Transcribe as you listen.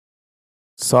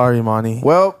Sorry, Monty.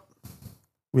 Well,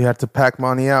 We had to pack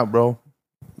Monty out, bro.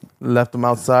 Left him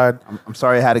outside. I'm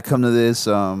sorry I had to come to this.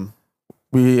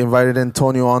 We invited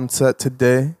Antonio on set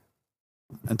today.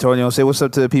 Antonio, say what's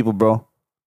up to the people, bro.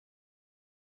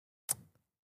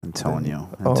 Antonio.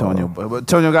 But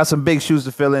Antonio got some big shoes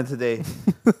to fill in today.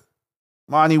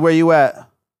 Monty, where you at?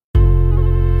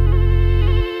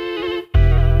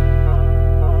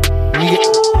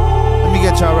 Let me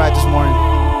get y'all right this morning.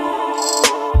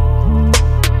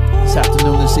 This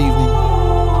afternoon, this evening.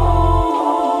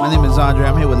 My name is Andre.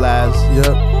 I'm here with Laz.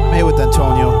 Yep. I'm here with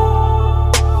Antonio.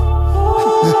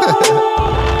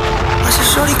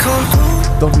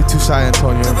 Don't be too shy,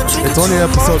 Antonio. It's only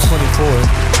episode 24.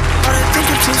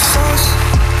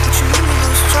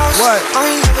 What? I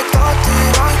ain't never thought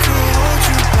that I could hold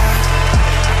you back.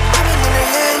 I've been in the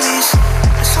Haleys.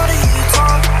 It's hard to hear you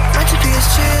talk. Meant to be as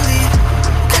chilly.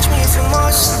 Catch me if you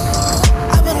must.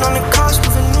 I've been on the cusp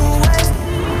of a new wave.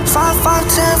 5, 5,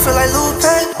 10, feel like Lupe.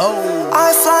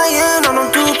 I fly in on a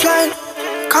duplane.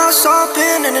 Cars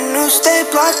hopping in a new state.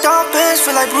 Blacked out bands,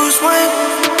 feel like Bruce Wayne.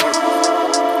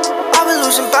 I've been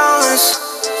losing balance.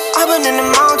 I've been in the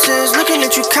mountains, looking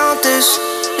at you count this.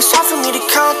 It's hard for me to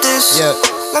count this. Yeah.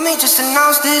 Let me just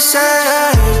announce this.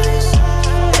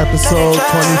 Episode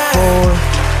 24.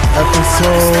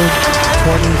 Episode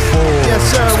 24. Yes,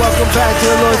 sir. Welcome back to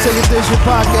the Lord Take Edition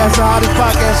podcast, the hottest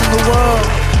podcast in the world.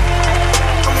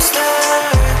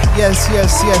 Yes.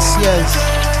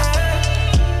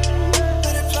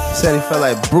 Said he felt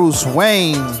like Bruce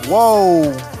Wayne. Whoa.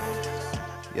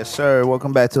 Yes, sir.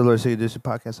 Welcome back to the Lord Take Edition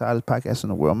podcast, the hottest podcast in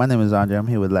the world. My name is Andre. I'm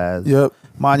here with Laz. Yep.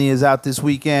 Monty is out this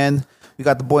weekend. We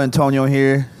got the boy Antonio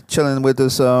here chilling with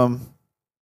us.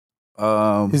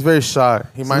 He's very shy.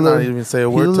 He might not even say a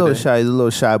word He's a little today. shy. He's a little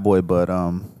shy boy, but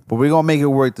we're gonna make it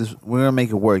work. We're gonna make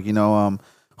it work. You know.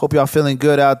 Hope y'all feeling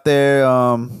good out there.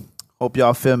 Hope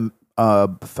y'all Finn.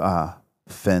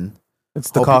 It's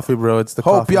the Hope coffee, bro. It's the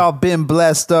Hope coffee. y'all been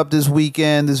blessed up this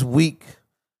weekend, this week.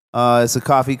 It's the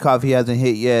coffee. Coffee hasn't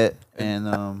hit yet, and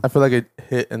I feel like it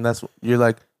hit, and that's you're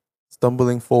like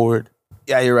stumbling forward.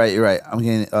 yeah, you're right. I'm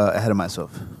getting ahead of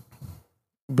myself.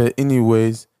 But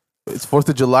anyways, it's 4th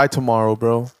of July tomorrow,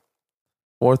 bro.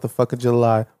 4th of fucking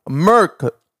July.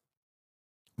 America.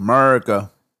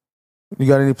 You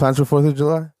got any plans for 4th of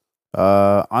July?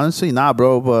 Honestly, not,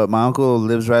 bro. But my uncle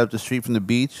lives right up the street from the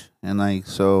beach, and like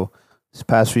so, this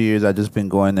past few years, I've just been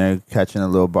going there, catching a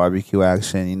little barbecue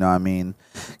action. You know what I mean?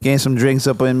 Getting some drinks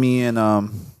up in me, and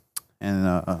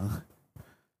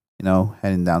you know,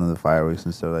 heading down to the fireworks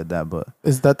and stuff like that. But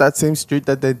Is that same street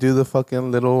that they do the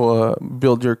fucking little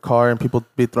build your car and people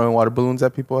be throwing water balloons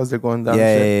at people as they're going down?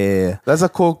 yeah, the shit? yeah. That's a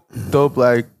cool, dope,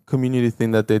 like community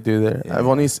thing that they do there. Yeah. I've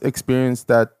only experienced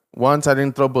that once. I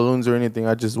didn't throw balloons or anything.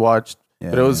 I just watched.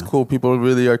 But it was cool. People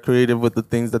really are creative with the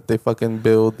things that they fucking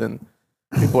build, and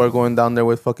people are going down there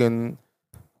with fucking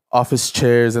office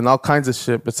chairs and all kinds of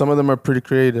shit. But some of them are pretty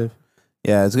creative.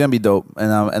 Yeah, it's gonna be dope,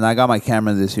 and I got my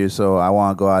camera this year, so I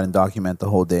want to go out and document the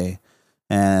whole day,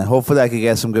 and hopefully I could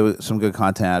get some good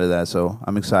content out of that. So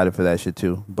I'm excited for that shit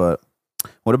too. But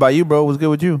what about you, bro? What's good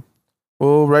with you?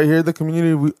 Well, right here, the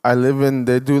community I live in,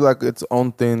 they do like its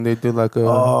own thing. They do like a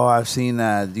Oh, I've seen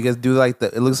that. You guys do like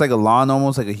it looks like a lawn,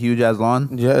 almost like a huge ass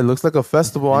lawn. yeah, it looks like a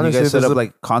festival. And you Honestly, guys set there's up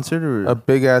like concert or a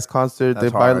big ass concert. That's They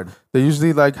buy. hard. They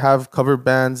usually like have cover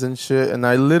bands and shit. And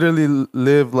I literally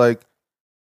live like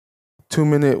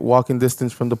 2-minute walking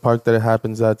distance from the park that it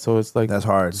happens at. So it's like That's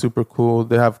hard. super cool.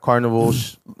 They have carnival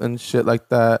and shit like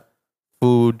that.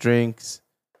 Food, drinks.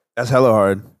 That's hella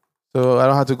hard. So I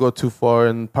don't have to go too far.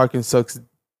 And parking sucks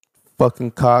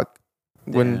fucking cock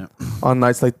when on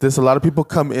nights like this. A lot of people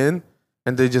come in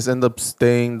and they just end up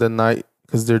staying the night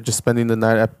because they're just spending the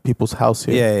night at people's house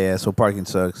here. Yeah. So parking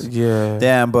sucks. Yeah.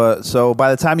 Damn, but so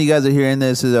by the time you guys are hearing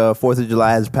this, 4th of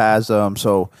July has passed.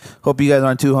 So hope you guys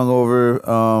aren't too hungover.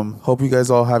 Hope you guys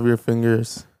all have your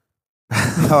fingers.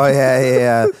 Oh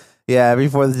yeah. Every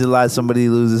 4th of July, somebody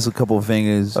loses a couple of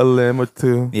fingers. A limb or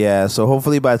two. Yeah, so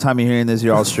hopefully by the time you're hearing this,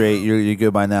 you're all straight. You're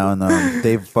good by now, and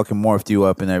they've fucking morphed you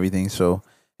up and everything. So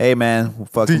hey, man,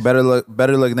 fucking better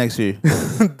luck next year.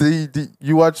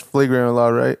 You watch Flagrant a lot,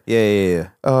 right? Yeah.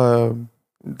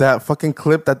 That fucking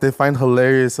clip that they find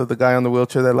hilarious of the guy on the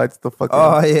wheelchair that lights the fucking.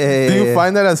 Oh yeah. Do you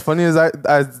find that as funny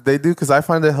as they do? Because I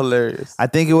find it hilarious. I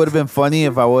think it would have been funny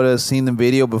if I would have seen the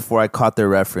video before I caught their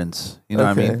reference. You know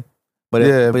what I mean? But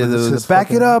Yeah, but but it it's was just back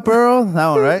it fucking- up, Earl. That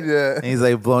one, right? Yeah. And he's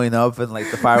like blowing up and like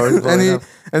the fireworks blowing And he, up.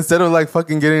 instead of like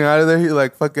fucking getting out of there, he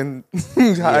like fucking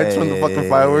hides from the fucking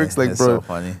fireworks. Like, It's bro, so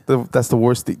funny. that's the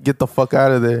worst thing. Get the fuck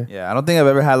out of there. Yeah, I don't think I've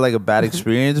ever had like a bad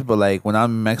experience, but like when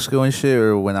I'm in Mexico and shit,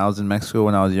 or when I was in Mexico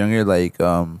when I was younger, like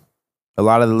A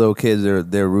lot of the little kids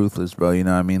they're ruthless, bro. You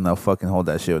know what I mean? They'll fucking hold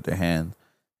that shit with their hand.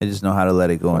 They just know how to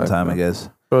let it go in time, I guess.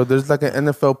 Bro, there's like an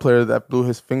NFL player that blew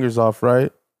his fingers off,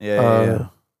 right? Yeah.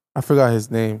 I forgot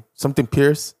his name. Something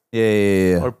Pierce.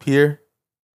 Yeah. Or Pierre.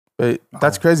 But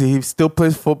that's crazy. He still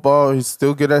plays football. He's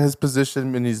still good at his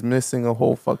position, and he's missing a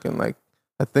whole fucking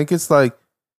I think it's like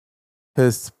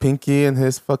his pinky and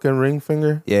his fucking ring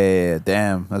finger. Yeah.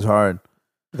 Damn, that's hard.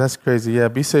 That's crazy. Yeah,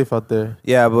 be safe out there.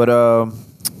 Yeah, but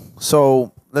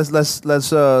so let's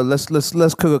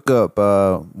cook up.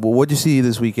 What'd you see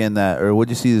this weekend or what'd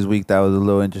you see this week that was a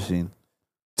little interesting?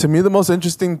 To me, the most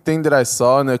interesting thing that I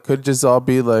saw, and it could just all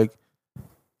be like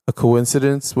a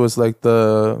coincidence, was like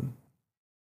the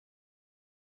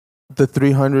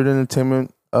 300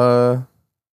 Entertainment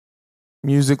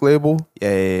music label.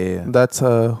 Yeah. That's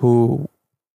who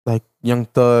like Young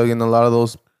Thug and a lot of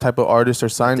those type of artists are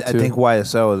signed to. I think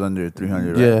YSL is under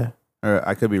 300, right? Yeah. Or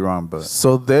I could be wrong, but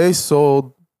so they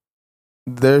sold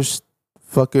their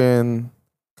fucking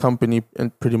company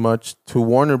and pretty much to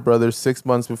Warner Brothers 6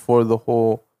 months before the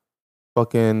whole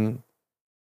fucking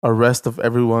arrest of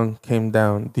everyone came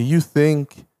down. Do you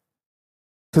think?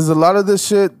 Because a lot of this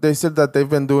shit, they said that they've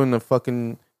been doing a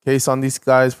fucking case on these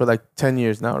guys for like 10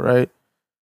 years now, right?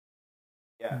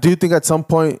 Yeah. Do you think at some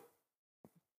point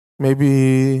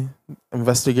maybe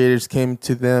investigators came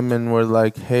to them and were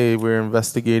like, hey, we're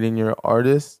investigating your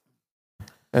artist?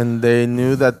 And they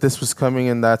knew that this was coming,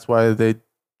 and that's why they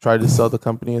tried to sell the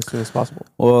company as soon as possible.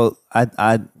 Well,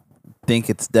 I think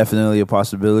it's definitely a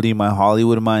possibility. My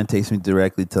Hollywood mind takes me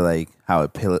directly to like how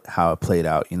it played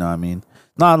out. You know what I mean?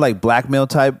 Not like blackmail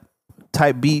type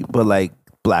beat, but like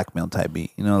blackmail type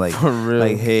beat. You know, like For real.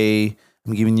 like hey,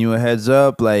 I'm giving you a heads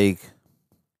up. Like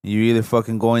you're either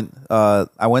fucking going.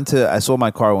 I sold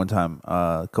my car one time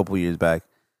a couple years back,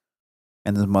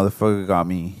 and this motherfucker got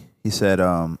me. He said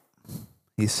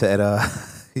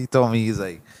he told me, he's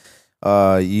like,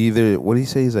 you either, what did he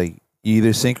say? He's like, you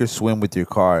either sink or swim with your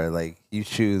car. Like you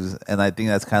choose. And I think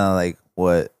that's kind of like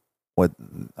what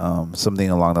something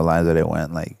along the lines that it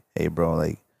went like, hey bro,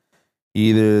 like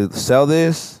you either sell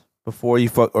this before you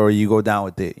fuck or you go down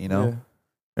with it, you know?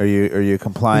 Yeah. Or you're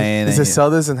compliant. Is it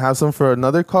sell this and have some for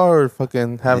another car, or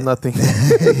fucking have nothing?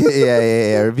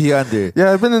 yeah. Or be under.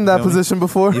 Yeah, I've been in that position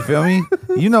before. You feel me?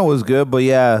 You know what's good, but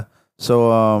yeah.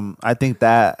 So I think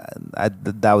that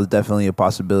was definitely a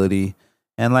possibility,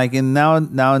 and like now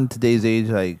in today's age,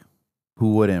 like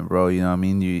who wouldn't, bro? You know what I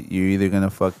mean? You're either gonna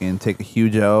fucking take a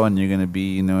huge L and you're gonna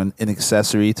be, you know, an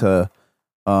accessory to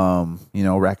you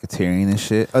know, racketeering and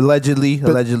shit. Allegedly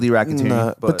racketeering.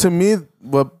 Nah, but to me,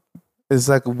 what is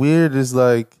like weird is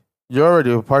like you're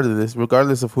already a part of this,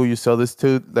 regardless of who you sell this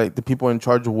to. Like the people in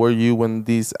charge were you when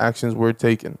these actions were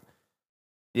taken.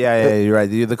 Yeah, you're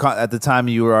right. At the time,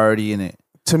 you were already in it.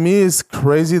 To me, it's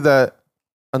crazy that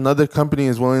another company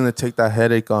is willing to take that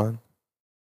headache on.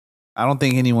 I don't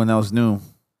think anyone else knew.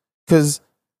 Because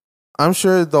I'm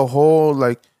sure the whole,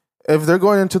 like, if they're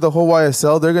going into the whole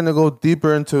YSL, they're going to go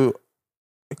deeper into...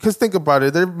 Because think about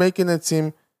it. They're making it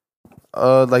seem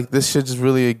like this shit is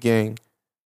really a gang.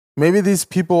 Maybe these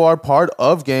people are part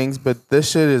of gangs, but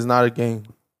this shit is not a gang.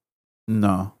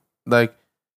 No. Like...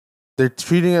 They're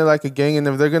treating it like a gang, and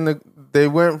if they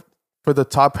went for the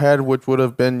top head, which would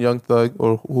have been Young Thug,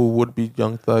 or who would be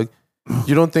Young Thug.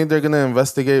 You don't think they're gonna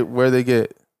investigate where they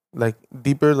get like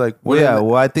deeper? Like,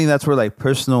 well, I think that's where like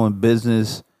personal and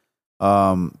business,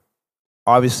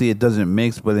 obviously it doesn't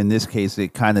mix, but in this case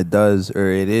it kind of does,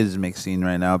 or it is mixing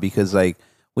right now, because like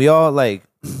we all like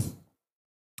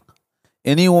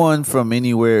anyone from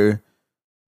anywhere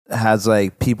has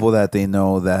like people that they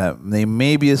know that they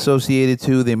may be associated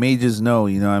to. They may just know,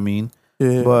 you know what I mean?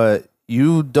 Yeah. But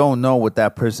you don't know what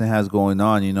that person has going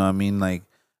on, you know what I mean? Like,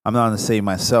 I'm not gonna say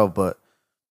myself, but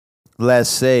let's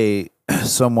say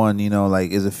someone, you know,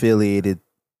 like is affiliated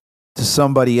to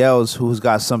somebody else who's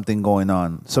got something going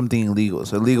on, something illegal,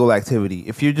 so illegal activity.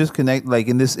 If you're just like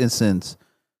in this instance,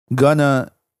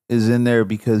 Gunna is in there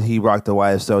because he rocked the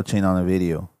YSL chain on a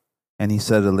video and he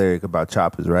said a lyric about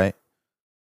choppers, right?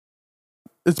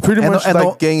 It's pretty much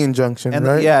like gang injunction,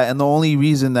 right? Yeah, and the only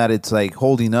reason that it's like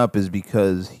holding up is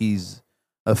because he's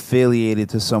affiliated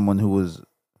to someone who was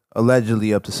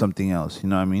allegedly up to something else. You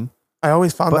know what I mean? I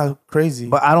always found that crazy.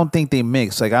 But I don't think they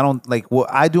mix. Like, I don't like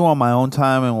what I do on my own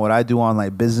time and what I do on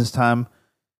like business time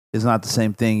is not the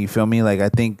same thing. You feel me? Like, I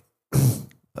think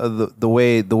the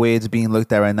way it's being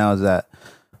looked at right now is that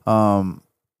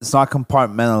it's not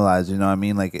compartmentalized. You know what I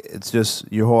mean? Like, it's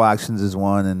just your whole actions is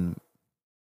one.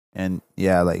 And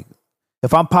yeah, like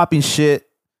if I'm popping shit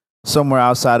somewhere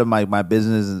outside of my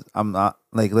business, I'm not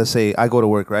like, let's say I go to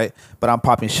work, right? But I'm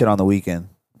popping shit on the weekend.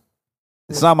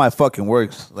 It's not my fucking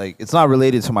works. Like, it's not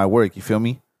related to my work. You feel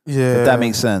me? Yeah. If that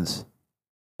makes sense.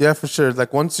 Yeah, for sure.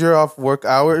 Like once you're off work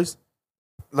hours,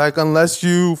 like unless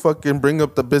you fucking bring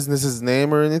up the business's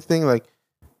name or anything, like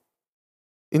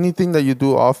anything that you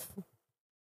do off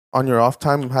on your off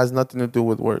time has nothing to do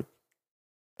with work.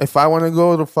 If I want to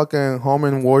go to fucking home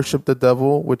and worship the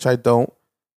devil, which I don't,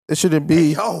 it shouldn't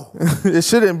be. It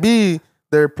shouldn't be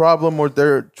their problem or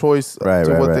their choice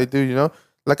to what they do. You know,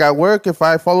 like at work, if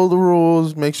I follow the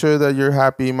rules, make sure that you're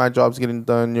happy, my job's getting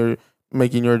done, you're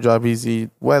making your job easy.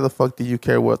 Why the fuck do you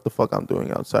care what the fuck I'm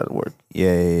doing outside of work?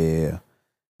 Yeah.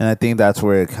 And I think that's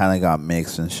where it kind of got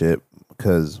mixed and shit.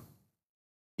 Because,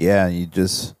 yeah, you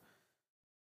just...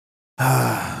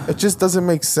 it just doesn't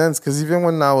make sense. Because even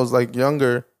when I was like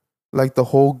younger, like the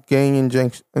whole gang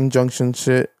injunction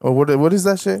shit, or what is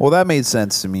that shit? Well, that made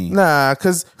sense to me. Nah,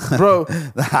 because, bro...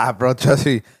 bro, trust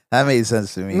me. That made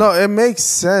sense to me. No, it makes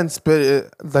sense,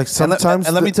 but like sometimes...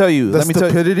 And let me tell you... The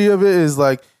stupidity of it is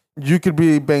like, you could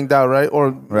be banged out, right?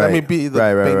 Or let me be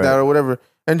banged out or whatever.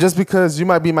 And just because you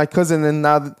might be my cousin and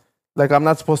now, like, I'm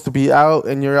not supposed to be out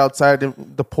and you're outside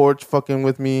the porch fucking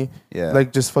with me. Yeah.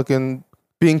 Like, just fucking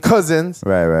being cousins.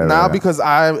 Right. Now, because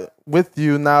I'm with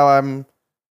you,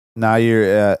 now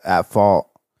you're at fault.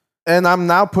 And I'm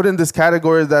now put in this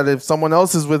category that if someone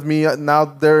else is with me, now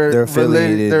they're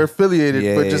affiliated. They're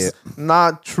affiliated, but just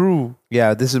not true.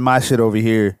 Yeah, this is my shit over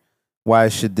here. Why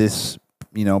should this,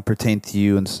 pertain to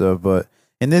you and stuff? But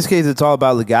in this case, it's all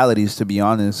about legalities, to be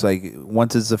honest. Like,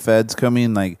 once it's the feds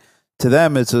coming, like, to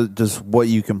them, it's just what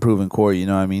you can prove in court, you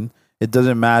know what I mean? It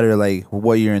doesn't matter, like,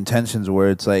 what your intentions were.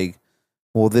 It's like,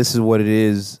 well, this is what it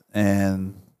is,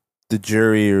 and the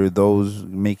jury or those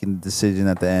making the decision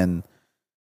at the end,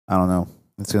 I don't know.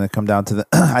 It's going to come down to the...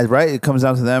 right? It comes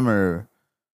down to them, or...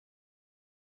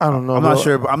 I don't know.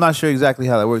 I'm not sure exactly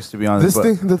how that works, to be honest.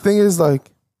 The thing is,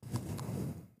 like,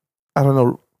 I don't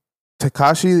know.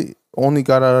 Tekashi only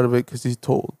got out of it because he's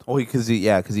told. Oh, because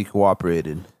he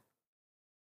cooperated.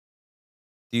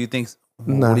 Do you think?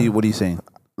 Nah. What are you saying?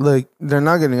 Like, they're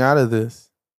not getting out of this.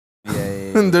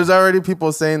 Yeah. There's already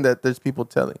people saying that there's people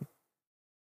telling.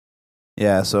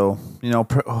 Yeah. So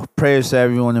prayers to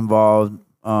everyone involved.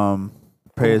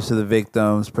 Prayers to the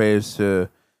victims. Prayers to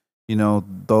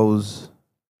those.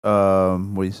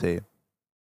 What do you say?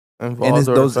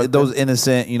 Those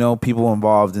innocent, people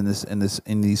involved in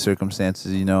these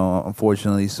circumstances.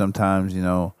 Unfortunately, sometimes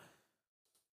you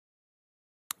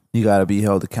got to be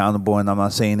held accountable. And I'm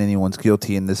not saying anyone's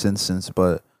guilty in this instance,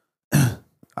 but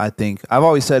I think I've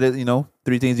always said it.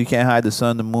 3 things you can't hide: the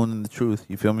sun, the moon, and the truth.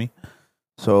 You feel me?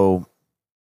 So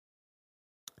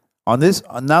on this,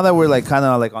 now that we're like kind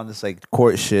of like on this like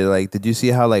court shit, like, did you see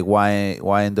how like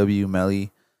YNW Melly,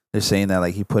 they're saying that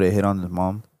like he put a hit on his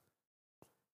mom?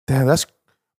 Damn,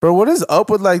 bro. What is up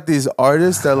with like these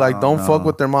artists that like don't fuck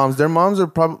with their moms? Their moms are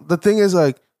probably, the thing is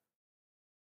like,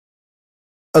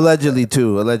 allegedly,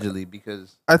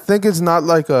 because I think it's not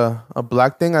like a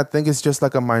black thing. I think it's just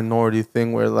like a minority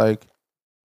thing where like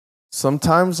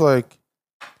sometimes like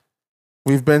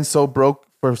we've been so broke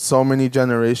for so many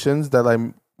generations that like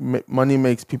money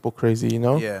makes people crazy.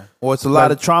 Yeah. Well, it's a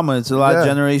lot of trauma. It's a lot of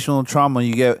generational trauma.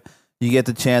 You get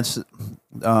the chance.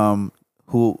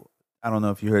 Who. I don't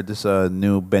know if you heard this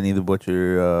new Benny the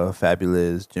Butcher,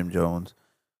 Fabulous, Jim Jones.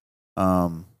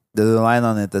 There's a line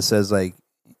on it that says like,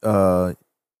 it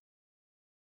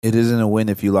isn't a win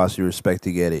if you lost your respect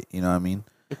to get it. You know what I mean?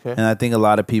 Okay. And I think a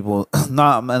lot of people, and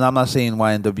I'm not saying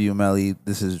YNW Melly,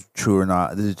 this is true or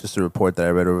not. This is just a report that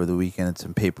I read over the weekend. It's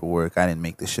in paperwork. I didn't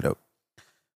make this shit up.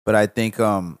 But I think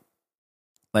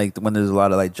like when there's a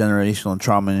lot of like generational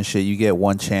trauma and shit, you get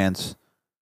one chance.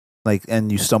 Like,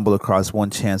 and you stumble across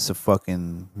one chance to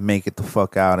fucking make it the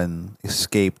fuck out and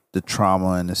escape the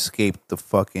trauma and escape the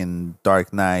fucking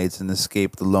dark nights and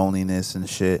escape the loneliness and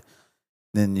shit.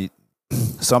 Then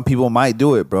some people might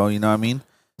do it, bro. You know what I mean?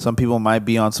 Some people might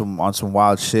be on some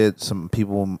wild shit. Some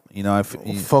people,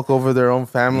 fuck over their own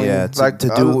family. Yeah,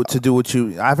 to do what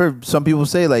you. I've heard some people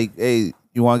say like, "Hey,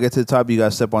 you want to get to the top, you got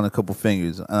to step on a couple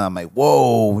fingers." And I'm like,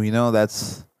 "Whoa,"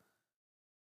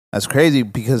 That's crazy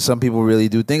because some people really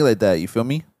do think like that. You feel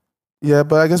me? Yeah,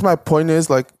 but I guess my point is,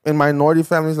 like, in minority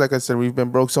families, like I said, we've been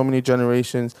broke so many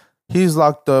generations. He's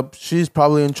locked up. She's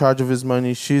probably in charge of his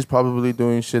money. She's probably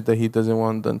doing shit that he doesn't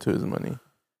want done to his money.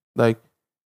 Like,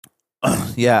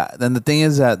 yeah. Then the thing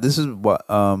is that this is what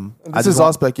this is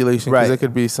all speculation because it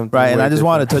could be something right. And I just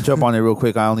want to touch up on it real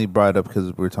quick. I only brought it up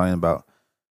because we're talking about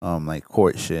like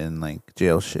court shit and like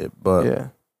jail shit. But yeah,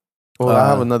 well, I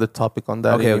have another topic on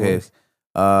that. Okay.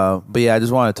 But yeah, I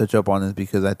just want to touch up on this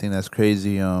because I think that's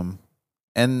crazy.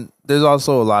 and there's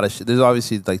also a lot of shit. There's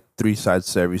obviously like 3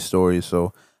 sides to every story.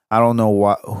 So I don't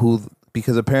know who,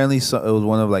 because apparently it was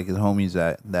one of like his homies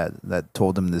that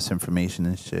told him this information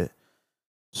and shit.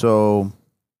 So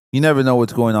you never know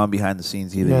what's going on behind the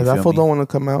scenes either. Yeah, that fool don't want to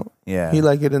come out. Yeah, he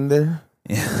like it in there.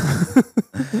 Yeah,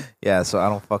 yeah. So I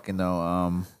don't fucking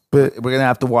know. But we're gonna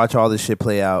have to watch all this shit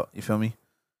play out. You feel me?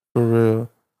 For real.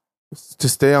 To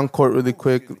stay on court really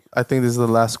quick, I think this is the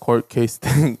last court case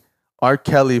thing. R.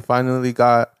 Kelly finally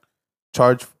got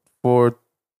charged for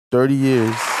 30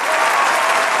 years.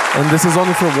 And this is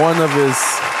only for one of his,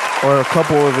 or a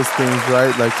couple of his things,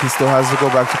 right? Like, he still has to go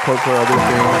back to court for other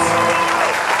things.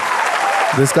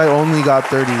 This guy only got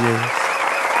 30 years.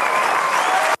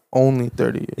 Only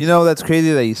 30 years. You know, that's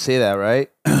crazy that you say that, right?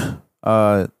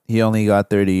 He only got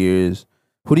 30 years.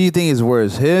 Who do you think is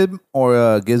worse, him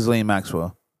or Ghislaine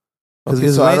Maxwell?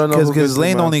 Because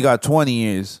Ghislaine only got 20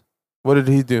 years. What did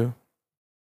he do?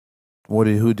 What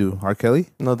did who do? R. Kelly?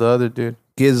 No, the other dude.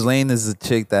 Ghislaine is the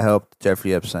chick that helped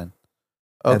Jeffrey Epstein.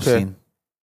 Okay.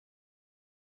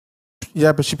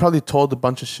 Yeah, but she probably told a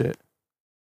bunch of shit.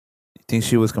 You think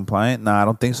she was compliant? Nah, I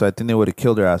don't think so. I think they would have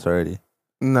killed her ass already.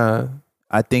 Nah.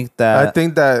 I think that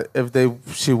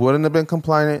if she wouldn't have been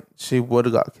compliant, she would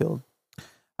have got killed.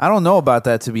 I don't know about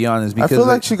that, to be honest. Because I feel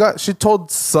like she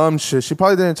told some shit. She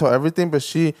probably didn't tell everything, but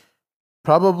she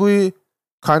probably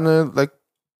kind of like,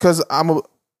 because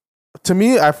to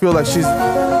me, I feel like she's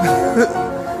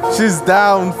she's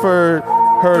down for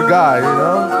her guy, you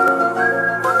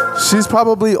know? She's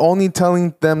probably only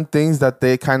telling them things that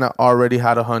they kind of already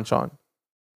had a hunch on,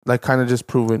 like kind of just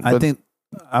proven. I think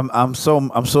I'm so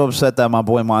upset that my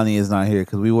boy Monty is not here,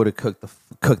 because we would have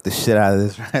cooked the shit out of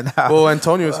this right now. Well,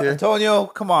 Antonio's here. Antonio,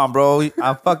 come on, bro.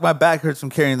 My back hurts from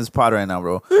carrying this pot right now,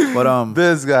 bro. But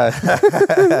this guy.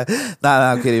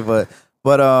 nah, I'm kidding.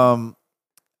 But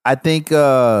I think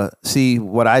see,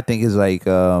 what I think is like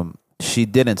she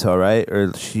didn't tell, right?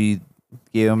 Or she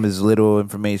gave him as little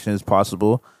information as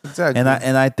possible. Exactly.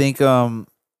 And I think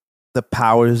the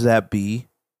powers that be,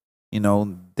 you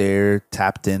know, they're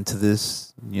tapped into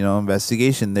this, you know,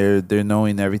 investigation. They're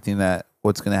knowing everything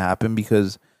what's going to happen,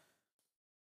 because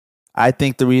I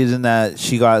think the reason that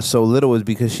she got so little was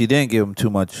because she didn't give him too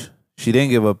much. She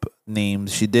didn't give up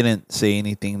names. She didn't say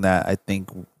anything that I think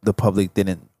the public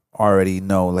didn't already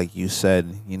know, like you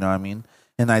said, you know what I mean?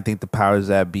 And I think the powers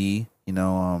that be, you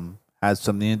know, has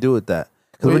something to do with that.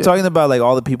 Because we're talking about like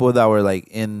all the people that were like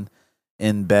in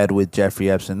bed with Jeffrey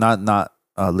Epstein, not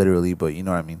literally, but you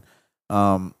know what I mean.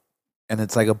 And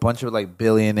it's like a bunch of like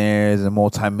billionaires and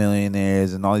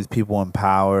multimillionaires and all these people in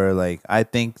power. Like, I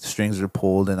think strings are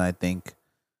pulled, and I think,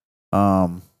 I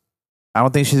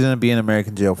don't think she's gonna be in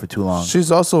American jail for too long.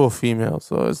 She's also a female,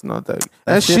 so it's not that.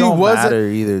 And she don't matter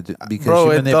either,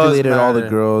 because she manipulated all the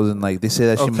girls, and like they say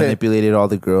that she manipulated all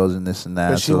the girls and this and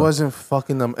that. But she wasn't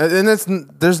fucking them, and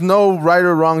there's no right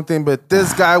or wrong thing. But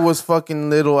this guy was fucking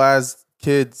little as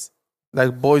kids,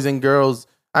 like boys and girls.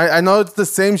 I know it's the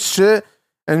same shit.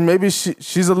 And maybe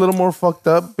she's a little more fucked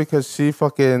up because she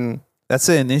fucking... That's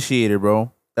the initiator,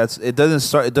 bro. It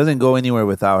doesn't go anywhere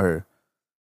without her.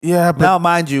 Yeah, but now,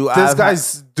 mind you, this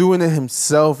guy's doing it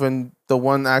himself, and the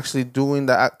one actually doing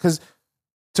that, because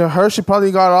to her, she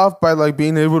probably got off by like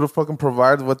being able to fucking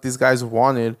provide what these guys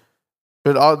wanted,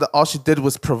 but all she did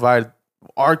was provide.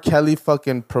 R. Kelly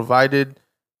fucking provided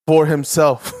for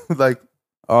himself, like.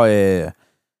 Oh yeah.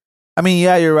 I mean,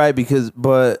 yeah, you're right,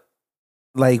 but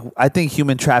like, I think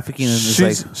human trafficking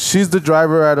is she's the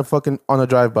driver on a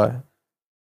drive-by.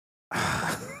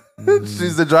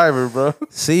 She's the driver, bro.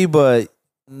 See, but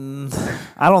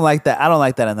I don't like that. I don't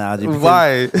like that analogy.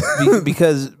 Why?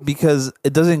 because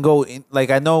it doesn't go in,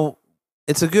 like, I know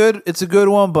it's a good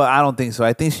one, but I don't think so.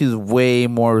 I think she's way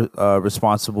more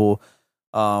responsible.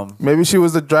 Maybe she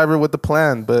was the driver with the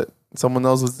plan, but someone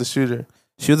else was the shooter.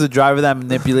 She was a driver that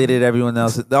manipulated everyone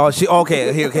else. Oh,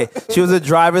 okay. She was a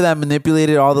driver that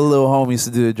manipulated all the little homies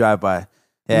to do the drive-by.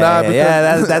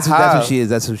 That's what she is.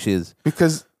 That's who she is.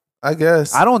 Because I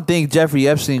guess I don't think Jeffrey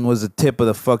Epstein was the tip of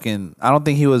the fucking. I don't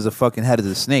think he was the fucking head of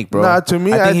the snake, bro. Nah, to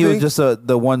me, I think he was just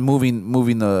the one moving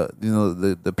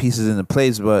the pieces into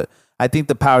place. But I think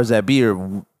the powers that be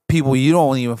are people you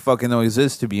don't even fucking know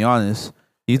exist. To be honest,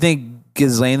 you think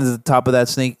Ghislaine is the top of that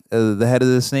snake, the head of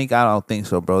the snake? I don't think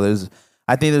so, bro.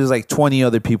 I think there's like 20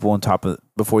 other people on top of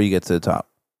before you get to the top.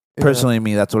 Yeah. Personally,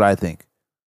 me, that's what I think.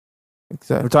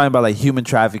 Exactly. We're talking about like human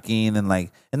trafficking and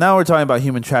now we're talking about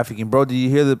human trafficking, bro. Did you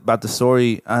hear about the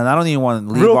story? And I don't even want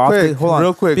to leave off. Hold on,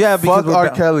 real quick. Yeah, fuck R.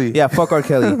 Kelly. Yeah, fuck R.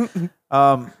 Kelly. The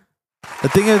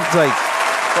thing is, like,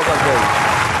 fuck R. Kelly.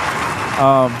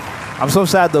 I'm so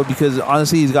sad though, because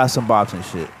honestly, he's got some bops and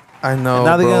shit. I know. And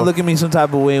now they're bro. gonna look at me some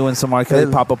type of way when some R.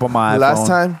 Kelly pop up on my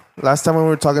iPhone. Last time when we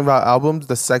were talking about albums,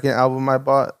 the second album I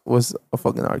bought was a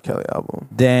fucking R. Kelly album.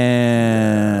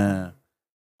 Damn.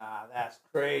 That's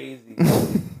crazy.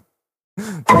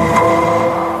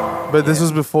 But this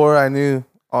was before I knew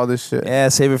all this shit. Yeah,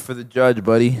 save it for the judge,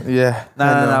 buddy. Yeah.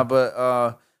 Nah,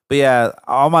 but yeah,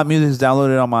 all my music is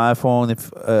downloaded on my iPhone.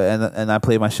 And I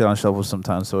play my shit on shuffle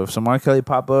sometimes. So if some R. Kelly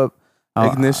pop up,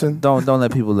 Ignition. Don't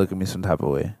let people look at me some type of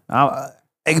way.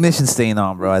 Ignition staying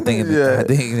on, bro. I think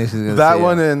Ignition's gonna that stay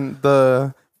one on. and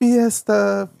the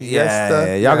Fiesta.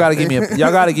 Yeah. Y'all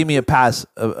gotta give me a pass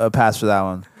for that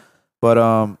one. But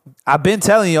I've been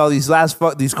telling y'all these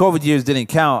COVID years didn't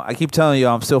count. I keep telling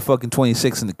y'all I'm still fucking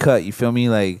 26 in the cut. You feel me?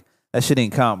 Like that shit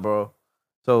didn't count, bro.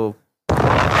 So hey,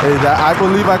 that I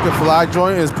Believe I Can Fly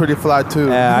joint is pretty fly too.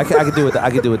 yeah, I could do with that. I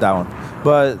could do with that one.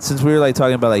 But since we were like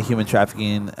talking about like human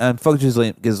trafficking and fuck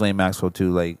Ghislaine Maxwell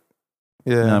too, like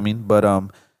yeah, you know what I mean. But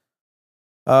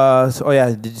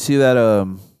did you see that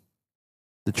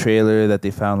the trailer that they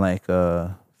found like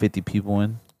 50 people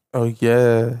in Oh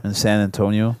yeah. in San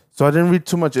Antonio? So I didn't read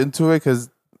too much into it because,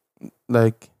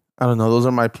 like, I don't know. Those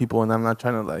are my people, and I'm not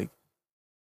trying to like.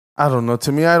 I don't know.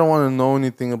 To me, I don't want to know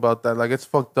anything about that. Like, it's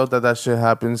fucked up that shit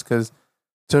happens. Because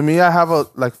to me, I have a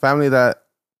like family that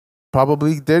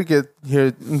probably did get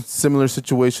here in similar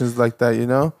situations like that. You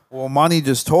know. Well, Monty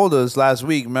just told us last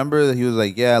week. Remember that he was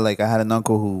like, "Yeah, like I had an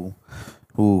uncle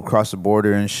who crossed the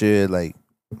border and shit." Like,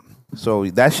 so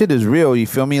that shit is real. You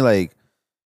feel me? Like,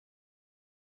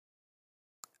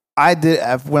 I did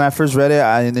when I first read it.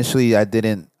 I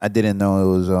didn't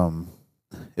know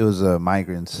it was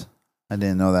migrants. I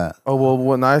didn't know that. Oh well,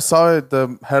 when I saw it,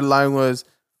 the headline was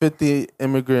 50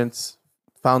 immigrants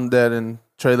found dead in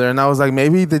trailer, and I was like,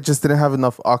 maybe they just didn't have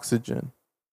enough oxygen.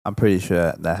 I'm pretty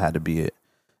sure that had to be it.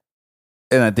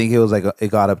 And I think it was like it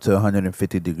got up to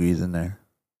 150 degrees in there.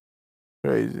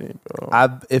 Crazy, bro.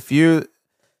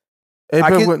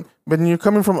 When you're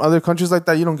coming from other countries like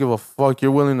that, you don't give a fuck.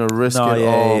 You're willing to risk it all,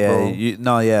 bro.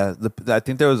 I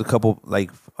think there was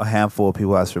a handful of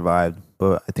people that survived,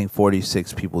 but I think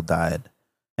 46 people died.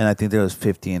 And I think there was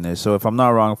 50 in there. So if I'm not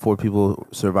wrong, 4 people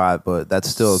survived, but that's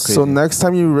still crazy. So next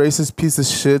time you racist piece of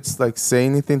shits like say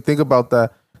anything, think about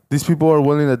that. These people are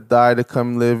willing to die to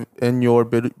come live in your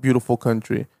beautiful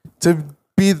country. To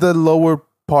be the lower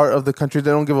part of the country,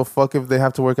 they don't give a fuck if they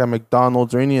have to work at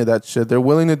McDonald's or any of that shit. They're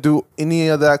willing to do any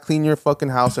of that, clean your fucking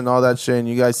house and all that shit, and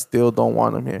you guys still don't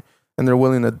want them here. And they're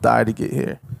willing to die to get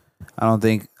here. I don't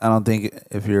think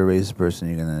if you're a racist person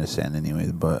you're gonna understand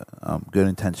anyways, but good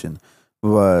intention.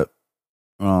 But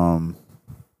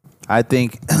I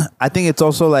think it's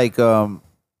also like a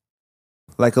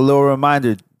little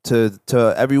reminder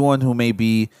to everyone who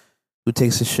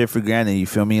takes this shit for granted. You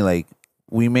feel me? Like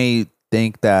we may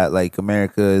think that like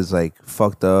America is like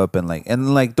fucked up and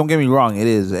don't get me wrong, it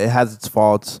is. It has its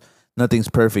faults. Nothing's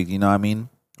perfect, you know what I mean?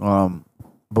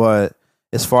 But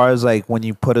as far as like when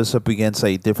you put us up against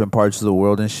like different parts of the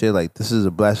world and shit, like this is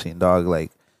a blessing, dog.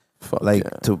 Like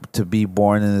to be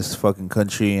born in this fucking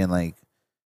country and like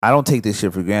I don't take this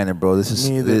shit for granted, bro. This is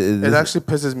it actually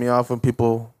pisses me off when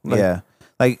people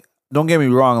like don't get me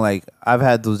wrong, like I've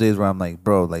had those days where I'm like,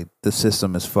 bro, like the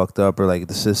system is fucked up or like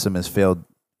the system has failed,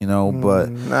 you know, but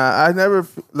I never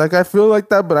like I feel like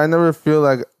that, but I never feel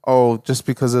like, oh, just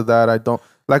because of that I don't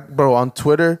like, bro, on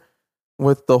Twitter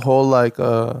with the whole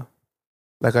the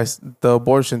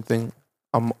abortion thing.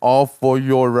 I'm all for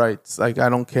your rights. Like, I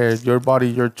don't care. Your body,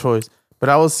 your choice. But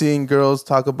I was seeing girls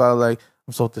talk about, like,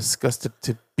 I'm so disgusted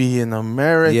to be an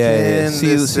American. Yeah.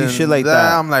 See shit like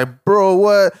that. I'm like, bro,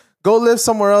 what? Go live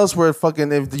somewhere else where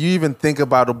fucking, if you even think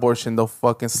about abortion, they'll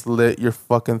fucking slit your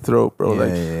fucking throat, bro.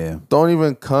 Don't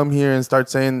even come here and start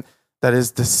saying that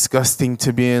it's disgusting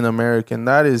to be an American.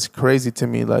 That is crazy to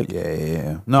me. Like,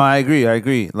 yeah. No, I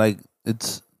agree. Like,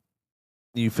 it's...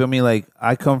 You feel me? Like,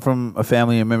 I come from a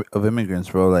family of immigrants,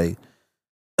 bro. Like,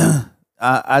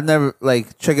 I never,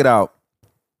 like, check it out.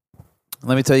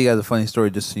 Let me tell you guys a funny story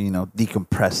just to,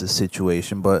 decompress the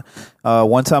situation. But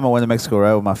one time I went to Mexico,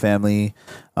 right, with my family.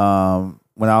 When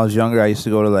I was younger, I used to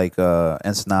go to, like,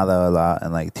 Ensenada a lot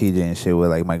and, like, TJ and shit with,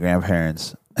 like, my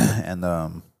grandparents. and I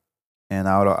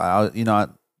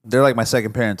would they're, like, my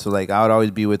second parents. So, like, I would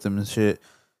always be with them and shit.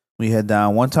 We head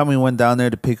down. One time we went down there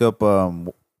to pick up...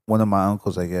 one of my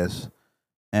uncles, I guess,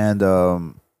 and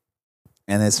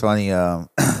it's funny.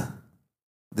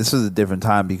 This was a different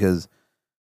time because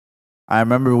I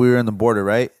remember we were in the border,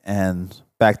 right? And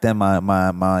back then,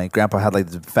 my grandpa had like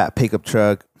this fat pickup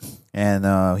truck,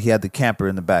 and he had the camper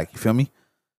in the back. You feel me?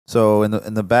 So in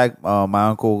the back, my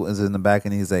uncle is in the back,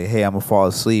 and he's like, "Hey, I'm gonna fall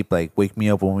asleep. Like, wake me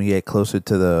up when we get closer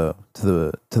to the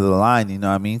line. You know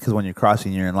what I mean? Because when you're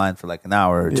crossing, you're in line for like an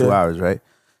hour or 2 hours, right?"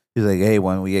 He's like, "Hey,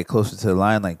 when we get closer to the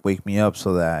line, like, wake me up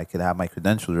so that I could have my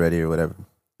credentials ready or whatever."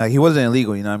 Like, he wasn't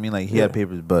illegal, you know what I mean? Like, he had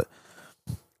papers, but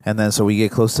and then so we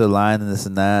get close to the line and this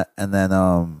and that, and then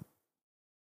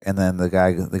the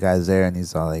guy's there, and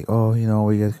he's all like, "Oh, you know,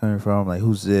 where you guys coming from? Like,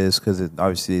 who's this?" Because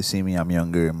obviously they see me, I'm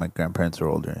younger, and my grandparents are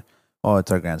older. "Oh,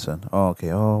 it's our grandson." "Oh,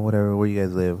 okay. Oh, whatever. Where you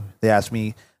guys live?"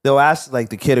 They'll ask like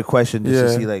the kid a question just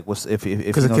to see like what's if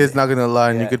because the kid's not gonna lie,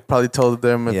 and you could probably tell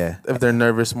them if they're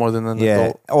nervous more than an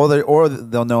adult. Or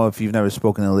they'll know if you've never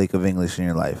spoken a lick of English in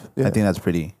your life. I think that's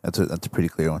a pretty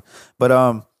clear one. But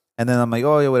and then I'm like,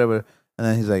 "Oh yeah, whatever." And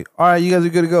then he's like, "All right, you guys are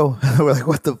good to go." We're like,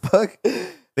 "What the fuck?"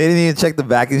 They didn't even check the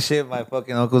back and shit. My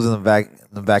fucking uncle's in the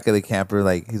back of the camper.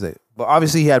 Like, he's like, but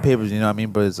obviously he had papers, you know what I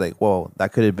mean? But it's like, whoa,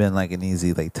 that could have been like an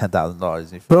easy like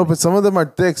 $10,000. Bro, but some of them are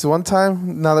dicks. One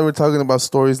time, now that we're talking about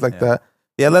stories like that.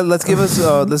 Yeah, let's give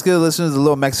the listeners a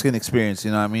little Mexican experience,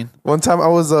 you know what I mean? One time I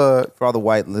was for all the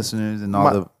white listeners and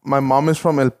all my mom is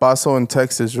from El Paso in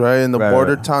Texas, right? And the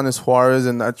border town is Juarez,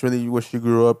 and that's really where she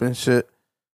grew up and shit.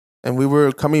 And we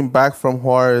were coming back from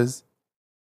Juarez,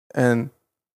 and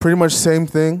pretty much same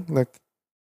thing. Like,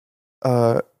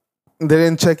 they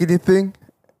didn't check anything.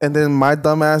 And then my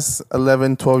dumbass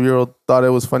 11, 12-year-old thought it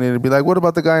was funny to be like, "What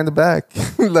about the guy in the back?"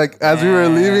 Like, as we were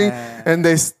leaving, and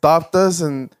they stopped us,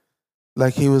 and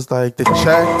like, he was like, they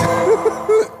checked.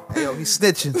 Yo, he's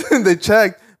snitching. They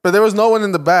checked, but there was no one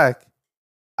in the back.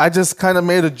 I just kind of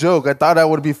made a joke. I thought that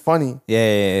would be funny.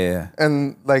 Yeah.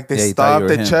 And like, they stopped,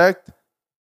 they checked.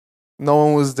 No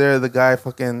one was there. The guy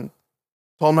fucking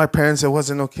told my parents it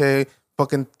wasn't okay.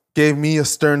 Fucking gave me a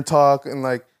stern talk and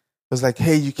like was like,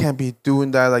 "Hey, you can't be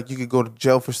doing that. Like, you could go to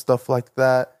jail for stuff like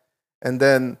that." And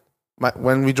then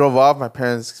when we drove off, my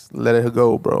parents let it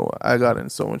go, bro. I got in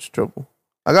so much trouble.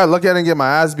 I got lucky I didn't get my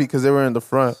ass beat because they were in the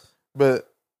front.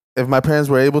 But if my parents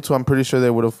were able to, I'm pretty sure they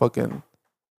would have fucking.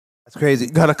 That's crazy.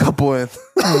 Got a couple in.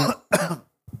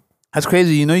 That's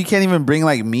crazy. You know, you can't even bring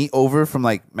like meat over from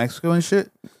like Mexico and shit.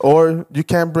 Or you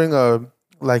can't bring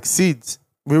like seeds.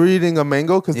 We were eating a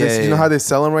mango because you know how they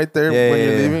sell them right there when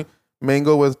you're leaving.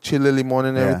 Mango with chile limon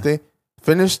and everything.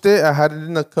 Finished it. I had it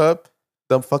in a cup.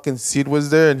 The fucking seed was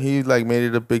there, and he like made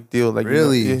it a big deal. Like,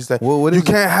 really, you know, he's like, "You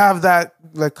can't have that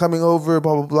like coming over,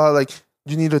 blah blah blah. Like,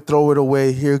 you need to throw it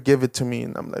away. Here, give it to me."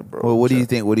 And I'm like, "Bro, well, what do you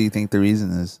think? What do you think the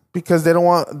reason is?" Because they don't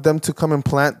want them to come and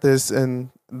plant this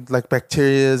and like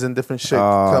bacterias and different shit.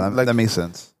 That makes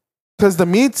sense. Because the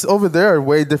meats over there are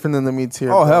way different than the meats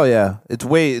here. Oh, hell yeah! It's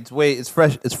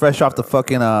fresh. It's fresh off the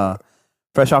fucking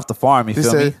fresh off the farm. You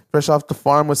feel me? Fresh off the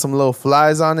farm with some little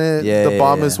flies on it. Yeah, the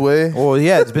bombest way. Oh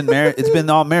yeah, it's been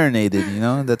all marinated. You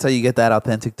know, that's how you get that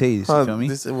authentic taste. You feel me?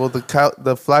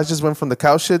 The flies just went from the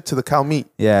cow shit to the cow meat.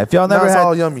 Yeah, if y'all never had,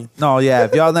 all yummy. No, yeah,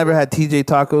 if y'all never had TJ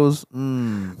tacos,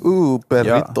 ooh,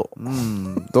 perrito.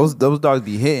 Those dogs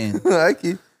be hitting.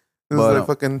 This is like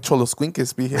fucking Cholo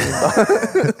Squinkis be hitting.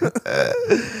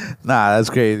 Nah, that's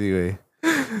crazy, way.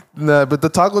 Nah, but the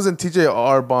tacos in TJ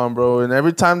are bomb, bro. And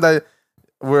every time that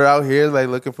we're out here like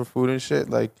looking for food and shit,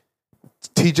 like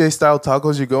TJ style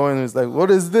tacos, you go in and it's like,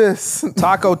 "What is this?"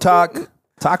 Taco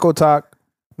talk.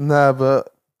 Nah,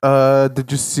 but did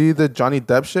you see the Johnny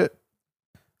Depp shit?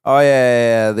 Oh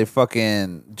yeah. They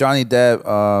fucking Johnny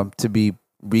Depp to be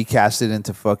recasted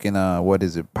into fucking what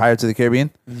is it? Pirates of the Caribbean?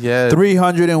 Yeah.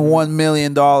 $301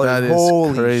 million. That is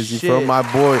Holy crazy shit. for my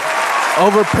boy.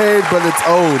 Overpaid, but it's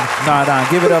owed. Nah.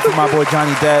 Give it up for my boy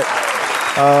Johnny Depp.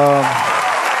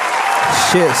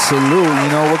 Shit, salute. You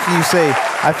know, what can you say?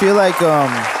 I feel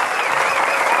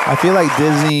like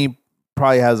Disney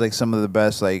probably has like some of the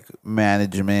best like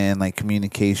management, like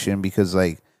communication, because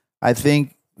like I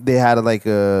think they had like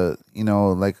a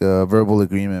verbal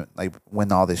agreement like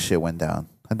when all this shit went down.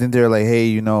 I think they're like, "Hey,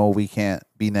 you know, we can't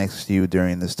be next to you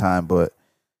during this time, but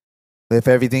if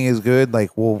everything is good,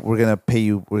 like, we're gonna pay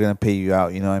you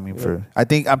out." You know what I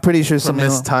mean? I'm pretty sure some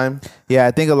missed time. Yeah,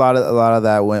 I think a lot of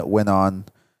that went on,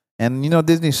 and you know,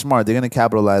 Disney's smart. They're gonna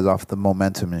capitalize off the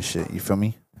momentum and shit. You feel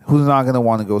me? Who's not gonna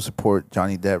want to go support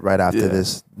Johnny Depp right after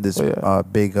this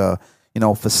big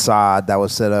facade that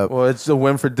was set up? Well, it's a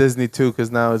win for Disney too,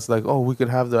 because now it's like, oh, we could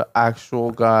have the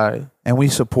actual guy, and we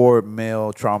support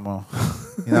male trauma.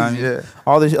 You know what I mean? Yeah.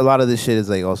 A lot of this shit is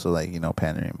like also like, you know,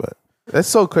 pandering, but it's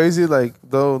so crazy. Like,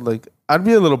 though, like I'd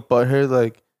be a little butthurt.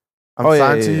 Like, I'm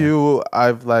signed to you.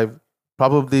 I've like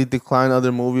probably declined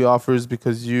other movie offers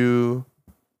because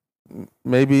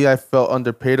maybe I felt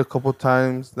underpaid a couple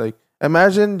times. Like,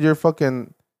 imagine you're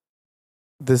fucking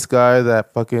this guy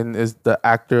that fucking is the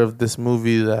actor of this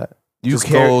movie that just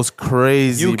carry- goes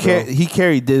crazy. Bro. He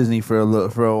carried Disney for a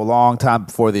long time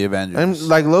before the Avengers. And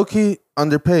like low-key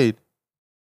underpaid.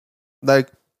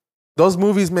 Like those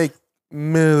movies make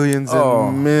millions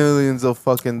and millions of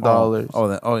fucking dollars.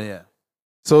 Yeah.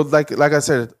 So like I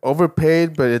said,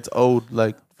 overpaid, but it's owed.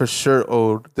 Like for sure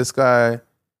owed. This guy,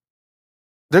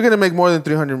 they're gonna make more than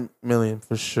 300 million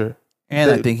for sure. And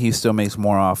I think he still makes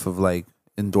more off of like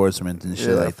endorsements and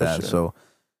shit like that. Sure.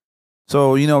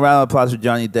 So round of applause for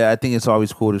Johnny Depp. I think it's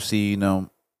always cool to see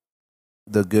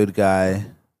the good guy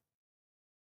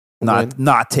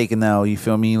not taking out. You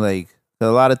feel me? Like a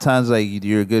lot of times, like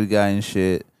you're a good guy and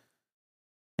shit,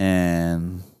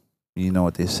 and you know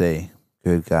what they say.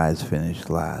 Good guys finish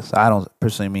last. I don't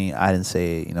personally I didn't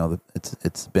say it,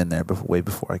 it's been there way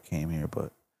before I came here,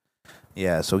 but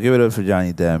yeah. So give it up for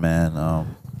Johnny Depp, man.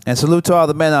 And salute to all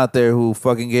the men out there who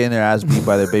fucking getting their ass beat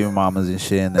by their baby mamas and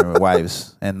shit and their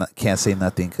wives and can't say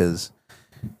nothing because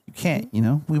you can't.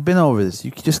 We've been over this. You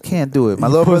just can't do it. My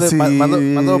little brother, my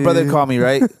little brother called me.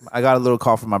 Right, I got a little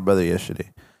call from my brother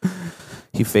yesterday.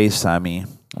 He FaceTimed me.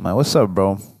 I'm like, "What's up,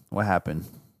 bro? What happened?"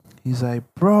 He's like,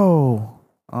 "Bro."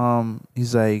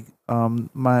 The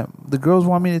girls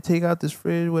want me to take out this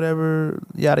fridge, whatever,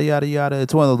 yada, yada, yada.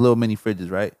 It's one of those little mini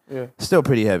fridges, right? Yeah. Still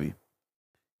pretty heavy.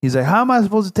 He's like, how am I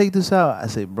supposed to take this out? I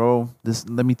say, bro,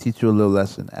 let me teach you a little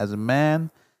lesson. As a man,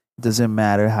 it doesn't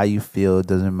matter how you feel. It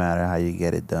doesn't matter how you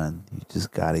get it done. You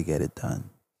just got to get it done.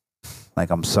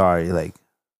 Like, I'm sorry. Like,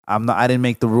 I didn't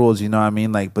make the rules, you know what I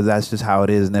mean? Like, but that's just how it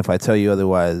is. And if I tell you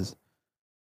otherwise,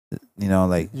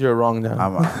 like you're wrong now.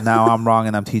 I'm wrong,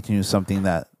 and I'm teaching you something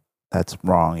that's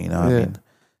wrong. You know what I mean?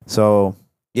 So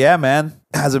yeah, man.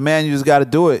 As a man, you just got to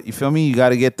do it. You feel me? You got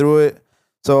to get through it.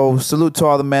 So salute to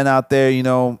all the men out there.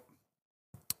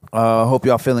 Hope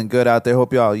y'all feeling good out there.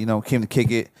 Hope y'all came to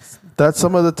kick it. That's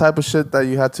some of the type of shit that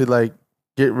you had to like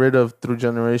get rid of through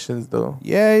generations, though.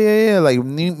 Yeah. Like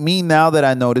me now that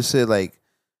I notice it, like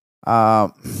I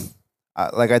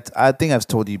think I've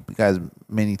told you guys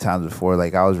many times before,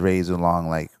 like I was raised along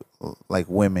like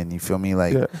women, you feel me?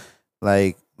 Like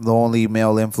like the only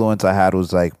male influence I had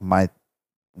was like my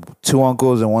two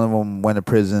uncles, and one of them went to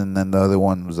prison, and the other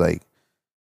one was like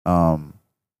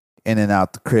in and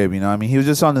out the crib, you know what I mean? He was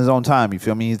just on his own time, you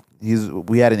feel me?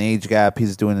 We had an age gap,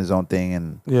 he's doing his own thing,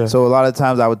 and so a lot of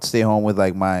times I would stay home with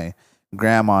like my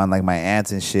grandma and like my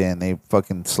aunts and shit, and they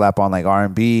fucking slap on like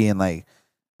R&B, and like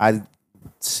I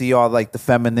see all like the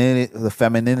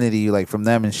femininity like from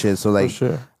them and shit. So like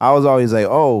I was always like,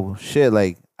 oh shit,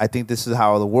 like I think this is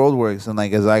how the world works. And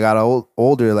like as I got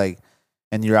older, like,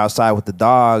 and you're outside with the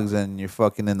dogs and you're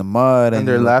fucking in the mud and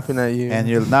they're laughing at you and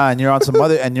you're on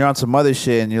some other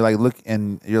shit, and you're like look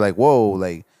and you're like whoa,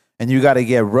 like, and you got to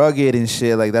get rugged and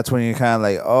shit. Like that's when you're kind of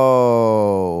like,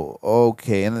 oh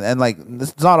okay, and like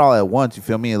it's not all at once, you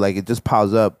feel me? Like it just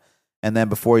piles up, and then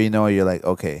before you know it, you're like,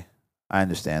 okay, I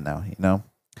understand now,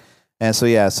 And so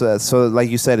yeah, so like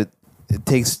you said,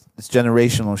 it's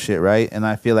generational shit, right? And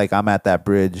I feel like I'm at that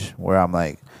bridge where I'm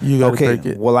like, you gotta break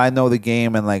it. Well, I know the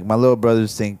game, and like my little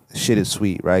brothers think shit is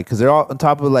sweet, right? Because they're all on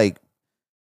top of like,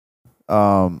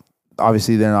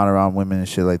 obviously they're not around women and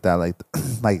shit like that,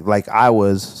 like I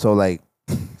was. So like,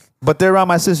 but they're around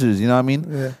my sisters, you know what I mean?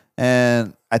 Yeah.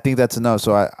 And I think that's enough.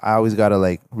 So I always gotta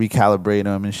like recalibrate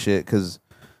them and shit, because.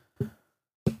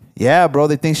 Yeah, bro,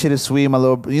 they think shit is sweet. My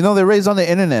little, they're raised on the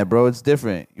internet, bro. It's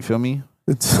different. You feel me?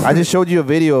 I just showed you a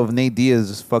video of Nate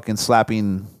Diaz fucking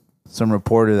slapping some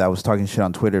reporter that was talking shit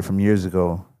on Twitter from years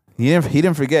ago. He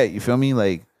didn't forget. You feel me?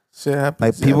 Like shit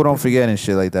happens. Like people don't forget and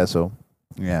shit like that. So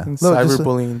yeah,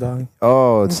 cyberbullying, dog.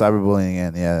 Oh, it's cyberbullying,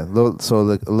 and yeah, so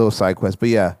like a little side quest, but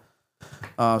yeah,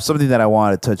 something that I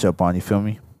wanted to touch up on. You feel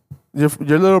me?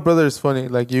 Your little brother is funny.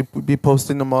 Like you be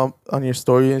posting him up on your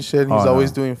story and shit. He's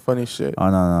always doing funny shit. Oh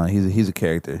no, he's a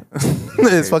character.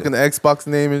 His fucking Xbox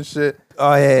name and shit.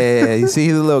 Oh yeah. You see,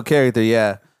 he's a little character.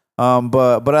 Yeah.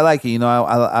 But I like it.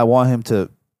 I want him to.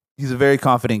 He's a very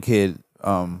confident kid.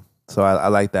 So I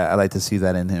like that. I like to see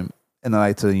that in him, and I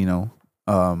like to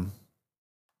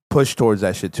push towards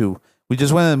that shit too. We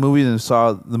just went to the movies and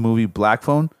saw the movie Black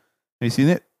Phone. Have you seen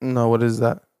it? No. What is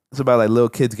that? It's about like little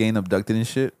kids getting abducted and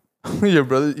shit. Your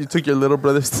brother, you took your little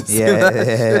brothers to see that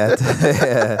shit.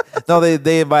 Yeah. No,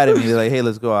 they invited me. They're like, hey,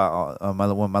 let's go out. My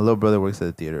little brother works at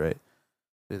the theater, right?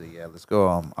 They're like, yeah, let's go.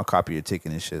 I'll copy your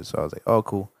ticket and shit. So I was like, oh,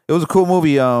 cool. It was a cool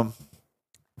movie. I'm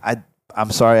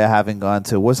sorry I haven't gone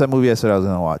to. What's that movie I said I was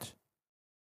gonna watch?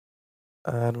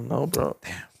 I don't know, bro.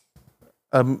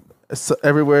 Damn.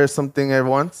 Everywhere, something at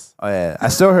once. Oh yeah, I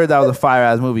still heard that was a fire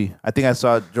ass movie. I think I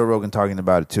saw Joe Rogan talking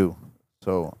about it too.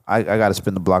 So I got to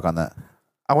spin the block on that.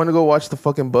 I want to go watch the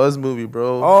fucking Buzz movie,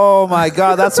 bro. Oh my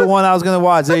god, that's the one I was gonna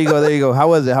watch. There you go. How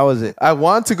was it? I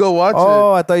want to go watch it.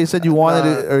 Oh, I thought you said you wanted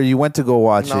it, or you went to go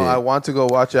watch it. No, I want to go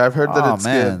watch it. I've heard that it's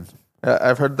good.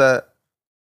 I've heard that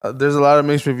there's a lot of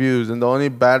mixed reviews, and the only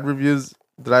bad reviews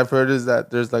that I've heard is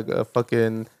that there's like a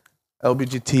fucking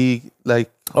LBGT like.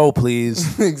 Oh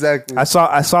please, exactly. I saw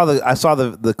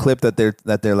the clip that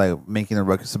they're like making a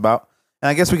ruckus about, and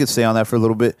I guess we could stay on that for a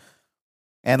little bit.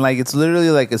 And like it's literally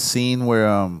like a scene where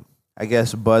I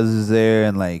guess Buzz is there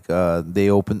and like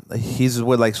he's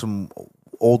with like some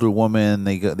older woman.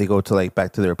 They go to like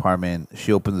back to their apartment.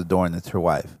 She opens the door and it's her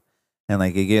wife, and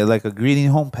like they get like a greeting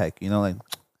home peck, like,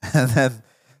 and then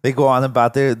they go on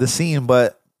about the scene,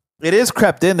 but it is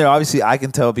crept in there. Obviously, I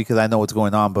can tell because I know what's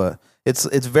going on, but it's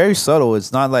very subtle.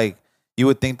 It's not like you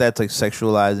would think that's like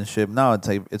sexualized and shit. No, it's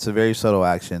like it's a very subtle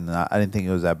action. And I didn't think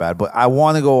it was that bad, but I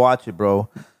want to go watch it, bro.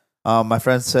 My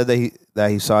friend said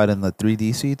that he saw it in the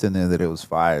 3D seats and that it was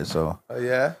fire. So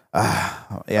yeah,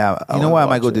 yeah. You know what? I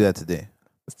might go do that today.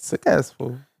 Sick ass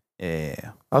fool.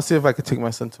 Yeah. I'll see if I could take my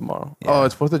son tomorrow. Yeah. Oh,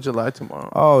 it's 4th of July tomorrow.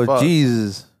 Oh, fuck.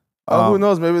 Jesus. Oh, who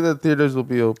knows? Maybe the theaters will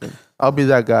be open. I'll be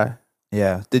that guy.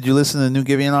 Yeah. Did you listen to the new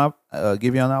Giveon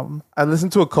album? I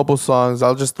listened to a couple songs.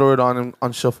 I'll just throw it on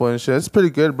shuffle and shit. It's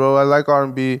pretty good, bro. I like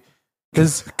R&B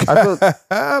because I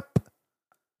feel.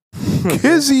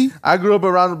 Kizzy. I grew up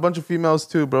around a bunch of females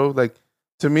too, bro. Like,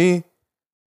 to me,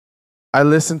 I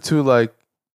listen to like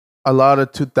a lot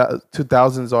of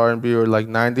 2000s R&B or like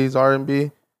 90s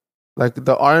R&B. Like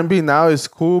the R&B now is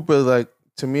cool, but like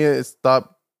to me it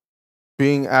stopped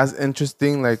being as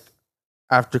interesting like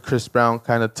after Chris Brown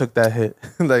kind of took that hit.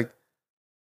 Like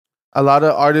a lot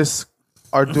of artists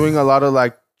are doing a lot of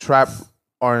like trap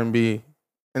R&B.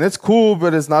 And it's cool,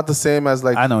 but it's not the same as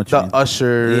like I know what the you mean.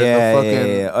 Usher.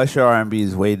 Yeah. Usher R&B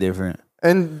is way different.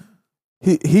 And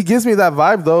he gives me that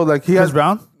vibe though. Like he Chris has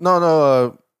Brown?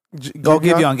 No.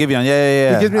 Giveon.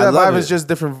 Yeah. He gives me that vibe. It's just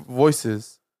different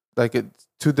voices. Like it's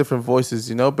two different voices,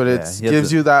 But it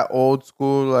gives you that old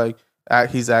school like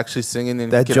he's actually singing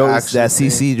and that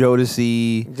CC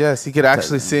Jodeci. Yes, he could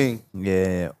actually sing.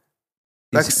 Yeah.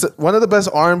 Like one of the best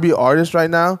R&B artists right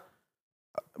now.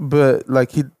 But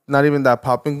like he not even that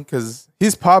popping because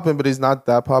he's popping, but he's not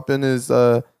that popping. Is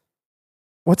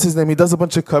what's his name? He does a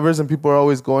bunch of covers, and people are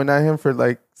always going at him for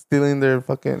like stealing their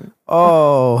fucking.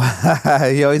 Oh,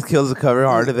 he always kills the cover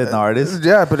harder than the artist.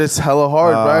 Yeah, but it's hella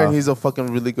hard, right? And he's a fucking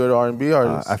really good R&B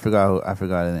artist. I forgot.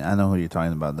 I know who you're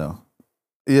talking about though.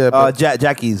 Yeah, but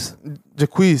Jackie's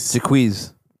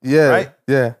Jaquez. Yeah, right.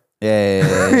 Yeah.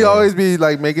 He always be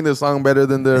like making the song better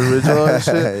than the original and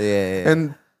shit. Yeah.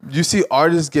 And you see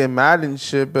artists get mad and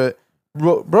shit, but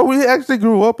bro, we actually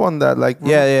grew up on that. Like,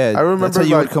 yeah. I remember that's how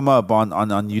you would come up on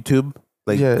YouTube.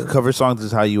 Like, cover songs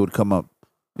is how you would come up.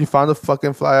 You found a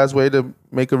fucking fly ass way to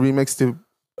make a remix to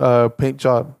Paint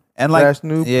Job and like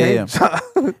Paint Job.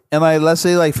 And like, let's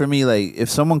say like for me, like if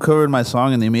someone covered my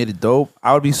song and they made it dope,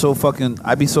 I'd be so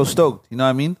stoked. You know what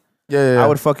I mean? Yeah. I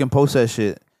would fucking post that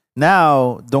shit.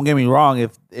 Now, don't get me wrong.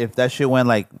 If that shit went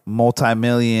like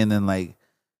multi-million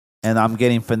and I'm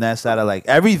getting finessed out of like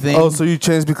everything. Oh, so you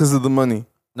changed because of the money?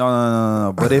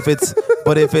 No. But if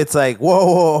it's like,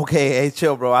 whoa, okay, hey,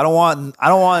 chill, bro. I don't want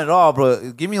it all,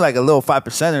 bro. Give me like a little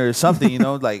 5% or something,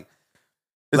 like.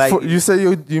 You say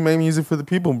you make music for the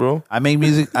people, bro. I make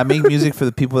music for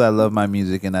the people that love my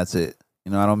music, and that's it. I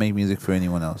don't make music for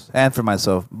anyone else, and for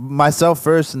myself. Myself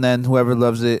first, and then whoever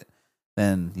loves it,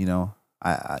 then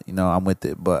I I'm with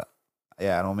it. But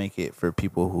yeah, I don't make it for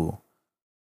people who.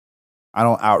 I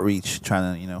don't outreach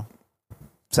trying to,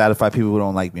 satisfy people who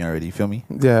don't like me already. You feel me?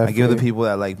 Yeah. I give the people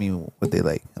that like me what they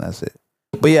like, and that's it.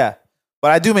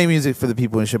 But I do make music for the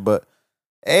people and shit. But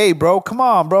hey, bro, come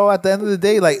on, bro. At the end of the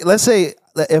day, like, let's say,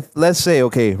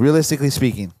 okay, realistically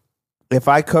speaking, if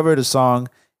I covered a song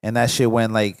and that shit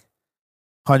went like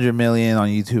 100 million on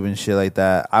YouTube and shit like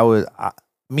that,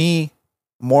 me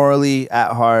morally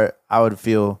at heart, I would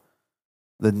feel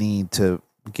the need to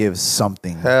give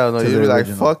something. Hell no, you'd be like,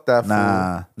 fuck that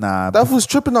fool. Nah. That fool's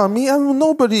tripping on me. I'm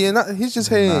nobody, and he's just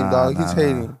hating, dog. He's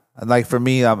hating. Like for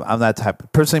me, I'm that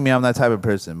type. Personally, I'm that type of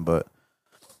person, but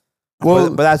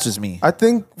that's just me. I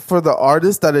think for the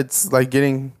artist that it's like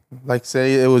getting, like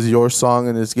say it was your song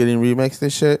and it's getting remixed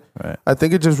and shit. Right. I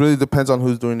think it just really depends on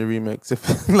who's doing the remix.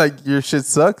 If like your shit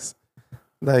sucks,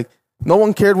 like no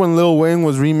one cared when Lil Wayne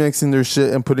was remixing their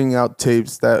shit and putting out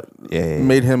tapes that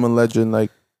made him a legend. Like.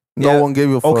 No one gave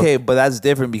you a fuck. Okay, but that's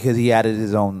different because he added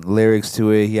his own lyrics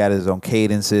to it. He added his own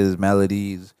cadences,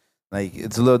 melodies. Like,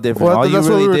 it's a little different. Well, that's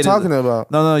what we were talking about.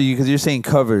 No, because you're saying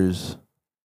covers.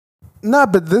 Nah,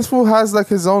 but this fool has like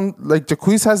his own, like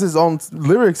Jacquees has his own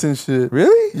lyrics and shit.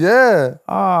 Really? Yeah.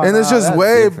 Oh, and it's just that's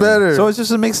way different. better. So it's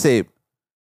just a mixtape.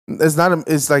 It's not a,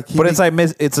 it's like, But it's like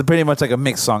it's pretty much like a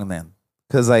mixed song then,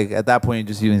 because like at that point you're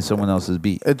just using someone else's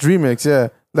beat. it's remix, yeah.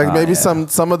 Like maybe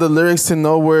some of the lyrics to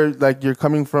know where like you're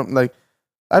coming from. Like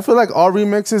I feel like all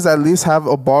remixes at least have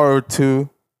a bar or two,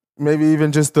 maybe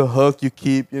even just the hook you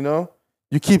keep. You know,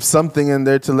 you keep something in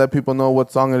there to let people know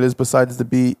what song it is besides the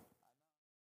beat.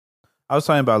 I was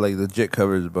talking about like legit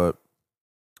covers, but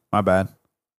my bad.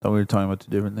 Thought we were talking about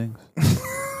two different things.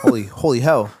 holy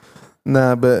hell!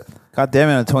 Nah, but God damn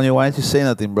it, Antonio, why didn't you say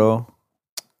nothing, bro?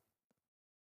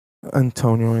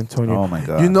 Antonio. Oh my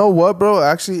god! You know what, bro?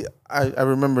 Actually, I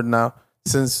remember now.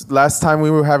 Since last time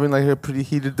we were having like a pretty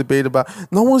heated debate about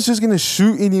no one's just gonna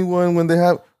shoot anyone when they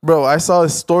have. Bro, I saw a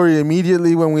story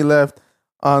immediately when we left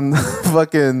on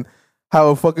fucking how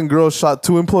a fucking girl shot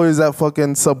 2 employees at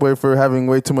fucking Subway for having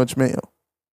way too much mayo.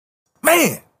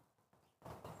 Man,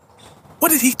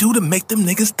 what did he do to make them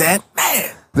niggas that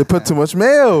mad? They put too much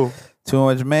mayo Too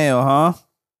much mayo, huh?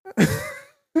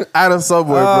 at a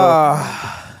Subway, bro.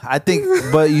 I think,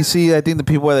 but you see, I think the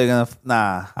people that are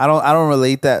gonna I don't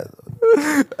relate that.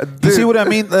 You see what I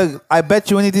mean? Like, I bet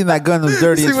you anything that gun was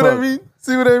dirty as See what fuck. I mean?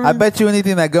 See what I mean? I bet you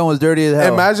anything that gun was dirty as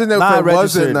hell. Imagine if Not it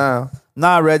wasn't now.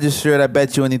 Not registered. I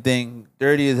bet you anything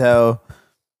dirty as hell.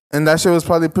 And that shit was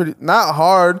probably pretty not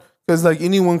hard because like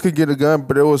anyone could get a gun,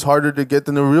 but it was harder to get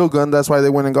than a real gun. That's why they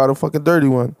went and got a fucking dirty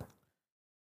one.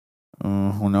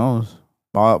 Who knows?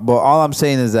 But all I'm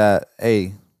saying is that,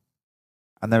 hey,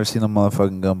 I've never seen a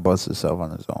motherfucking gun bust itself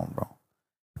on its own, bro.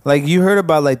 Like you heard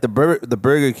about like the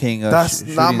Burger King. That's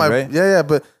not my right? Yeah.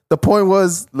 But the point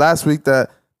was last week that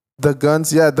the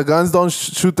guns don't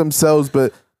shoot themselves,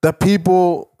 but the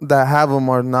people that have them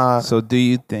are not. So do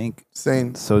you think?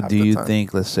 Sane. So do you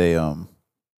think? Let's say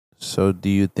So do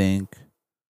you think?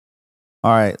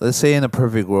 All right, let's say in a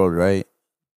perfect world, right?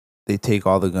 They take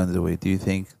all the guns away. Do you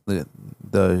think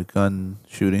the gun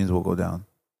shootings will go down?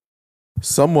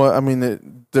 Somewhat. I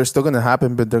mean, they're still gonna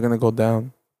happen, but they're gonna go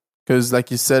down because, like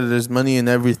you said, there's money in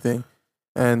everything,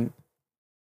 and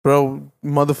bro,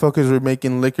 motherfuckers were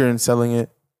making liquor and selling it.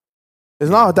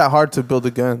 It's not that hard to build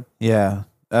a gun. Yeah,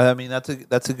 I mean that's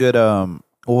a good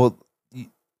well.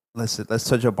 Let's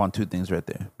touch up on two things right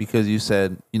there because you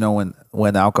said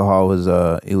when alcohol was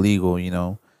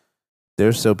illegal,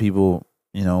 there's still people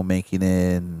making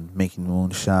it and making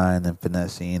moonshine and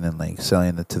finessing and like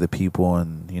selling it to the people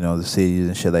and the cities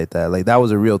and shit like that. Like that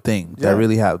was a real thing. Yeah. That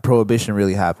really happened. Prohibition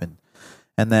really happened.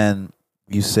 And then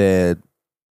you said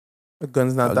A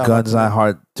gun's not that guns hard. not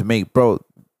hard to make, bro.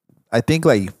 I think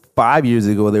like 5 years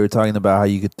ago they were talking about how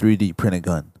you could 3D print a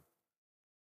gun.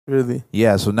 Really?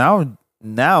 Yeah, so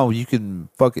now you can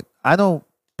fucking. I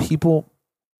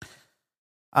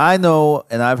know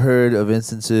and I've heard of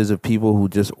instances of people who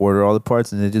just order all the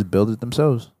parts and they just build it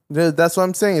themselves. Yeah, that's what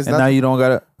I'm saying. It's And not, now you don't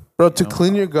gotta. bro. To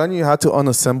clean your gun, you have to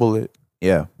unassemble it.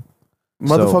 Yeah,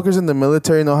 Motherfuckers in the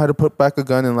military know how to put back a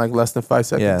gun in like less than 5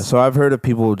 seconds. yeah. So I've heard of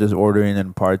people just ordering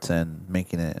in parts and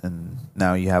making it, and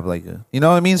now you have like a. You know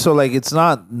what I mean? So like, it's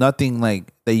not nothing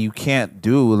like that you can't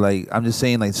do. Like I'm just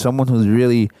saying, like someone who's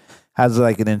really has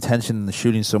like an intention of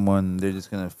shooting someone, they're just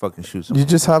gonna fucking shoot someone. You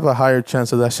just have a higher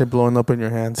chance of that shit blowing up in your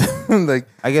hands. Like,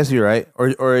 I guess you're right,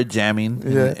 or a jamming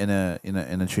Yeah.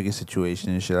 in a tricky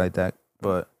situation and shit like that.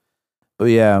 But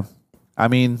yeah, I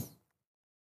mean,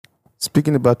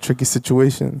 speaking about tricky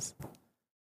situations,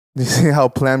 you see how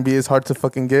Plan B is hard to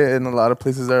fucking get, and a lot of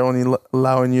places are only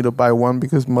allowing you to buy one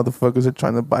because motherfuckers are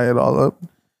trying to buy it all up.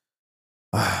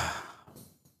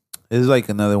 it's like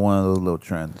another one of those little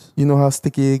trends. You know how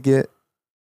sticky it get?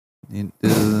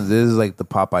 This is like the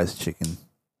Popeyes chicken.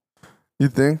 You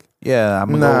think? Yeah,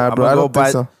 I'm Nah, gonna bro, I don't think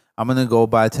so. I'm gonna go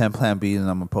buy 10 Plan Bs and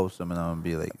I'm gonna post them and I'm gonna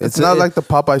be like, It's not like the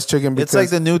Popeyes chicken. Because it's like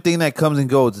the new thing that comes and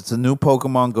goes. It's a new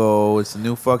Pokemon Go. It's a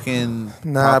new fucking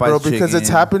Nah, Popeyes bro, because it's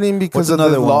chicken. happening because What's of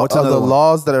another one? What's the another one?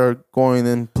 laws that are going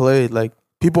in play. Like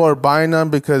people are buying them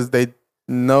because they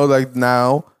know, like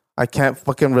now I can't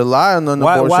fucking rely on an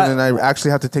abortion, and I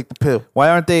actually have to take the pill. Why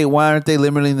aren't they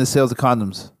limiting the sales of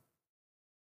condoms?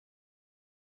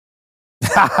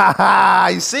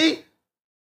 You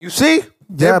see?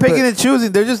 They're Yeah, picking but- and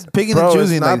choosing. They're just picking Bro, and it's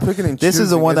choosing. not Like, picking and this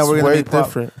is the choosing. one that It's we're gonna way make pop.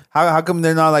 different. How come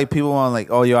they're not like people on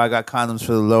like, oh yo, I got condoms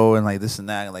for the low and like this and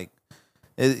that? Like,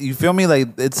 you feel me? Like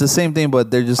it's the same thing,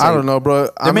 but they're just. I like, don't know, bro.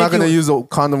 I'm not gonna use a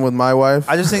condom with my wife.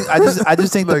 I just think Like-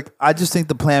 I just think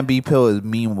the Plan B pill is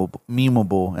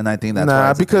memeable, and I think that's why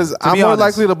nah, it's a because thing. I'm more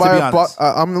likely to buy honest.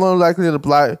 I'm more likely to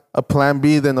buy a Plan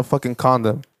B than a fucking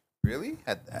condom. Really?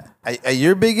 At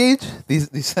your big age?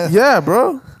 These Yeah,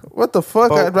 bro. What the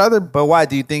fuck? I'd rather. But why?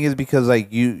 Do you think it's because like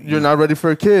You're not ready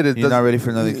for a kid. You're not ready for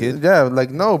another kid? Yeah,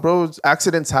 like no, bro.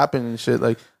 Accidents happen and shit.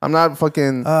 Like I'm not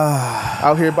fucking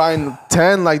out here buying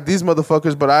 10 like these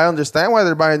motherfuckers. But I understand why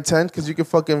they're buying 10 because you can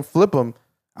fucking flip them.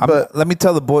 But let me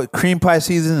tell the boy, cream pie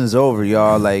season is over,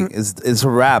 y'all. Like it's a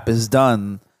wrap. It's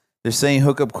done. They're saying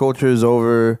hookup culture is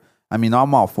over. I mean,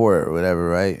 I'm all for it or whatever,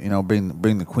 right? You know,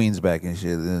 bring the queens back and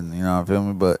shit. And you know, I feel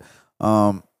me. But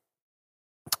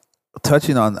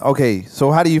touching on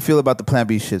so how do you feel about the Plan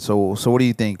B shit? So what do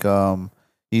you think? Do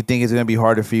you think it's gonna be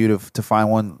harder for you to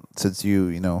find one since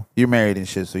you're married and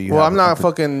shit? So I'm not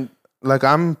fucking like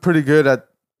I'm pretty good at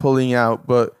pulling out,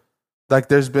 but like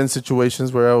there's been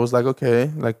situations where I was like,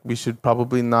 okay, like we should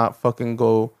probably not fucking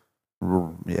go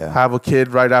have a kid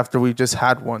right after we just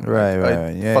had one.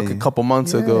 Right. Yeah. Fuck a couple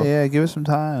months ago. Yeah, give it some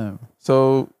time.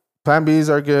 So Plan Bs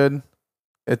are good.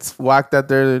 It's whack that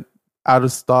they're out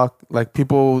of stock. Like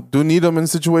people do need them in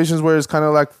situations where it's kind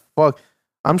of like, fuck.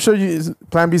 I'm sure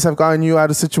Plan Bs have gotten you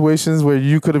out of situations where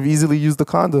you could have easily used the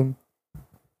condom.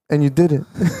 And you didn't.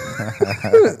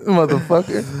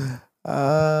 Motherfucker.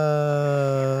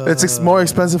 It's more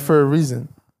expensive for a reason.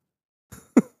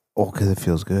 Because it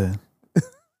feels good.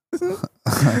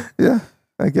 Yeah,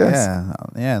 I guess.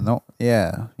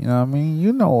 Yeah. You know what I mean?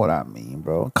 You know what I mean,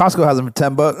 bro. Costco has them for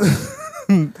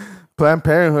 $10. Planned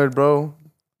Parenthood, bro.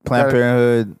 Planned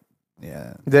Parenthood.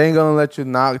 Yeah. They ain't gonna let you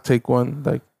not take one.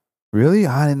 Like, really?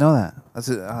 I didn't know that. That's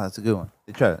a good one.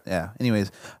 They try it. Yeah.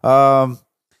 Anyways,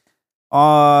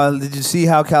 did you see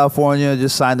how California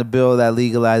just signed a bill that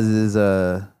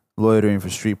legalizes loitering for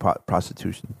street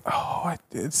prostitution? Oh, I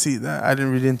did see that. I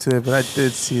didn't read into it, but I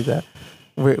did see that.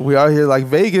 We are here like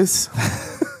Vegas.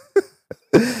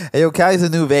 Hey, yo, Cali's the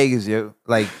new Vegas, yo.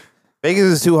 Like, Vegas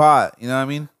is too hot. You know what I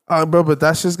mean? Bro, but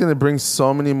that's just gonna bring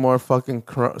so many more fucking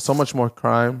so much more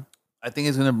crime. I think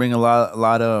it's gonna bring a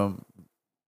lot of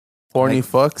horny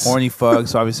fucks. Horny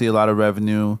fucks. Obviously, a lot of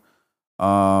revenue.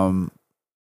 The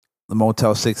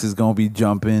Motel 6 is gonna be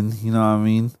jumping. You know what I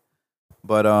mean?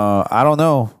 But I don't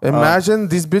know. Imagine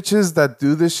these bitches that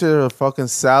do this shit are fucking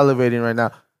salivating right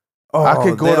now. Oh, I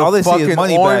could go all to they see is fucking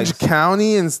money Orange bags.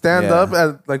 County and stand up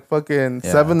at like fucking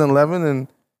 7-Eleven and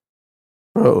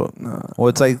bro, nah. Well,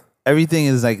 it's like everything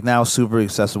is like now super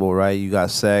accessible, right? You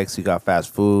got sex, you got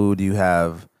fast food, you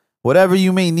have whatever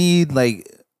you may need.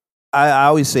 Like I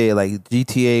always say, like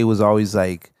GTA was always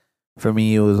like, for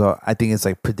me, it was I think it's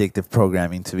like predictive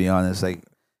programming. To be honest, like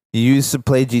you used to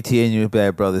play GTA and you'd be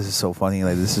like, bro, this is so funny.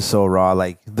 Like this is so raw.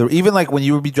 Like even like when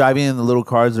you would be driving in the little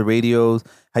cars, the radios,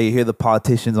 how you hear the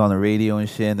politicians on the radio and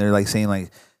shit, and they're like saying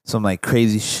like some like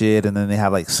crazy shit, and then they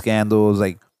have like scandals.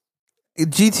 Like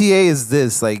GTA is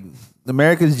this, like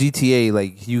America's GTA.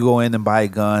 Like you go in and buy a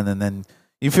gun, and then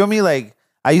you feel me. Like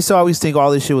I used to always think all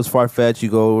this shit was far fetched. You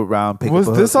go around pick. Was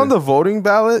up a this hooker. on the voting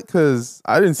ballot? Because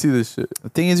I didn't see this shit. The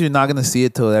thing is, you're not gonna see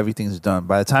it till everything's done.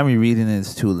 By the time you're reading it,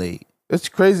 it's too late. It's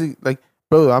crazy. Like,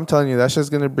 bro, I'm telling you, that shit's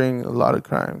gonna bring a lot of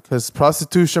crime. Because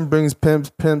prostitution brings pimps,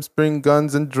 pimps bring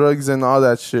guns and drugs and all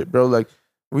that shit, bro. Like,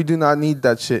 we do not need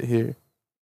that shit here.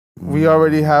 We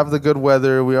already have the good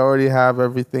weather. We already have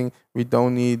everything. We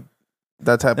don't need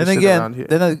that type of shit around here.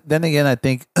 Then again, I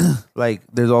think like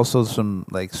there's also some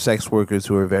like sex workers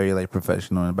who are very like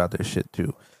professional about their shit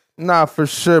too. Nah, for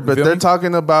sure. But they're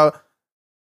talking about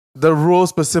the rule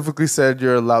specifically said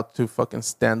you're allowed to fucking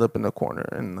stand up in the corner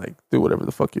and like do whatever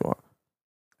the fuck you want.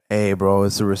 Hey, bro,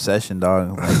 it's a recession,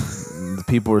 dog. Like, the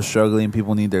people are struggling.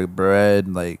 People need their bread.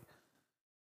 Like,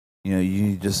 you know,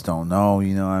 you just don't know.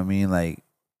 You know what I mean? Like,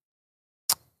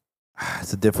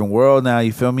 it's a different world now.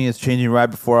 You feel me? It's changing right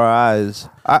before our eyes.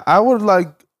 I would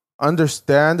like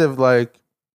understand if like,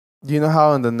 you know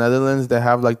how in the Netherlands they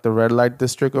have like the red light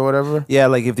district or whatever? Yeah,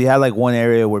 like if they had like one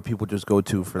area where people just go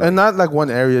to for, like, and not like one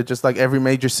area, just like every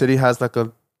major city has like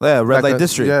a red like light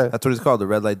district. Yeah, that's what it's called, the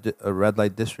red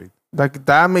light district. Like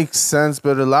that makes sense,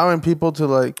 but allowing people to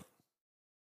like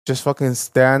just fucking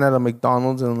stand at a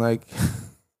McDonald's and like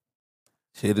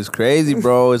shit is crazy,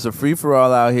 bro. It's a free for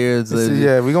all out here.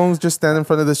 Yeah, we gonna just stand in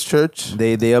front of this church.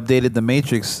 They updated the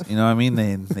Matrix. You know what I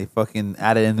mean? They fucking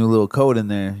added a new little code in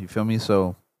there. You feel me?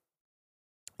 So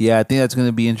yeah, I think that's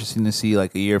gonna be interesting to see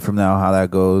like a year from now how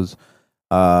that goes.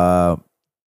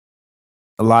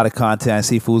 A lot of content. I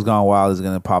see Fool's Gone Wild is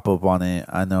gonna pop up on it.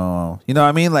 I know. You know what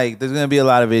I mean? Like there's gonna be a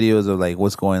lot of videos of like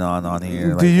what's going on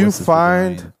here. Do you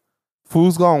find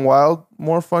Fool's Gone Wild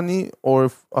more funny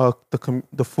or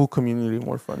the Fool community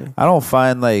more funny? I don't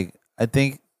find like, I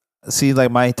think, see,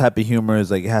 like my type of humor is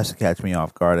like it has to catch me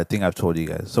off guard. I think I've told you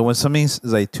guys. So when something is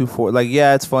like like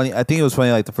yeah, it's funny. I think it was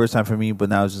funny like the first time for me, but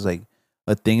now it's just like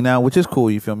a thing now, which is cool.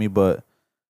 You feel me? But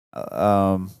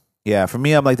Yeah, for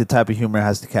me, I'm like the type of humor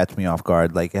has to catch me off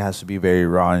guard. Like it has to be very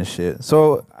raw and shit.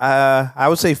 So I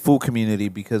would say full community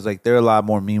because like they're a lot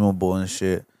more memeable and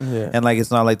shit. Yeah. And like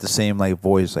it's not like the same like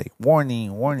voice like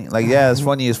warning, warning. Like yeah, it's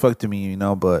funny as fuck to me, you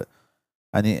know. But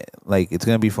I need like it's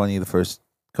gonna be funny the first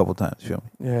couple times. You feel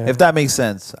me? Yeah. If that makes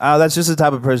sense. That's just the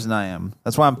type of person I am.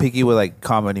 That's why I'm picky with like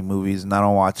comedy movies and I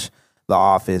don't watch The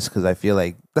Office because I feel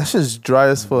like That's just dry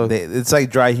as fuck. it's like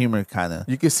dry humor kind of.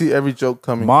 You can see every joke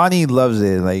coming. Monty loves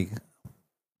it. Like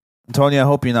Tony, I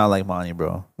hope you're not like Monty,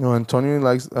 bro. No, Antonio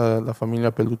likes La Familia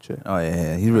Peluche. Oh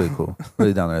yeah, he's really cool,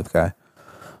 really down to earth guy.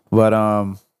 But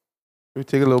Can we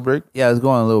take a little break? yeah, let's go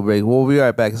on a little break. We'll be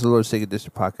right back. It's the Lord Sacred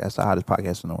District Podcast, the hottest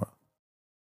podcast in the world.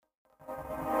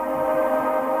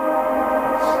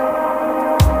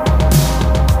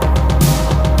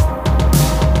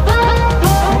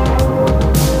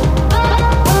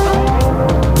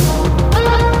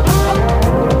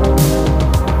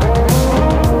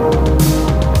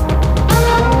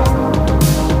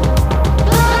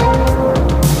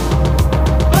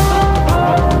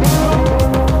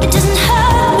 It doesn't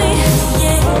hurt me,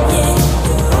 yeah, yeah.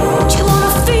 Do you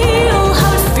wanna feel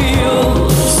how it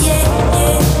feels, yeah,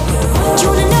 yeah. Do you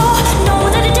wanna know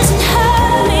that it doesn't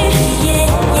hurt me, yeah,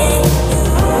 yeah.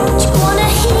 Do you wanna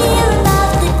hear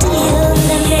about the deal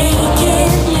they're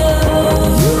making,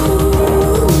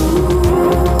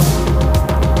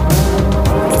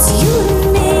 it's you and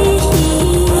me.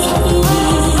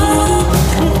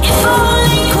 If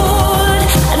only could,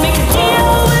 I'd make a deal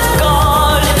with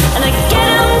God, and I'd get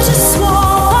him to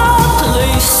swap our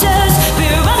places. Be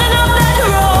running up that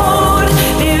road,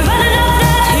 be running up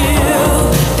that hill,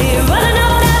 be running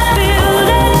up that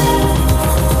building.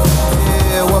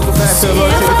 Yeah, welcome back to the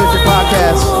Lord Sacred District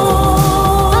Podcast.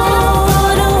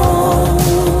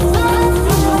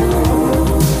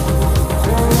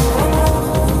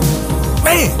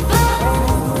 Man,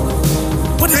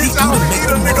 what did he do to make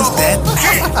them niggas that mad?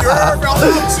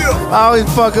 I always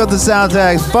fuck up the sound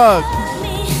tags. Fuck.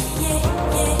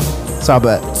 It's all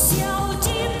bad.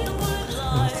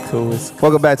 Cool.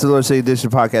 Welcome back to the Lord Sacred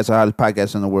District Podcast, the hottest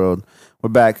podcast in the world. We're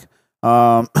back.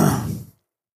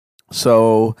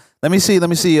 So let me see.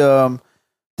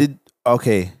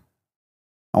 Okay.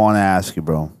 I want to ask you,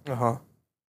 bro. Uh-huh. I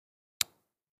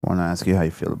want to ask you how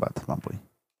you feel about this, my boy.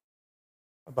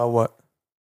 About what?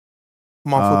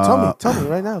 Come on, fool. Tell me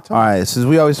right now. Tell All me. right, since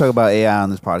we always talk about AI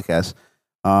on this podcast,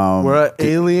 We're an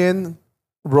alien,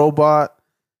 robot,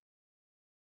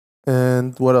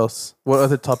 and what else? What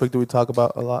other topic do we talk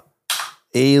about a lot?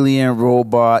 alien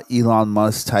robot Elon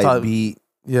Musk type beat.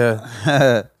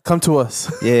 Yeah. Come to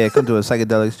us. Yeah, come to a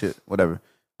psychedelic shit, whatever.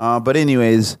 But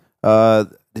anyways, did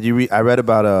you read? I read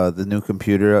about the new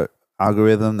computer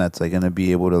algorithm that's like gonna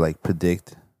be able to like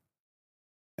predict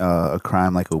a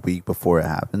crime like a week before it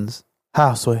happens.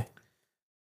 How, Sway?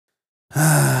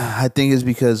 I think it's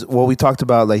because we talked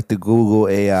about like the Google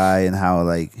AI and how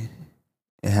like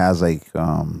it has like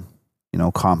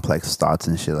complex thoughts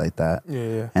and shit like that.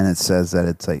 Yeah. And it says that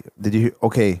it's like,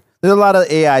 okay, there's a lot of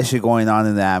AI shit going on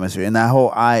in the atmosphere in that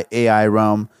whole AI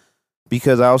realm.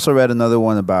 Because I also read another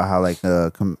one about how like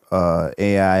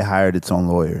AI hired its own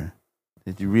lawyer.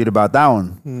 Did you read about that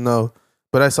one? No.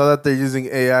 But I saw that they're using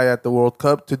AI at the World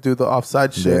Cup to do the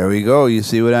offside shit. There we go. You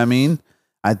see what I mean?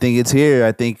 I think it's here.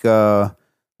 I think,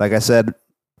 like I said,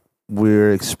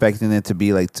 we're expecting it to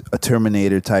be like a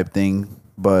Terminator type thing,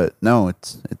 but no,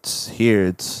 it's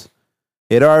here.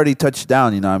 It already touched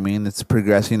down. You know what I mean? It's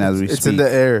progressing as we speak. It's in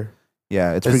the air.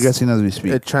 Yeah, it's progressing as we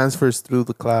speak. It transfers through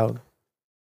the cloud.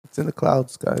 It's in the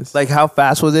clouds, guys. Like, how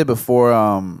fast was it before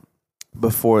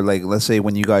like, let's say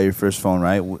when you got your first phone,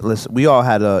 right? We all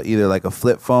had either like a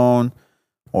flip phone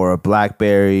or a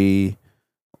BlackBerry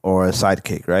or a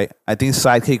Sidekick, right? I think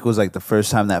Sidekick was like the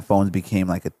first time that phones became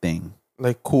like a thing.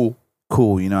 Like, cool.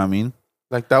 Cool, you know what I mean?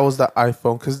 Like, that was the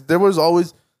iPhone. Because there was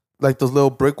always like those little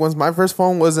brick ones. My first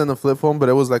phone wasn't a flip phone, but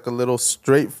it was like a little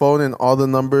straight phone and all the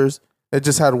numbers. It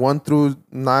just had 1 through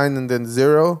 9 and then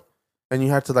 0. And you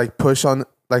had to like push on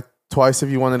like twice if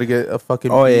you wanted to get a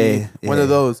fucking one of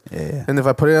those. Yeah. And if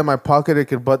I put it in my pocket, it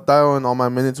could butt dial and all my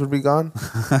minutes would be gone.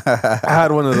 I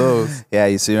had one of those. Yeah,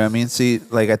 you see what I mean? See,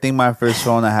 like, I think my first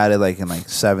phone, I had it like in like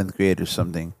 7th grade or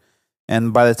something.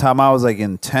 And by the time I was like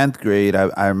in 10th grade,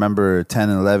 I remember 10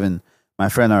 and 11, my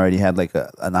friend already had like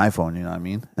an iPhone, you know what I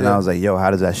mean? And I was like, yo,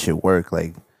 how does that shit work?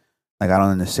 Like I don't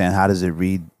understand. How does it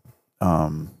read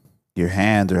your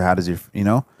hand, or how does it,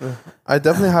 I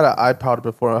definitely had an iPod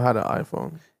before I had an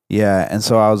iPhone. Yeah, and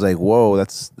so I was like, whoa,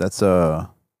 that's a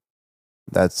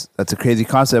crazy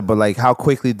concept. But like, how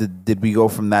quickly did we go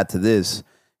from that to this?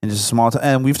 in just a small time.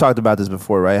 And we've talked about this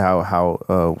before, right?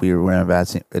 How we're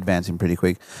advancing pretty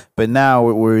quick. But now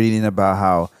we're reading about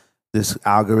how this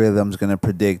algorithm's going to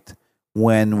predict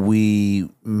when we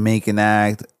make an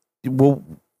act. Well,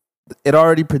 it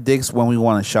already predicts when we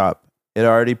want to shop. It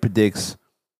already predicts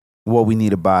what we need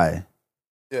to buy.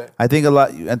 Yeah. I think a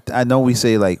lot. I know we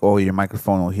say like, "Oh, your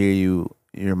microphone will hear you.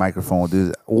 Your microphone will do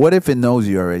this." What if it knows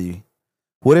you already?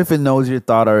 What if it knows your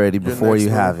thought already before you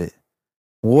have it?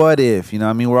 What if, you know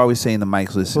what I mean? We're always saying the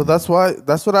mics listen. So that's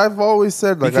what I've always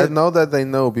said. Like, I know that they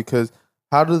know, because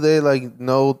how do they like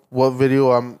know what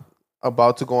video I'm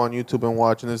about to go on YouTube and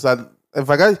watch? And it's that if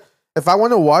I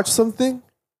want to watch something,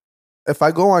 if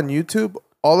I go on YouTube,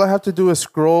 all I have to do is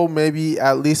scroll maybe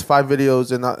at least 5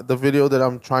 videos, and the video that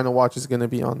I'm trying to watch is going to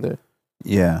be on there.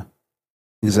 Yeah,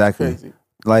 exactly.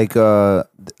 Like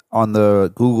on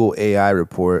the Google AI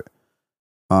report,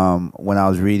 when I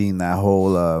was reading that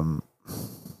whole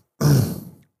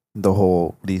the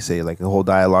whole, what do you say, like the whole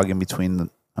dialogue in between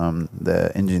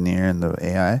the engineer and the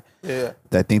AI. Yeah.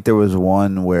 I think there was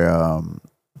one where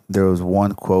there was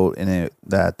one quote in it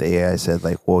that the AI said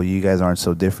like, "Well, you guys aren't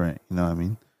so different," you know what I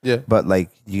mean? Yeah. But like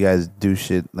you guys do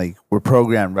shit like we're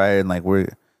programmed, right? And like we're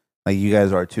like you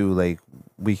guys are too. Like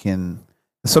we can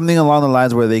something along the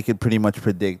lines where they could pretty much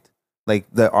predict like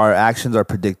that our actions are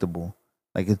predictable.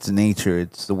 Like it's nature,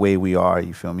 it's the way we are.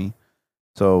 You feel me?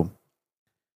 So.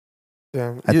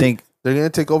 Yeah, I think they're gonna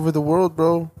take over the world,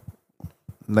 bro.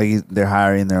 Like they're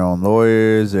hiring their own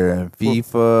lawyers. They're in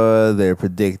FIFA. They're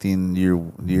predicting your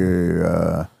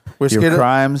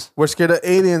crimes. We're scared of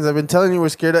aliens. I've been telling you we're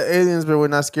scared of aliens, but we're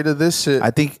not scared of this shit.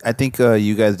 I think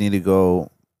you guys need to go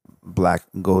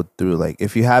through like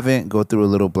if you haven't, go through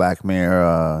a little Black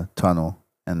Mirror tunnel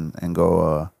and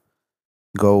go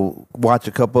watch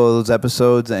a couple of those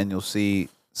episodes, and you'll see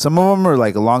some of them are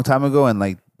like a long time ago, and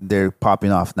like. They're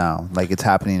popping off now. Like it's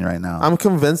happening right now. I'm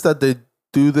convinced that they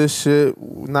do this shit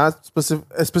not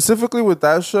specifically with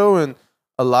that show and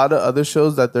a lot of other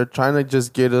shows, that they're trying to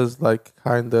just get us like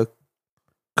kind of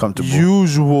comfortable.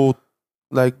 Usual,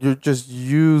 like you're just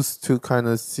used to kind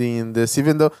of seeing this,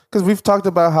 even though because we've talked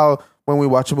about how when we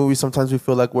watch a movie, sometimes we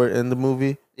feel like we're in the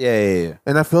movie. Yeah.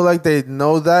 And I feel like they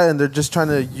know that, and they're just trying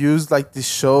to use like these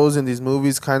shows and these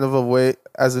movies kind of a way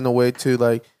to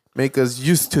like make us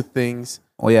used to things.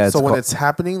 Oh yeah. So when it's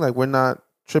happening, like we're not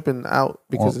tripping out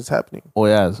because it's happening. Oh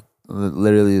yeah,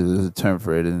 literally there's a term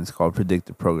for it, and it's called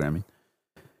predictive programming.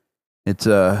 It's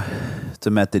a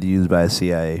method used by the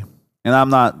CIA, and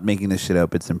I'm not making this shit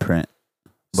up. It's in print,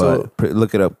 but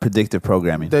look it up. Predictive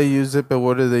programming. They use it, but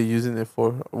what are they using it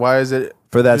for? Why is it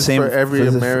for that same for every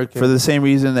American? For the same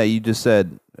reason that you just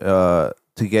said, to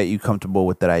get you comfortable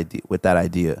with that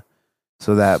idea,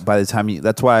 so that by the time you,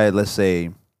 that's why let's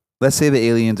say the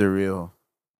aliens are real.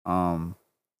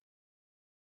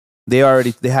 They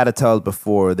had to tell us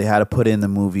before. They had to put in the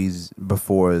movies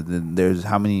before. There's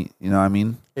how many, you know what I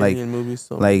mean? Alien movies.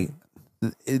 So like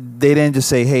they didn't just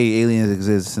say, "Hey, aliens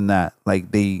exist," and that.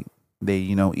 Like they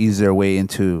ease their way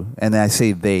into. And I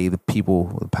say they, the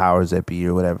people, the powers that be,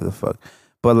 or whatever the fuck.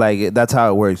 But like that's how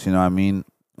it works. You know what I mean?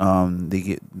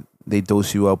 They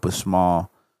dose you up with small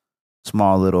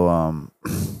little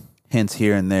hints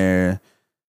here and there.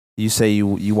 You say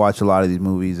you watch a lot of these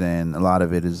movies, and a lot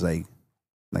of it is like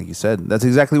you said, that's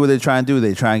exactly what they're trying to do.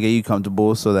 They try and get you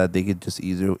comfortable so that they could just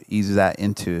ease that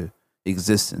into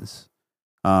existence.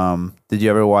 Did you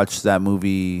ever watch that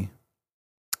movie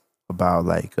about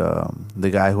like the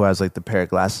guy who has like the pair of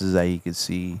glasses that he could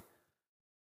see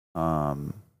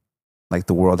like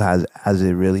the world as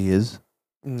it really is?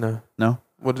 No.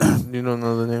 What you don't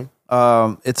know the name?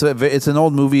 It's an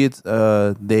old movie. It's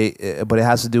but it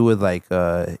has to do with like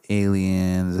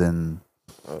aliens and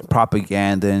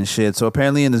propaganda and shit. So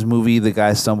apparently in this movie, the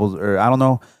guy stumbles, or I don't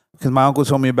know, because my uncle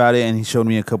told me about it and he showed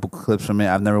me a couple clips from it.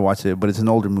 I've never watched it, but it's an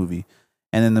older movie.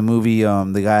 And in the movie,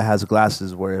 the guy has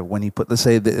glasses where when he let's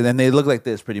say, and they look like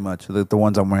this pretty much, the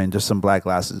ones I'm wearing, just some black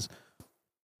glasses.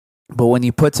 But when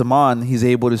he puts them on, he's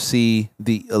able to see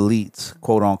the elites,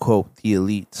 quote unquote, the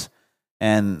elites.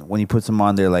 And when he puts them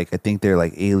on, they're like, I think they're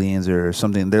like aliens or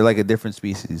something. They're like a different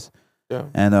species. Yeah.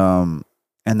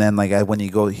 And then like when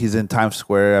he's in Times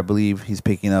Square, I believe he's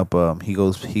picking up. He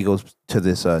goes to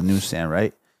this newsstand,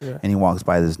 right? Yeah. And he walks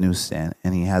by this newsstand,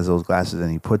 and he has those glasses,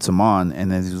 and he puts them on.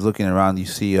 And as he's looking around, you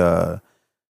see, you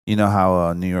know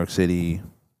how New York City,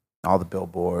 all the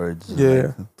billboards,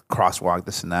 yeah, like, crosswalk,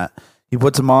 this and that. He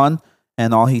puts them on,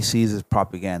 and all he sees is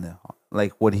propaganda.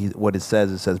 Like what it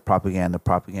says propaganda.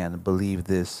 Believe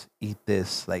this, eat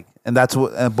this, like, and that's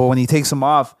what. But when he takes them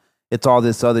off, it's all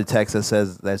this other text that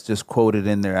says that's just quoted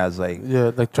in there as like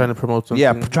like trying to promote something.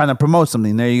 Yeah, trying to promote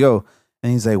something. There you go.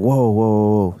 And he's like,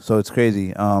 whoa. So it's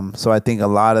crazy. So I think a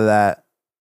lot of that,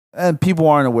 and people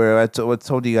aren't aware. I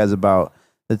told you guys about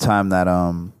the time that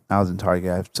I was in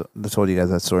Target. I've told you guys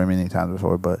that story many times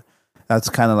before, but that's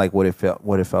kind of like what it felt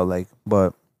like.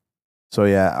 But so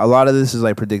yeah, a lot of this is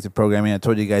like predictive programming. I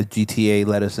told you guys GTA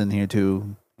let us in here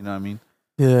too. You know what I mean?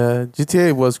 Yeah,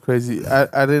 GTA was crazy.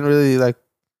 I didn't really like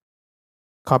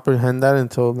comprehend that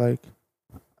until like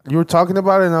you were talking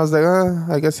about it, and I was like,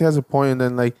 I guess he has a point. And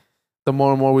then like the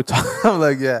more and more we talk, I'm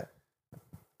like, yeah,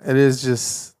 it is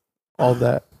just all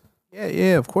that.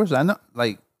 Yeah, of course. I know.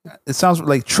 Like, it sounds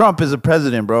like Trump is a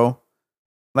president, bro.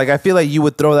 Like, I feel like you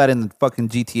would throw that in the fucking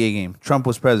GTA game. Trump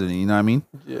was president, you know what I mean?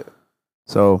 Yeah.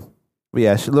 So, but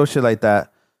yeah, little shit like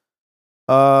that.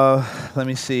 Let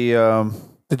me see.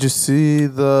 Did you see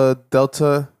the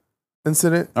Delta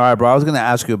incident? All right, bro. I was gonna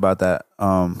ask you about that.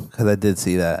 Because I did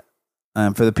see that.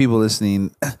 For the people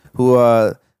listening, who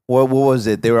what was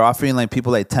it? They were offering like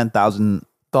people like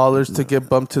 $10,000 to get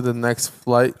bumped to the next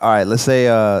flight. All right, let's say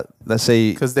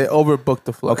because they overbooked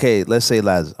the flight. Okay, let's say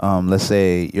Laz, let's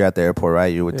say you're at the airport,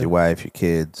 right? You're with your wife, your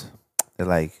kids. They're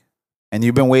like, and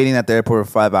you've been waiting at the airport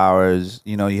for 5 hours.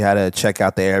 You know, you had to check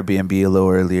out the Airbnb a little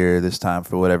earlier this time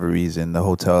for whatever reason, the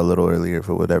hotel a little earlier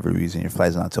for whatever reason. Your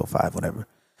flight's not till 5, whatever.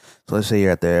 So let's say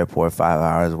you're at the airport, 5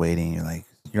 hours waiting. You're like,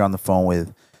 you're on the phone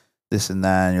with this and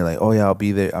that, and you're like, oh yeah, I'll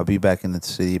be there. I'll be back in the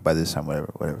city by this time,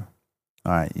 whatever.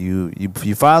 All right, you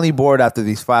finally board after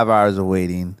these 5 hours of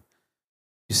waiting.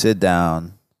 You sit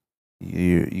down.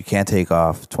 You can't take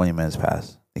off. 20 minutes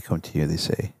pass. They come to you. They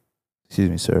say, "Excuse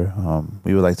me, sir.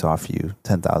 We would like to offer you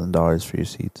 $10,000 for your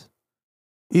seats."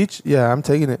 Each? Yeah, I'm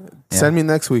taking it. Yeah. Send me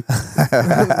next week.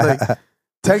 Like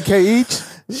 $10K each.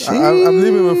 I'm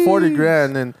leaving with 40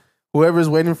 grand, and whoever's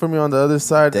waiting for me on the other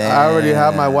side, I already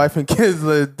have my wife and kids.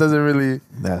 It doesn't really.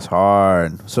 That's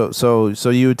hard. So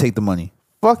you would take the money?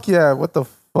 Fuck yeah! What the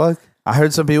fuck? I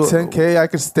heard some people 10K. I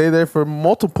could stay there for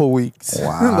multiple weeks.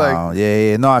 Wow. Like,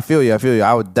 yeah. No, I feel you.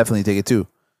 I would definitely take it too.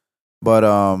 But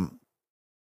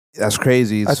that's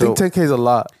crazy. I think 10K is a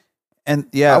lot. And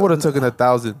yeah, I would have taken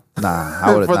 1,000. Nah,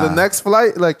 I would for the next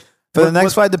flight. Like for the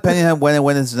next flight, depending on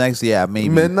when it's next. Yeah, maybe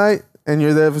midnight, and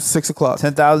you're there for 6 o'clock.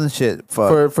 10,000 shit.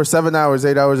 Fuck. For 7 hours,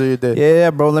 8 hours of your day.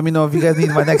 Yeah, bro. Let me know if you guys need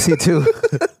my next seat too.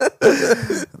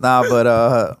 Nah,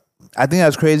 but I think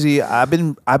that's crazy. I've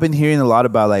been hearing a lot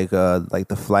about like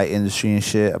the flight industry and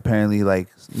shit. Apparently, like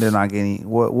they're not getting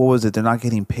what was it? They're not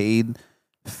getting paid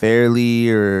fairly,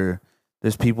 or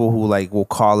there's people who like will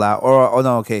call out. Or oh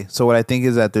no, okay. So what I think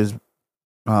is that there's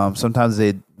sometimes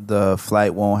the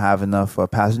flight won't have enough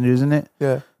passengers in it.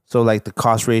 Yeah. So like the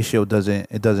cost ratio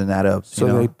doesn't add up. So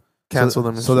you know? they cancel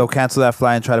them. So they'll cancel that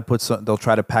flight and try to they'll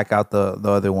try to pack out the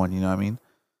other one. You know what I mean?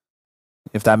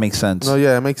 If that makes sense. No,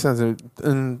 yeah, it makes sense.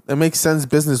 And it makes sense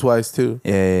business-wise, too.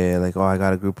 Yeah. Like, oh, I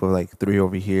got a group of, like, 3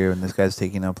 over here, and this guy's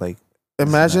taking up, like...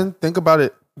 Imagine, think about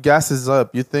it. Gas is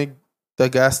up. You think the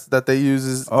gas that they use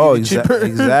is cheaper?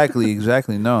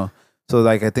 Exactly. No. So,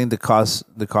 like, I think the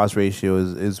cost ratio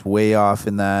is way off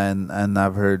in that, and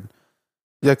I've heard...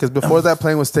 Yeah, because before that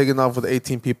plane was taking off with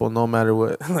 18 people, no matter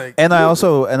what. Like, and I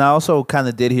also kind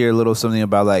of did hear a little something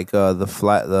about like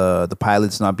the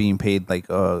pilots not being paid like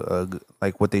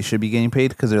what they should be getting paid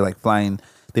because they're like flying.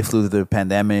 They flew through the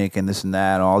pandemic and this and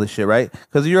that and all this shit, right?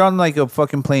 Because you're on like a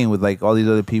fucking plane with like all these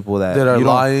other people that are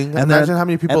lying. And imagine how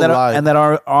many people lie. And that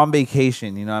are on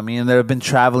vacation, you know what I mean? And that have been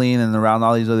traveling and around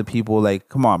all these other people. Like,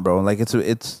 come on, bro. Like,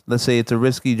 it's let's say it's a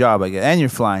risky job, I guess. And you're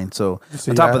flying. So,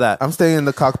 on top of that. I'm staying in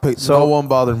the cockpit. So, no one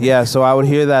bother me. Yeah, so I would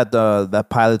hear that that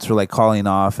pilots were like calling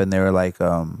off and they were like,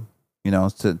 you know,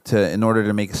 to in order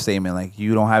to make a statement, like,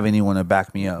 you don't have anyone to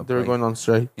back me up. They were like, going on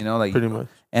strike. You know, like, pretty much.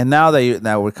 And now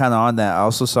that we're kind of on that, I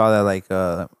also saw that like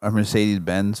a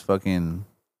Mercedes-Benz fucking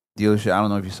dealership. I don't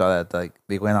know if you saw that. Like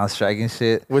they went on strike and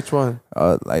shit. Which one?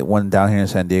 Like one down here in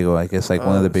San Diego. I guess like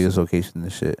one of the biggest locations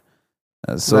and shit.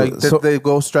 Did they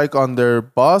go strike on their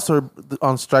boss or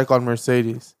on strike on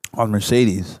Mercedes? On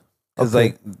Mercedes. Because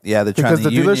okay. they're trying because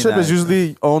the dealership is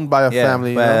usually owned by a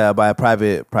family. By a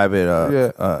private.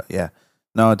 Yeah.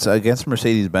 No, it's against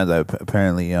Mercedes-Benz.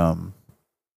 Apparently.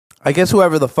 I guess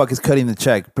whoever the fuck is cutting the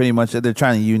check, pretty much, they're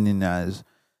trying to unionize.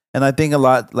 And I think a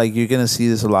lot, like, you're going to see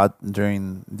this a lot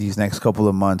during these next couple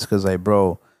of months because, like,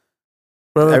 bro,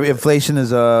 inflation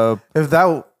is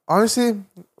honestly,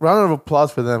 round of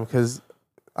applause for them because,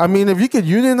 I mean, if you could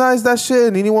unionize that shit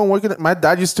and anyone working, my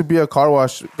dad used to be a car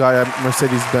wash guy at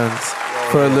Mercedes-Benz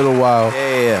for a little while.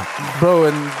 Yeah. Bro,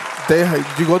 and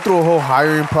you go through a whole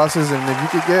hiring process, and if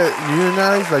you could get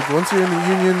unionized, like, once you're in the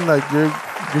union, like, you're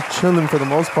chilling for the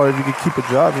most part if you could keep a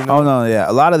job, you know? Oh, no, yeah.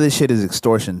 A lot of this shit is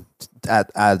extortion. at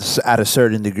a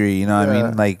certain degree. You know what I Yeah.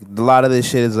 mean? Like a lot of this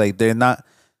shit is like they're not.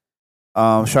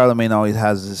 Charlemagne always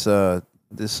has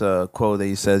this quote that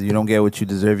he says, "You don't get what you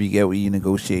deserve, you get what you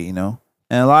negotiate." You know.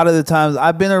 And a lot of the times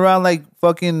I've been around like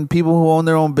fucking people who own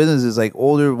their own businesses, like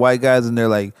older white guys, and they're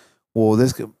like, well,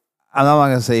 I'm not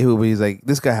gonna say who, but he's like,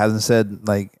 this guy hasn't said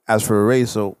like asked for a raise,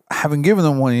 so I haven't given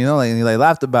him one, you know, like, and he like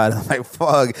laughed about it. I'm like,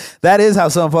 fuck, that is how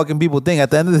some fucking people think.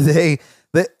 At the end of the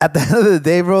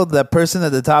day, bro, that person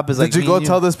at the top is like, Did you go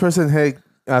tell this person, hey,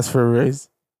 ask for a raise?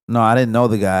 No, I didn't know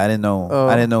the guy. I didn't know. Oh.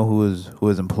 I didn't know who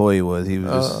his employee was. He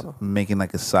was just making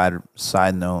like a side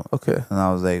note. Okay. And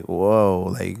I was like,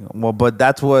 whoa, like, well, but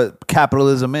that's what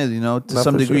capitalism is, you know, to Not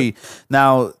some for degree.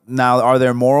 Now, are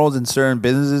there morals in certain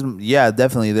businesses? Yeah,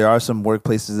 definitely. There are some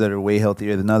workplaces that are way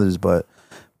healthier than others, but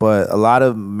a lot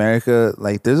of America,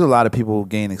 like, there's a lot of people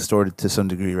getting extorted to some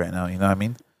degree right now. You know what I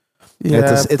mean?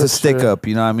 Yeah, it's for a stick sure. up.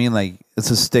 You know what I mean? Like,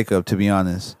 it's a stick up, to be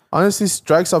honest. Honestly,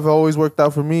 strikes have always worked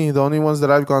out for me. The only ones that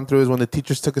I've gone through is when the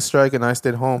teachers took a strike and I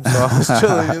stayed home. So I was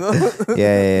chilling, you know?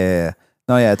 Yeah.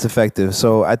 No, yeah, it's effective.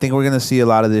 So I think we're gonna see a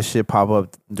lot of this shit pop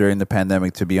up during the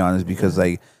pandemic, to be honest, because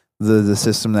like the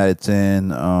system that it's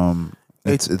in,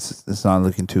 it's not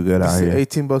looking too good out here.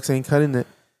 $18 ain't cutting it.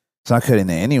 It's not cutting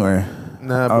it anywhere.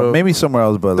 Nah, bro. Maybe somewhere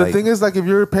else, but The like thing is, like, if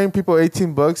you're paying people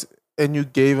 $18 and you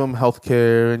gave them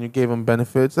healthcare and you gave them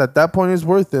benefits, at that point it's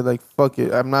worth it. Like, fuck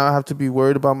it. I'm not have to be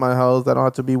worried about my health. I don't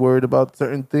have to be worried about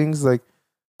certain things. Like,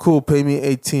 cool, pay me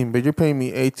 18, but you're paying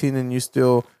me 18 and you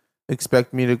still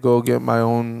expect me to go get my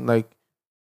own like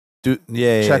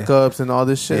checkups and all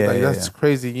this shit. Yeah, like, yeah, that's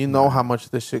crazy. You know how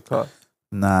much this shit costs.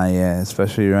 Nah, yeah,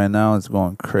 especially right now, it's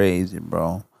going crazy,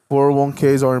 bro.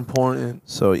 401ks are important.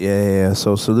 So yeah.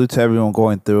 So salute to everyone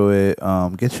going through it.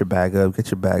 Get your bag up,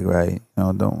 get your bag right. You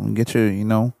know, don't get your,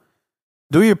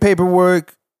 do your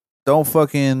paperwork. Don't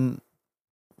fucking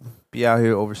be out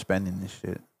here overspending this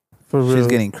shit. For real. Shit's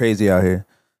getting crazy out here.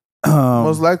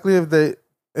 Most likely, if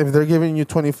they're giving you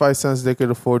 25 cents, they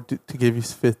could afford to give you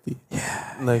 50.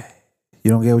 Yeah. Like, you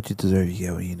don't get what you deserve, you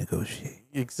get what you negotiate.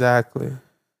 exactly.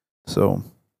 So,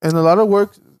 and a lot of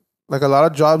work, like a lot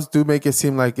of jobs do make it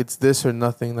seem like it's this or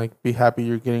nothing. Like, be happy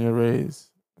you're getting a raise.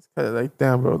 It's kind of like,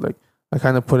 damn, bro. Like, I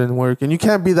kind of put in work. And you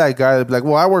can't be that guy that be like,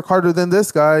 well, I work harder than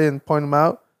this guy and point him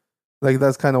out. Like,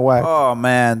 that's kind of whack. oh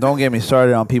man, don't get me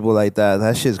started on people like that.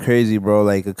 That shit's crazy, bro.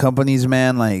 Like, a company's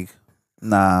man, like,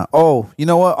 nah. Oh, you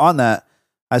know what? On that,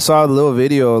 I saw a little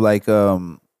video, like,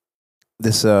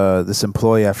 this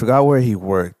employee, I forgot where he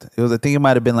worked. I think it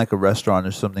might have been like a restaurant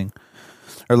or something,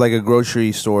 or like a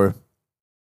grocery store.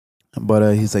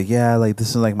 But he's like, yeah, like,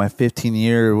 this is like my 15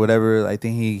 year or whatever. I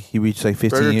think he reached like 15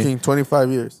 Burger years. King,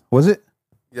 25 years. Was it?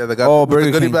 Yeah, the guy Oh, with the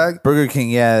Burger goodie King. bag. Burger King,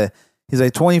 yeah. He's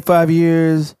like 25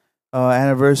 years,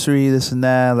 anniversary, this and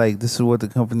that. Like, this is what the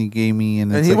company gave me,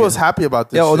 and And it's he like was happy about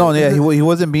this. yeah, oh shit. no, yeah, he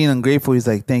wasn't being ungrateful. He's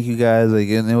like, thank you guys. Like,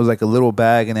 and it was like a little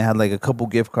bag, and it had like a couple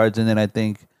gift cards in it. I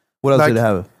think. What else Like, did it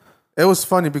have? It was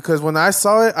funny because when I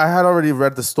saw it, I had already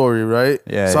read the story, right?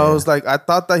 Yeah, So yeah. I was like, I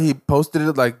thought that he posted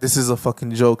it like, this is a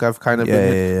fucking joke. I've kind of Yeah,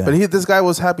 been here. yeah. But this guy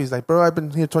was happy. He's like, bro, I've been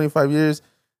here 25 years.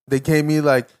 They gave me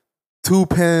like 2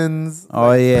 pens. Oh,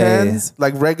 like, yeah, pens,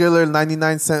 like regular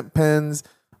 99-cent pens,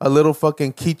 a little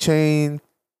fucking keychain,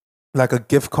 like a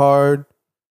gift card.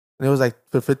 And it was like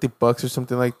for $50 or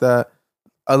something like that.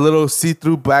 A little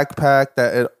see-through backpack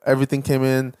that everything came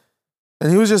in. And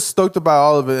he was just stoked about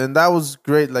all of it. And that was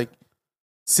great. Like,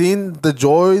 seeing the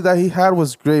joy that he had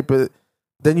was great, but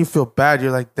then you feel bad.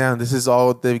 You're like, damn, this is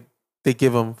all they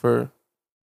give him for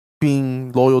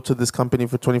being loyal to this company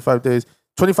for 25 days.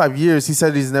 25 years, he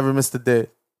said he's never missed a day.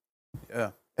 Yeah.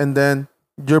 And then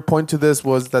your point to this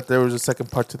was that there was a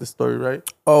second part to the story, right?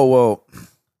 Oh well.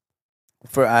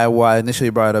 I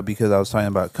initially brought it up because I was talking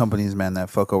about companies, man,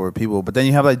 that fuck over people. But then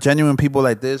you have like genuine people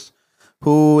like this,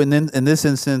 who in this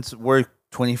instance worked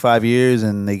 25 years,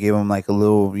 and they gave him like a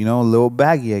little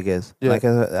baggie, I guess. Yeah. Like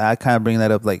I kind of bring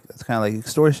that up, like it's kind of like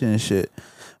extortion and shit.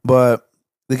 But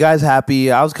the guy's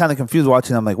happy. I was kind of confused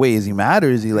watching. I'm like, wait, is he mad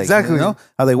or is he like Exactly. I was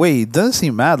like, wait, he doesn't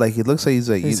seem mad. Like, it looks like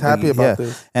he's happy about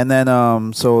this. And then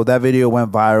so that video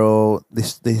went viral.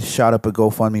 They shot up a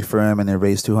GoFundMe for him, and it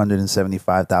raised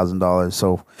 $275,000.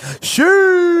 So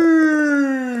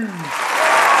sure.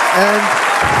 And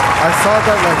I saw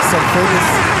that like some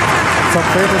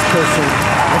famous person.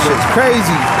 That shit's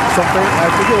crazy. I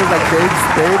think it was like Dave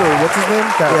Spade or what's his name?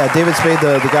 Yeah, David Spade,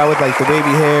 the guy with like the wavy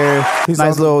hair, He's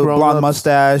nice on little Grown blonde Ups.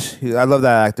 mustache. I love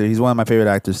that actor. He's one of my favorite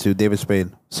actors too. David Spade.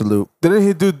 Salute. Didn't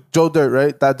he do Joe Dirt,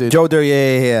 right? That dude. Joe Dirt,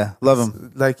 yeah. Love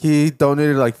him. Like, he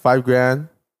donated like $5,000.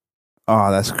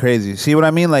 Oh, that's crazy. See what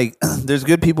I mean? Like, there's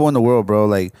good people in the world, bro.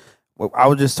 Like, I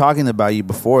was just talking about you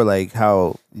before, like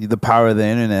how the power of the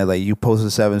internet, like you post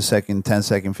a 7-second,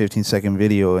 10-second, 15-second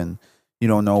video and you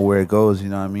don't know where it goes. You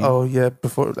know what I mean? Oh yeah,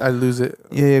 before I lose it.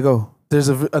 Yeah, go. There's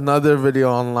another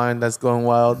video online that's going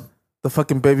wild. The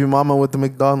fucking baby mama with the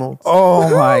McDonald's. Oh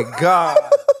my God.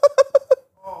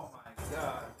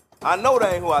 I know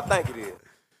that ain't who I think it is.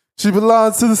 She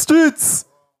belongs to the streets.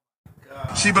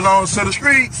 She belongs to the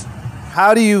streets.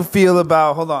 How do you feel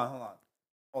about, hold on.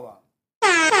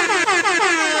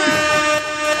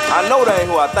 I know that ain't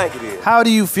who I think it is. How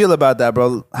do you feel about that,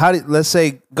 bro? Let's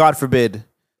say, God forbid.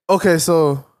 Okay,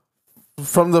 so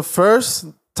from the first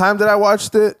time that I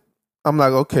watched it, I'm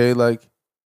like, okay, like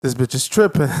this bitch is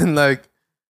tripping. Like,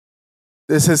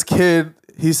 it's his kid.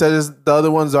 He says the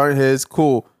other ones aren't his.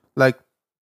 Cool. Like,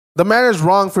 the man is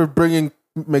wrong for bringing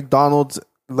McDonald's.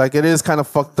 Like, it is kind of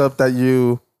fucked up that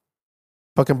you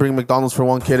fucking bring McDonald's for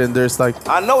one kid and there's like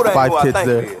I know that 5 ain't who kids I think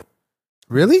there. it is.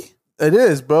 Really? It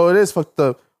is, bro. It is fucked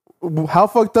up. How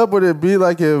fucked up would it be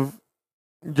like if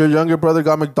your younger brother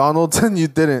got McDonald's and you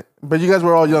didn't? But you guys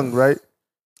were all young, right?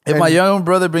 If my young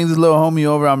brother brings his little homie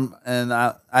over,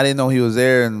 I didn't know he was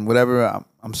there and whatever,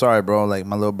 I'm sorry, bro. Like,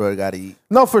 my little brother got to eat.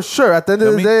 No, for sure. At the end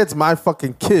of the me? day, it's my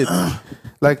fucking kid.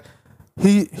 Like,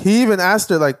 he even asked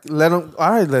her, like, let him,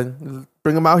 all right, then,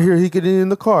 bring him out here. He could eat in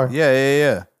the car.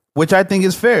 Yeah. Which I think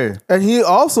is fair. And he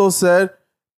also said,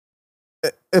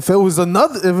 if it was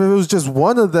just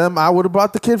one of them, I would have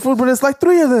brought the kid food, but it's like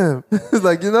 3 of them. It's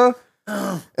like, you know?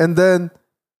 And then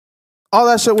all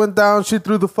that shit went down. She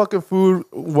threw the fucking food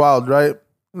wild, right?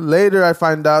 Later, I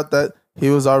find out that he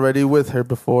was already with her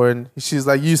before, and she's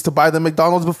like, you used to buy the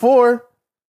McDonald's before?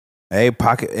 Hey,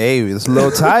 it's a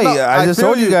little tight. No, I just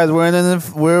told you guys we're in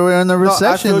a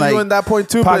recession. No, I feel like, you in that point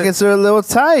too. pockets are a little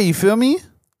tight. You feel me?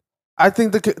 I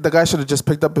think the guy should have just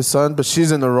picked up his son, but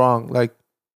she's in the wrong. Like,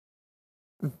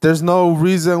 there's no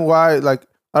reason why. Like,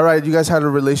 all right, you guys had a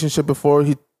relationship before.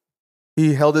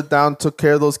 He held it down, took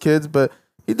care of those kids, but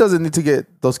he doesn't need to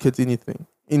get those kids anything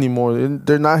anymore.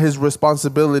 They're not his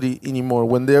responsibility anymore.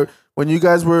 When you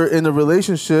guys were in a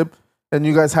relationship and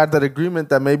you guys had that agreement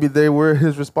that maybe they were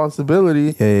his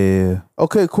responsibility. Yeah.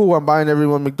 Okay, cool. I'm buying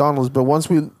everyone McDonald's, but once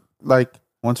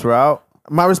we're out,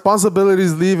 my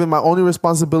responsibilities leave, and my only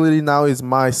responsibility now is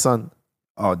my son.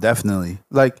 oh, definitely.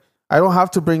 Like, I don't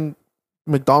have to bring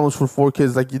McDonald's for 4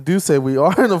 kids. Like you do say, we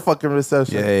are in a fucking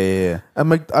recession. Yeah.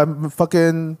 I'm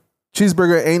fucking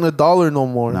cheeseburger ain't $1 no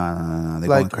more. Nah. They're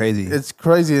Like, going crazy. It's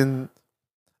crazy, and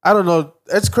I don't know.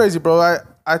 It's crazy, bro.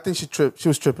 I think she tripped. She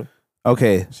was tripping.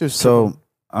 Okay, She was so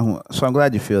I'm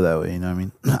glad you feel that way. You know what I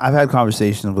mean? I've had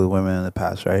conversations with women in the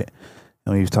past, right?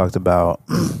 And we've talked about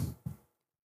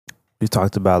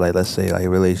like, let's say, like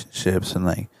relationships, and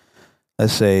like,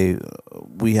 let's say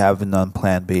we have an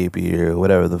unplanned baby or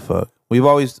whatever the fuck. We've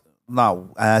always not,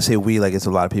 and I say we like it's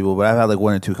a lot of people, but I've had like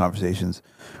 1 or 2 conversations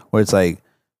where it's like,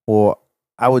 well,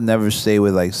 I would never stay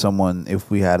with like someone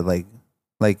if we had like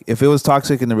if it was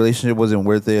toxic and the relationship wasn't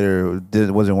worth it or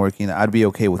wasn't working, I'd be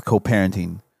okay with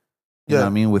co-parenting. You know what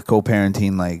I mean? With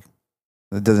co-parenting, like,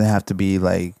 it doesn't have to be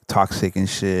like toxic and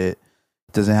shit.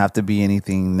 It doesn't have to be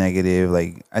anything negative.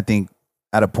 Like, I think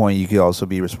at a point you could also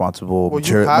be responsible. Well,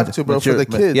 you have to, bro, for the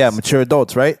kids. Yeah, mature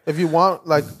adults, right? If you want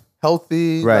like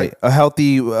healthy, Right. A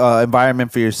healthy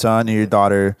environment for your son or your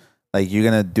daughter. Like, you're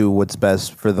going to do what's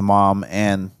best for the mom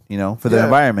and, you know, for the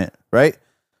environment, right?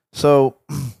 So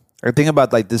I think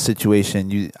about like this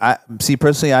situation. I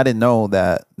personally, I didn't know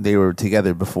that they were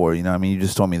together before. You know what I mean? You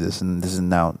just told me this, and this is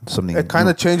now something. It kind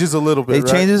of changes a little bit. It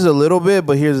changes a little bit,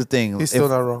 but here's the thing. He's still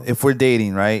not wrong. If we're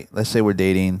dating, right? Let's say we're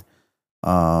dating.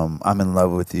 I'm in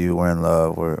love with you. We're in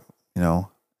love. We're, you know,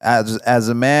 as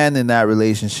a man in that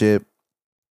relationship,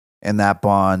 in that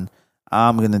bond,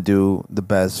 I'm gonna do the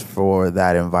best for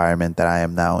that environment that I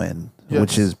am now in,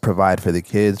 which is provide for the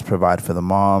kids, provide for the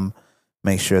mom,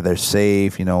 make sure they're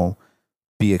safe, you know,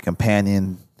 be a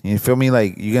companion. You feel me?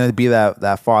 Like, you're gonna be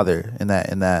that father in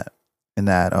that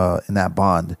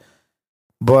bond.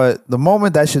 But the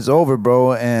moment that shit's over,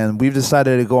 bro, and we've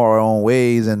decided to go our own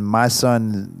ways, and my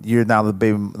son, you're now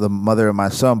the mother of my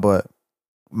son, but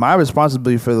my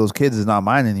responsibility for those kids is not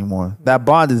mine anymore. That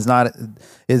bond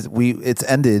it's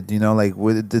ended, you know, like,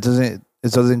 it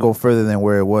doesn't go further than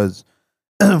where it was.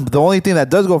 The only thing that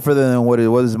does go further than what it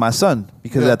was is my son,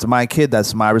 because that's my kid.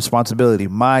 That's my responsibility.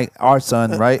 Our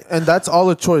son, right? And that's all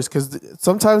a choice, because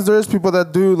sometimes there is people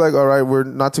that do like, all right, we're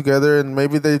not together, and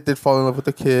maybe they did fall in love with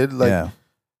the kid. Like,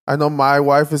 I know my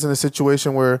wife is in a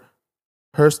situation where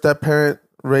her step-parent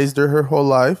raised her whole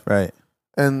life, right?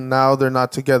 And now they're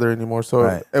not together anymore.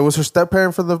 So it was her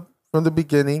step-parent from the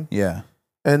beginning, yeah.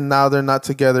 And now they're not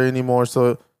together anymore.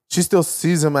 So she still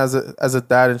sees him as a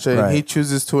dad and shit. Right. And he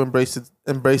chooses to embrace that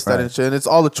Right. and shit. And it's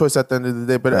all a choice at the end of the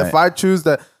day. But Right. if I choose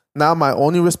that now my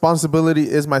only responsibility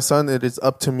is my son, it is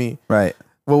up to me. Right.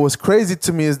 What was crazy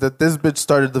to me is that this bitch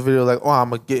started the video like, oh, I'm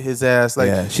gonna get his ass. Like,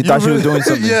 yeah, she you thought she was really- doing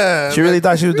something. Yeah, she really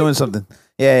thought she was doing something.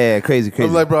 Yeah, crazy.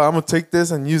 I'm like, bro, I'm gonna take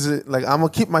this and use it. Like, I'm gonna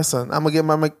keep my son. I'm gonna get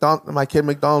my kid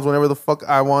McDonald's whenever the fuck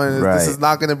I want. Right. This is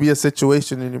not gonna be a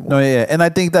situation anymore. No, yeah, and I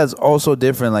think that's also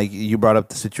different. Like you brought up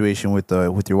the situation with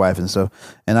your wife and stuff,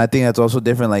 and I think that's also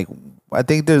different. Like I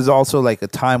think there's also like a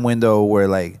time window where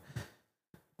like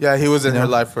Yeah, he was in You know?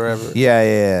 her life forever.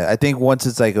 yeah. I think once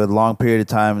it's like a long period of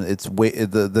time, it's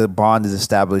the bond is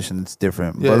established and it's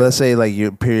different. Yeah. But let's say like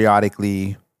you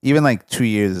periodically, even like 2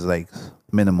 years is like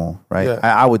minimal, right? Yeah.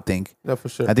 I would think. Yeah, for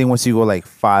sure. I think once you go like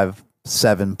 5,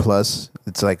 7 plus,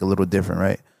 it's like a little different,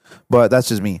 right? But that's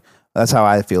just me. That's how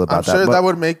I feel about I'm sure that. that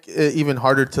would make it even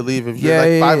harder to leave if you're Yeah, like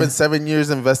yeah, 5 yeah. and 7 years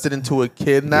invested into a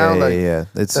kid now. yeah, like, yeah.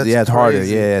 It's that's it's harder.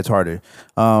 crazy. Yeah, it's harder.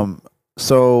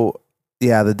 So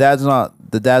yeah, the dad's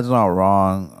not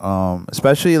wrong.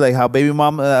 Especially like how baby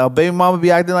mama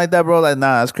be acting like that, bro. Like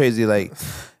nah, that's crazy. Like.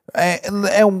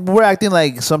 And we're acting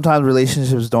like sometimes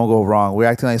relationships don't go wrong. We're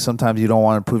acting like sometimes you don't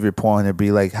want to prove your point or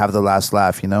be like have the last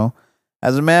laugh. You know,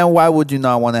 as a man, why would you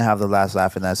not want to have the last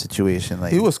laugh in that situation?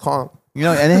 Like he was calm. you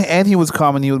know, and he was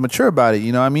calm and he was mature about it.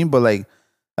 You know what I mean? But like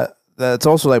that's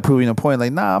also like proving a point.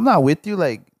 Like nah, I'm not with you.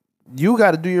 Like you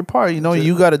got to do your part. You know,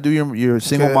 you got to do your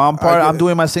single Okay, mom part. I get I'm it.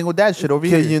 doing my single dad shit over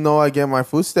Okay, here. you know I get my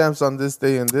food stamps on this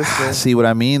day and this day. See what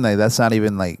I mean? Like that's not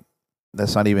even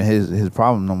his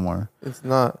problem no more. It's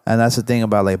not. And that's the thing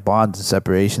about like bonds and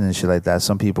separation and shit like that.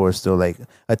 Some people are still like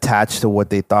attached to what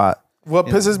they thought. What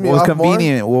you know, pisses me what was off more.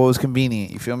 convenient. What was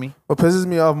convenient? You feel me? What pisses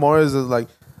me off more is like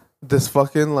this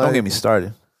fucking Don't like get me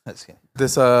started. That's kidding.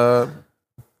 this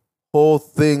whole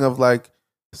thing of like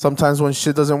sometimes when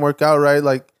shit doesn't work out right,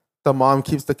 like the mom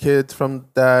keeps the kids from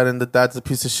dad and the dad's a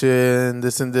piece of shit and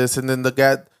this and then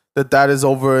the dad is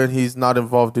over and he's not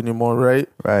involved anymore, right?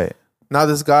 Right. Now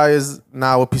this guy is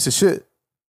now a piece of shit.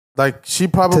 Like she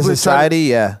probably To society,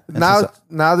 yeah.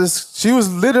 now this she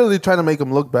was literally trying to make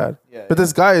him look bad. Yeah, But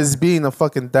this guy is being a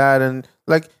fucking dad and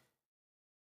like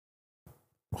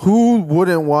who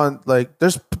wouldn't want like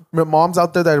there's moms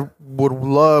out there that would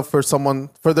love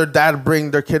for their dad to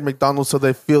bring their kid McDonald's so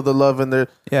they feel the love and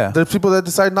yeah. there's people that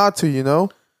decide not to, you know?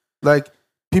 Like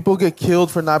people get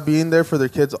killed for not being there for their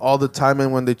kids all the time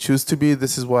and when they choose to be,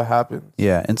 this is what happens.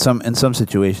 Yeah, in some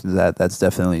situations that's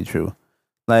definitely true.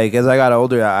 Like as I got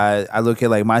older, I look at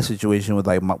like my situation with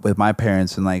like with my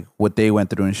parents and like what they went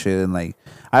through and shit, and like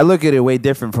I look at it way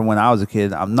different from when I was a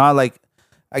kid. I'm not like,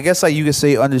 I guess like you could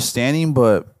say understanding,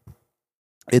 but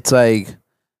it's like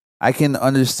I can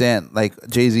understand. Like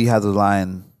Jay-Z has a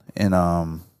line in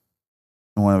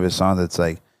one of his songs that's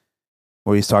like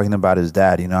where he's talking about his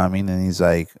dad, you know what I mean? And he's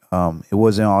like, it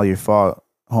wasn't all your fault,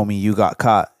 homie. You got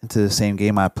caught into the same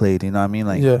game I played. You know what I mean?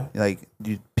 Like, Yeah. like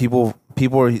people are.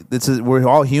 We're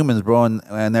all humans, bro,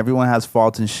 and everyone has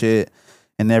faults and shit,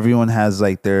 and everyone has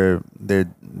like their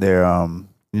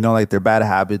you know, like their bad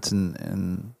habits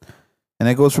and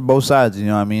it goes for both sides. You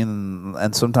know what I mean?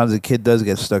 And sometimes the kid does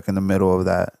get stuck in the middle of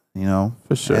that. You know,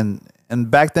 For sure. And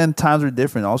back then times were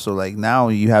different. Also, like now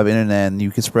you have internet and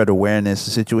you can spread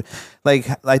awareness. Like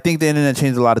I think the internet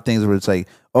changed a lot of things where it's like,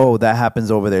 oh, that happens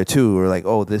over there too, or like,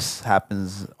 oh, this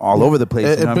happens all over the place. It,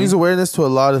 you know it what I brings mean? awareness to a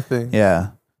lot of things. Yeah.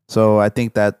 So I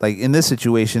think that like in this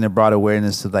situation, it brought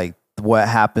awareness to like what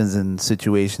happens in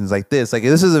situations like this. Like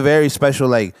this is a very special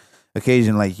like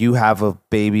occasion. Like you have a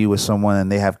baby with someone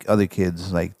and they have other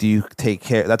kids. Like, do you take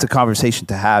care? That's a conversation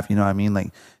to have. You know what I mean?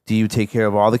 Like, do you take care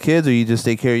of all the kids or you just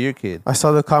take care of your kid? I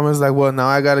saw the comments like, well, now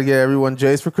I got to get everyone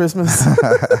J's for Christmas.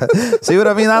 See what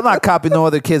I mean? I'm not copying no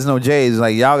other kids no J's.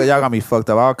 Like y'all got me fucked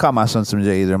up. I'll cop my son some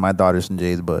J's or my daughter some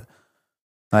J's, but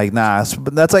like nah.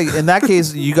 But that's like in that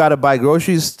case, you gotta buy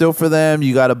groceries still for them.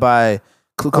 You gotta buy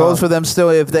clothes for them still.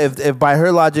 If by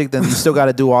her logic, then you still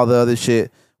gotta do all the other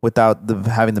shit without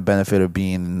having the benefit of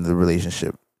being in the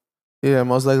relationship. Yeah,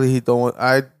 most likely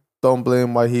I don't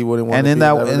blame why he wouldn't want And to in be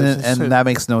that in that relationship. and that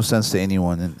makes no sense to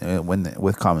anyone when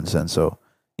with common sense. So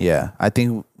yeah, I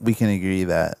think we can agree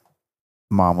that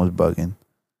mom was bugging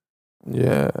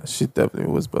Yeah, she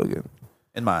definitely was bugging.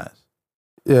 in my eyes.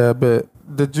 Yeah, but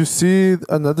did you see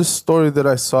another story that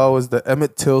I saw was the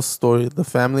Emmett Till story, the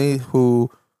family who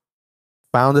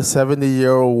found a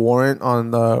 70-year-old warrant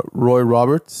on Roy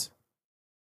Roberts.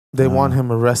 They want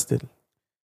him arrested.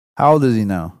 How old is he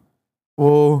now?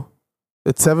 Well,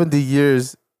 it's 70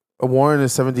 years. A warrant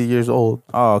is 70 years old.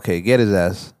 Oh, okay. Get his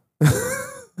ass.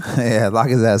 Yeah, lock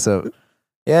his ass up.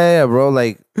 Yeah, bro.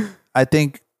 Like, I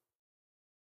think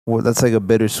well, that's like a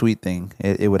bittersweet thing.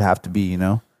 It would have to be, you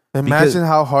know. Imagine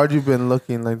how hard you've been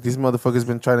looking. Like these motherfuckers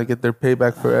been trying to get their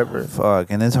payback forever. Fuck,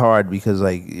 and it's hard because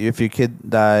like if your kid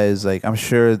dies, like I'm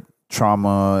sure there's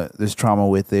trauma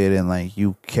with it, and like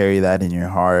you carry that in your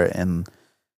heart. And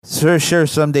sure,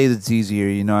 some days it's easier,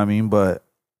 you know what I mean. But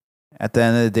at the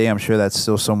end of the day, I'm sure that's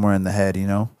still somewhere in the head, you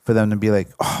know, for them to be like,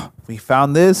 oh, we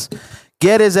found this,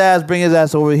 get his ass, bring his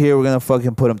ass over here. We're gonna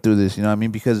fucking put him through this, you know what I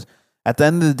mean? Because at the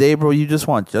end of the day, bro, you just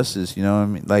want justice, you know what I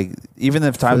mean? Like even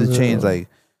if times have changed, like.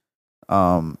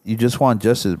 You just want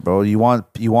justice, bro. You want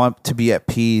to be at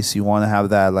peace. You want to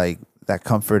have that like that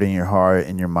comfort in your heart,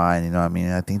 in your mind. You know what I mean?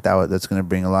 And I think that's gonna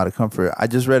bring a lot of comfort. I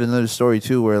just read another story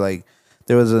too, where like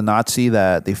there was a Nazi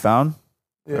that they found,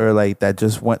 or like that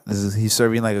just went. He's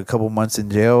serving like a couple months in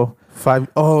jail. 5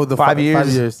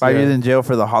 years. 5 years in jail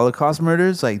for the Holocaust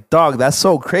murders. Like, dog, that's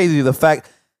so crazy. The fact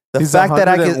He's that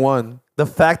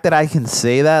I can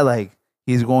say that, like.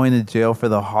 He's going to jail for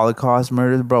the Holocaust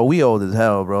murders, bro. We old as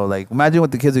hell, bro. Like, imagine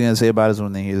what the kids are gonna say about us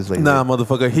when they hear this. Like, nah,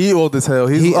 motherfucker, he old as hell.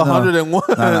 He's 101.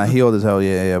 Nah, he old as hell.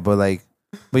 Yeah. But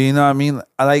you know what I mean?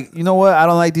 You know what? I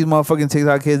don't like these motherfucking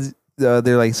TikTok kids. They're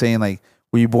like saying like,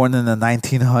 "Were you born in the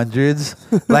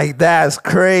 1900s?" Like, that's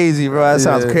crazy, bro. That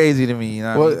sounds crazy to me. You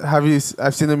know? What I mean?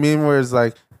 I've seen a meme where it's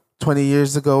like, 20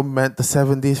 years ago meant the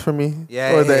 70s for me.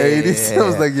 Or the 80s. I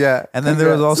was like, yeah. And then there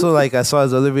was also like, I saw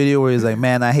his other video where he's like,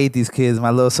 man, I hate these kids.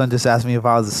 My little son just asked me if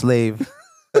I was a slave.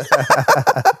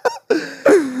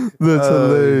 That's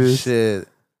hilarious. Shit.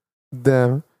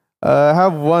 Damn. I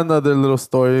have one other little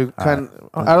story. I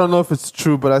don't know if it's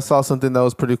true, but I saw something that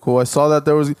was pretty cool. I saw that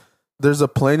there's a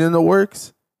plane in the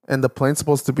works, and the plane's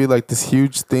supposed to be like this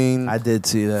huge thing. I did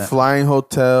see that. Flying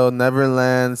hotel, never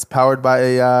lands, powered by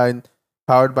AI,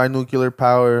 powered by nuclear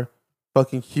power,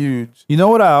 fucking huge. You know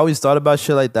what I always thought about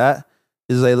shit like that?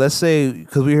 Is like, let's say,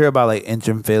 because we hear about like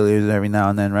engine failures every now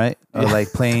and then, right? Or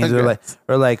like planes, or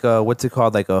like what's it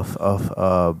called? Like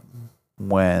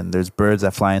when there's birds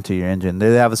that fly into your engine,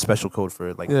 they have a special code for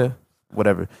it, like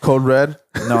whatever. Code red?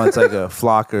 No, it's like a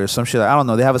flock or some shit. I don't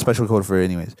know. They have a special code for it,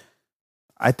 anyways.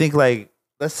 I think like,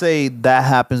 let's say that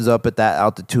happens up at that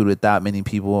altitude with that many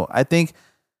people. I think.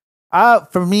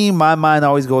 For me, my mind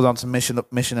always goes on to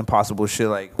Mission Impossible shit.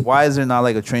 Like, why is there not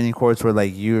like a training course where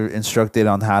like you're instructed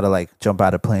on how to like jump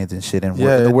out of planes and shit? And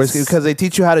the worst, because they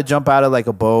teach you how to jump out of like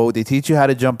a boat. They teach you how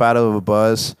to jump out of a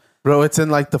bus. Bro, it's in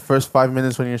like the first 5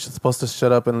 minutes when you're supposed to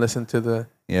shut up and listen to the.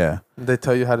 Yeah. They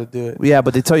tell you how to do it. Yeah,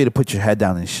 but they tell you to put your head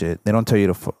down and shit. They don't tell you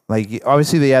to like.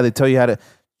 Obviously, they tell you how to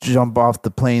jump off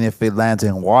the plane if it lands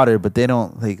in water, but they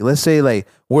don't like. Let's say like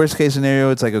worst case scenario,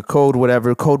 it's like a code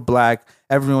black.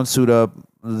 Everyone suit up.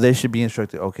 They should be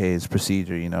instructed. Okay, it's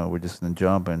procedure. You know, we're just gonna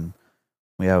jump and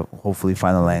we have hopefully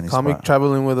find a landing spot. Call me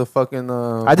traveling with a fucking.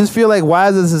 I just feel like why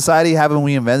as a society haven't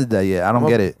we invented that yet? I don't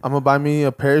get it. I'm gonna buy me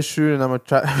a parachute and every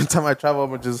time I travel, I'm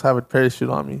gonna just have a parachute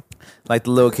on me. Like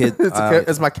the little kid.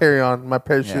 It's my carry-on, my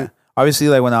parachute. Yeah. Obviously,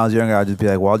 like when I was younger, I'd just be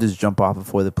like, well, I'll just jump off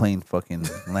before the plane fucking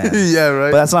lands. Yeah,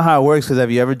 right. But that's not how it works. Because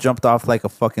have you ever jumped off like a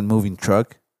fucking moving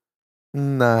truck?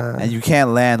 Nah. And you can't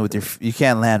land you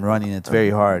can't land running. It's very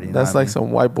hard. You that's know like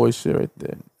some white boy shit right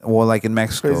there. Well, like in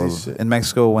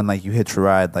Mexico, when like you hitch a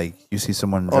ride, like you see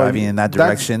someone driving in that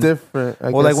direction. That's different.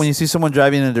 I guess. Like when you see someone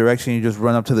driving in a direction, you just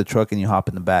run up to the truck and you hop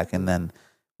in the back, and then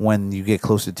when you get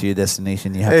closer to your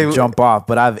destination, you have to jump off.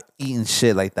 But I've eaten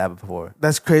shit like that before.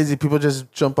 That's crazy. People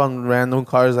just jump on random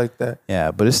cars like that.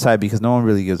 Yeah, but it's tight because no one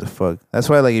really gives a fuck. That's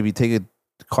why, like, if you take a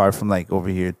car from like over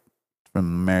here, from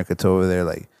America to over there,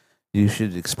 like, you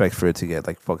should expect for it to get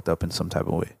like fucked up in some type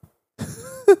of way.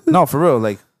 No, for real,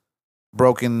 like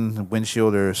broken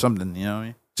windshield or something. You know what I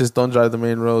mean? Just don't drive the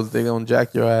main roads. They gonna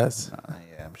jack your ass.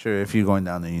 Yeah, I'm sure if you're going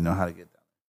down there, you know how to get down.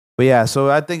 But yeah, so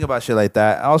I think about shit like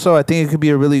that. Also, I think it could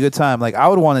be a really good time. Like, I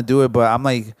would want to do it, but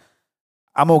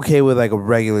I'm okay with like a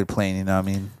regular plane. You know what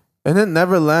I mean? And it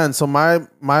never lands. So my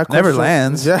never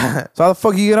lands. Yeah. So how the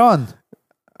fuck you get on?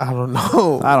 I don't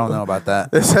know. I don't know about that.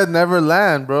 It said never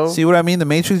land, bro. See what I mean? The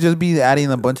Matrix just be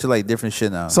adding a bunch of like different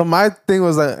shit now. So my thing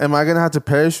was like, am I gonna have to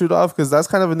parachute off? Because that's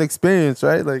kind of an experience,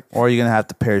 right? Like, or are you gonna have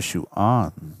to parachute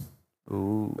on?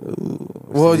 Ooh.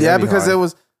 Well, yeah, because it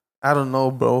was. I don't know,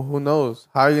 bro. Who knows?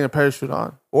 How are you gonna parachute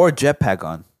on? Or jetpack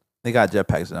on? They got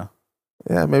jetpacks now.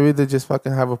 Yeah, maybe they just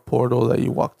fucking have a portal that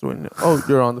you walk through and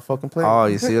you're on the fucking plane. Oh,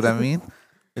 you see what I mean?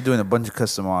 They're doing a bunch of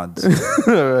custom mods.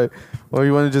 All right. Well,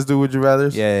 you want to just do Would You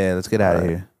Rathers? Yeah. Let's get out of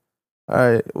here. All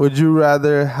right. Would you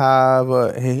rather have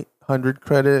a 800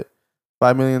 credit,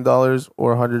 $5 million, or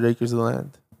 100 acres of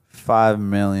land? $5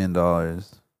 million.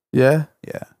 Yeah?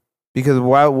 Yeah. Because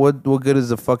what good is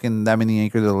the fucking that many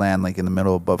acres of land like in the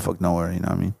middle of buttfuck nowhere? You know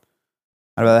what I mean?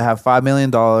 I'd rather have $5 million.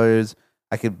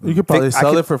 You could probably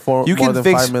sell it for more than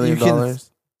 $5 million.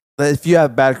 If you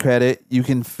have bad credit, you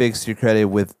can fix your credit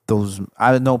with those.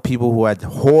 I know people who had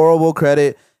horrible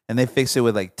credit and they fixed it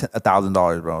with like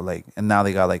 $1,000, bro. Like, and now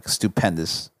they got like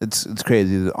stupendous. It's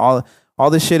crazy. All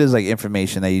this shit is like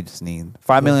information that you just need.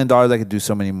 $5 million, I could do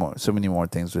so many more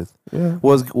things with. Yeah.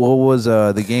 What was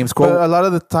the game's quote? But a lot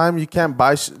of the time, you can't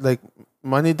buy like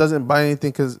money doesn't buy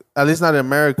anything because at least not in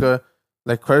America.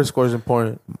 Like credit score is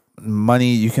important.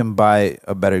 Money, you can buy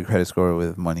a better credit score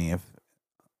with money. If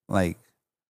like,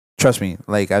 trust me,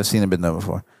 like I've seen it been done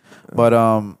before. But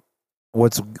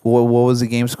what was the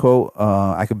game's quote?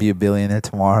 I could be a billionaire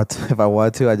tomorrow if I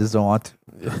wanted to. I just don't want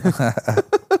to.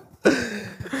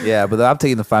 Yeah, but I'm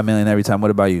taking the $5 million every time. What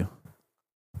about you?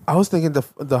 I was thinking the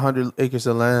 100 acres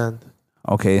of land.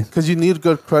 Okay. Because you need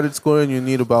good credit score and you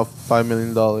need about $5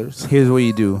 million. Here's what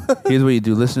you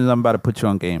do. Listeners, I'm about to put you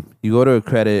on game. You go to a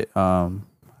credit,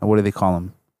 what do they call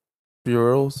them?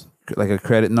 Bureaus? Like a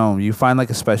credit. No, you find like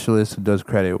a specialist who does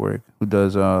credit work, who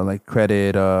does like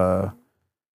credit, I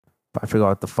forgot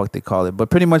what the fuck they call it. But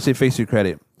pretty much they fix your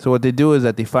credit. So what they do is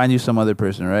that they find you some other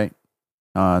person, right?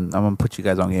 I'm going to put you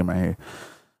guys on game right here.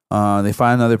 They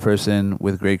find another person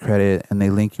with great credit and they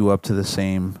link you up to the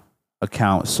same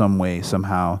account some way,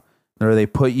 somehow. Or they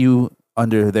put you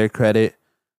under their credit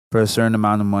for a certain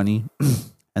amount of money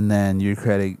and then your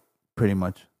credit pretty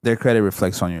much, their credit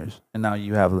reflects on yours. And now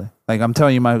you have, like I'm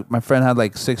telling you, my friend had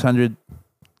like 600,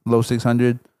 low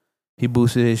 600. He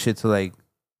boosted his shit to like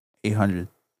 800.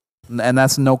 And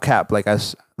that's no cap.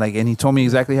 And he told me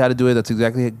exactly how to do it. That's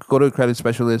exactly it. Go to a credit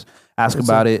specialist, ask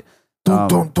about it.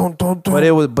 Don't. But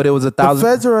it was $1,000. The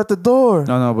feds are at the door.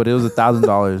 No, but it was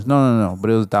 $1,000. No, but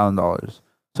it was $1,000.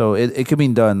 So it could be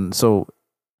done. So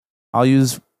I'll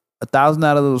use 1,000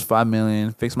 out of those 5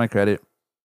 million, fix my credit,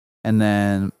 and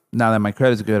then now that my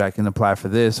credit's good, I can apply for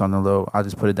this on the low. I'll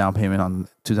just put a down payment on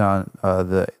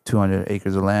the 200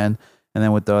 acres of land, and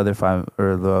then with the other 5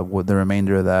 or with the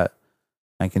remainder of that,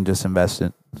 I can just invest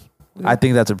it. Yeah. I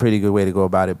think that's a pretty good way to go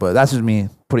about it. But that's just me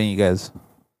putting you guys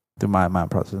through my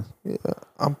process. Yeah,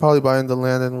 I'm probably buying the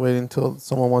land and waiting until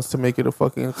someone wants to make it a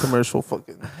fucking commercial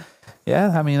fucking.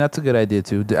 Yeah, I mean that's a good idea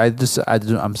too.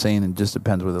 I'm saying it just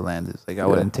depends where the land is. Like I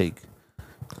wouldn't take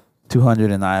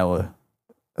 200 in Iowa.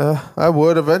 I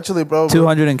would eventually, bro.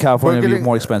 200 in California would be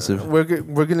more expensive. We're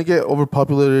gonna get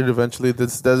overpopulated eventually.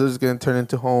 This desert is gonna turn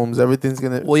into homes. Everything's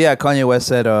gonna. Well, yeah, Kanye West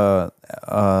said the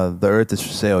Earth is for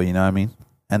sale. You know what I mean?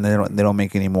 And they don't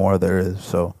make any more of the Earth.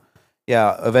 So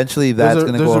yeah, eventually that's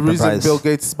gonna go up in price. There's a reason Bill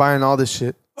Gates is buying all this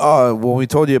shit. Oh, when we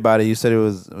told you about it, you said we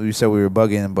were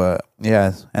bugging, but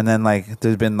yeah. And then like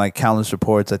there's been like countless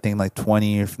reports. I think like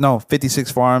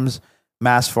 56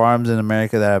 mass farms in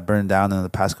America that have burned down in the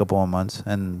past couple of months,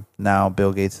 and now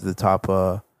Bill Gates is the top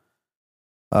owner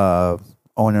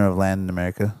of land in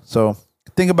America. So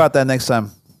think about that next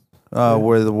time,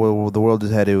 where the world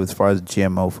is headed as far as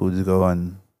GMO foods go,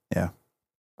 and yeah.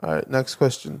 All right, next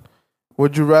question.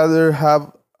 Would you rather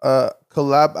have a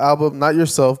collab album, not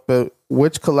yourself, but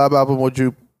which collab album would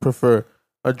you prefer?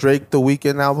 A Drake The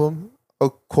Weeknd album, a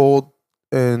Cole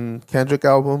and Kendrick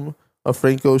album, a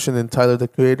Frank Ocean and Tyler the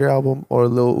Creator album, or a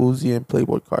Lil Uzi and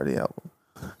Playboy Carti album?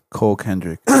 Cole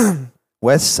Kendrick.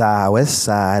 West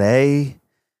side, eh?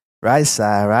 Right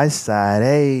side,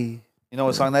 eh? You know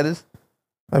what song that is?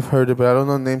 I've heard it, but I don't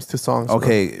know names to songs.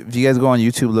 Okay, if you guys go on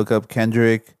YouTube, look up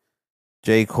Kendrick,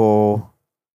 J. Cole,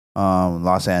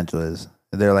 Los Angeles.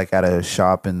 They're like at a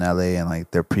shop in LA and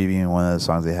like they're previewing one of the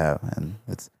songs they have. And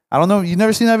I don't know, you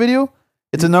never seen that video?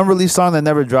 It's an unreleased song that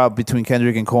never dropped between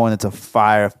Kendrick and Cole, and it's a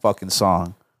fire fucking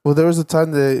song. Well, there was a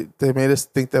time they made us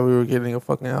think that we were getting a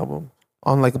fucking album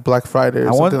on like a Black Friday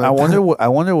or something. I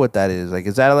wonder what that is. Like,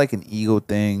 is that like an ego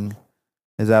thing?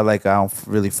 Is that like I don't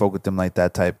really fuck with them like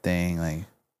that type thing? Like,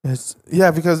 because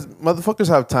motherfuckers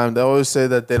have time. They always say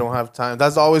that they don't have time.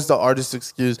 That's always the artist's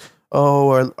excuse.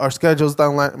 Oh, our schedule's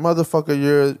down. Motherfucker,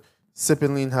 you're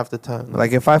sipping lean half the time.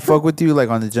 Like if I fuck with you like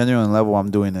on the genuine level,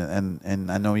 I'm doing it, and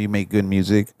I know you make good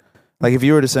music. Like if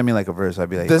you were to send me like a verse, I'd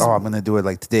be like, I'm gonna do it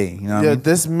like today. You know what I mean?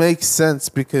 This makes sense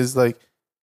because like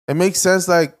it makes sense.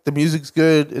 Like the music's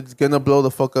good, it's gonna blow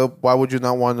the fuck up. Why would you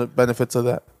not want the benefits of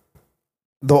that?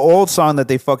 The old song that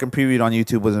they fucking previewed on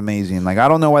YouTube was amazing. Like I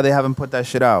don't know why they haven't put that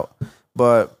shit out,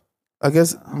 but I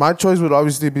guess my choice would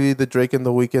obviously be the Drake and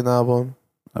The Weeknd album.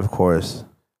 Of course.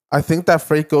 I think that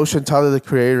Frank Ocean, Tyler the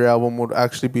Creator album would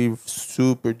actually be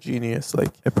super genius. Like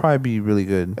it'd probably be really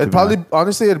good.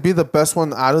 Honestly, it'd be the best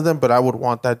one out of them. But I would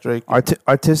want that Drake.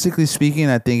 Artistically speaking,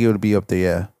 I think it would be up there.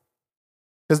 Yeah.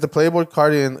 Because the Playboy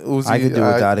Cardi and Uzi, I could do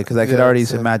without it because I could already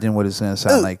imagine what it's gonna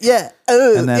sound like. And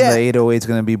then the 808 is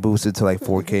gonna be boosted to like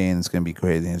 4K and it's gonna be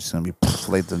crazy. And it's gonna be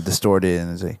like distorted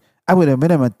and it's like I would have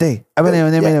been a day. I would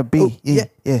have been a B. Yeah.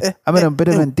 I'm in a bit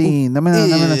of a D. I'm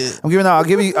giving out. I'll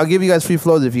give you guys free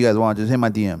flows if you guys want. Just hit my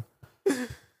DM.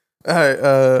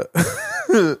 All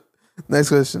right. Next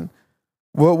question.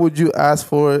 What would you ask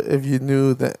for if you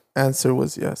knew the answer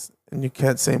was yes and you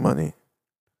can't say money?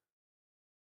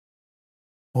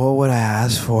 What would I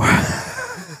ask for?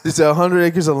 It's 100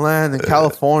 acres of land in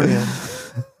California.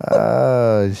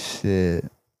 Oh shit.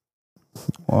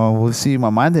 Well, we'll see. My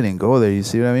mind didn't go there. You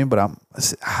see what I mean? But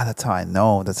that's how I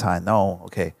know. That's how I know.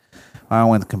 Okay, I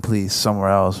went completely somewhere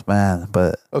else, man.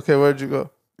 But okay, where'd you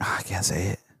go? I can't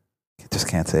say it. Just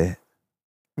can't say it.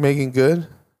 Megan Good.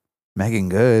 Megan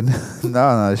Good.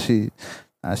 No, she's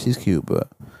cute, but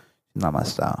she's not my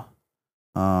style.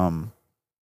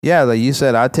 Yeah, like you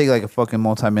said, I'd take like a fucking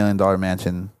multi-million-dollar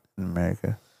mansion in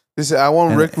America. They said I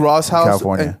want Rick Ross house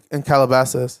California. in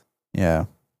Calabasas. Yeah.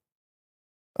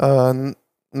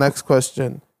 Next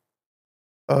question.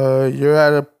 You're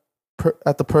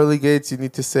at the pearly gates. You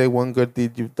need to say one good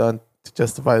deed you've done to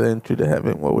justify the entry to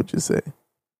heaven. What would you say?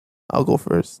 I'll go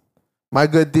first. My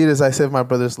good deed is I saved my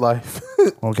brother's life.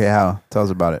 Okay, how? Tell us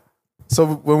about it. So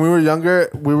when we were younger,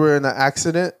 we were in an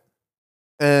accident,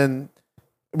 and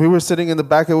we were sitting in the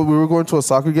back. We were going to a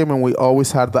soccer game, and we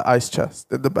always had the ice chest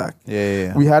in the back.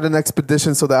 Yeah. We had an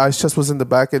expedition, so the ice chest was in the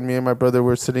back, and me and my brother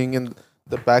were sitting in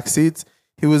the back seats.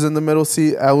 He was in the middle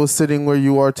seat. I was sitting where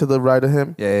you are to the right of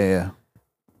him. Yeah.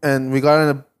 And we got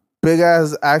in a big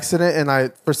ass accident,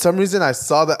 and for some reason I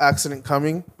saw the accident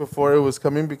coming before it was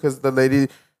coming because the lady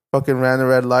fucking ran a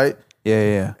red light.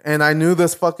 Yeah. And I knew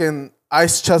this fucking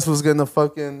ice chest was gonna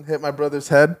fucking hit my brother's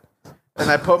head. And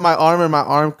I put my arm, and my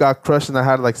arm got crushed, and I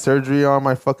had like surgery on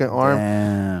my fucking arm.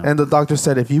 Damn. And the doctor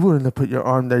said if you wouldn't have put your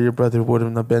arm there, your brother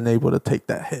wouldn't have been able to take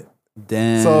that hit.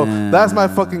 Damn. So that's my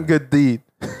fucking good deed.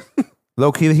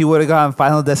 Low key, he would have gotten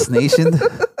Final Destination.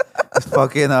 His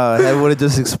fucking head would have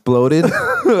just exploded.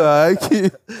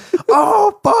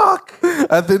 Oh fuck!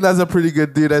 I think that's a pretty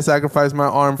good deed. I sacrificed my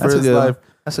arm for his life.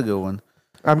 That's a good one.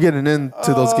 I'm getting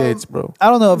into those gates, bro. I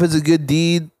don't know if it's a good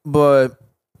deed, but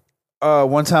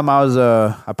one time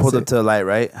I pulled up to the light,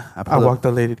 right? I walked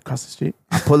the lady across the street.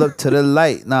 I pulled up to the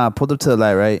light. I pulled up to the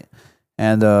light, right?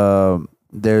 And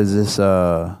there's this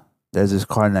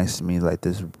car next to me, like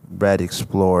this red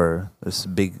Explorer,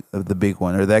 the big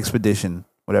one, or the Expedition,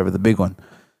 whatever, the big one.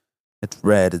 It's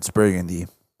red, it's burgundy.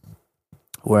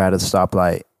 We're at a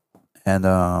stoplight, and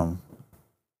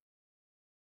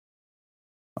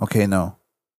wait, no.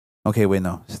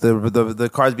 The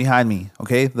car's behind me.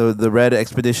 Okay, the red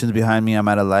Expedition's behind me. I'm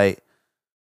at a light,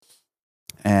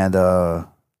 and I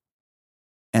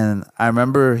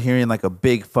remember hearing like a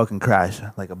big fucking crash,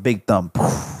 like a big thump.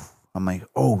 I'm like,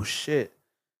 oh shit,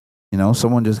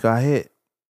 someone just got hit,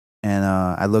 and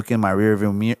I look in my rear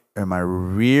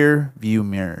view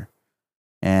mirror,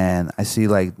 and I see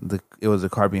like it was a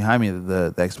car behind me,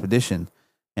 the Expedition,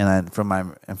 and from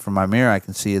my mirror I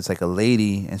can see it's like a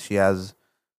lady, and she has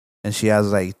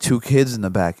like two kids in the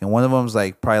back, and one of them's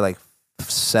like probably like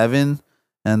 7,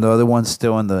 and the other one's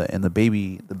still in the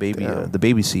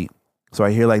baby seat. So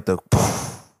I hear like and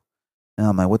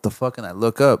I'm like, what the fuck? And I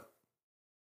look up,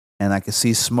 and I could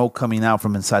see smoke coming out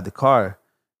from inside the car,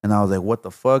 and I was like, what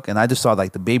the fuck? And I just saw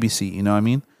like the baby seat, you know what I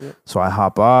mean? Yeah. So I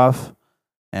hop off,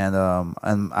 and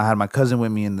I had my cousin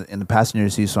with me in the passenger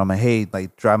seat, so I'm like, hey,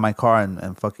 like drive my car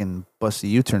and fucking bust the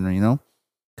U-turn,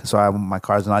 So my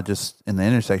car's not just in the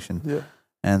intersection. Yeah.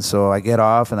 And so I get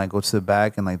off and I go to the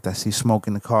back, and like I see smoke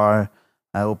in the car.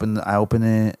 I open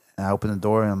it, and I open the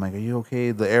door, and I'm like, are you okay?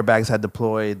 The airbags had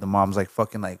deployed. The mom's like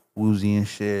fucking like woozy and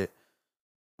shit.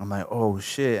 I'm like, oh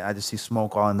shit. I just see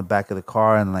smoke all in the back of the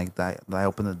car, and like I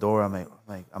open the door. I'm like,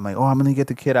 oh, I'm gonna get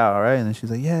the kid out, all right? And then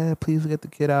she's like, yeah, please get the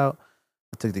kid out.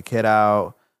 I took the kid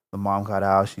out. The mom got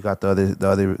out. She got the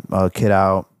other kid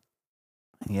out.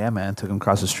 Yeah, man. Took him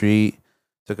across the street.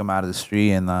 Took him out of the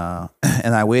street, and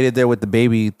I waited there with the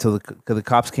baby till the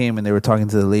cops came, and they were talking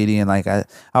to the lady, and like I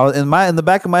was in the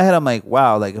back of my head, I'm like,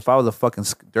 wow, like if I was a fucking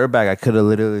dirtbag, I could have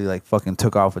literally like fucking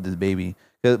took off with this baby.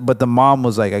 But the mom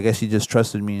was like, I guess she just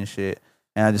trusted me and shit,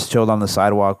 and I just chilled on the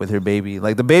sidewalk with her baby.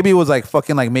 Like the baby was like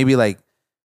fucking like maybe like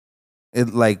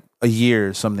it like a year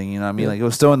or something, you know what I mean? Yeah. Like it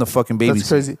was still in the fucking baby. That's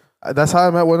crazy. That's how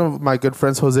I met one of my good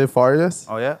friends, Jose Farias.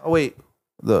 Oh yeah. Oh wait,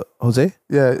 the Jose?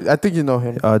 Yeah, I think you know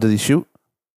him. Did he shoot?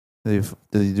 Did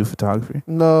he do photography?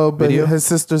 No, but his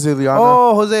sister's Ileana.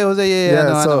 Oh, Jose, yeah.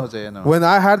 I know Jose. I know. When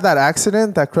I had that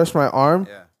accident that crushed my arm,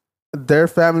 their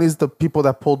family's the people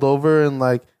that pulled over and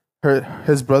like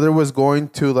his brother was going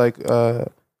to like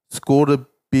school to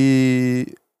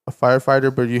be a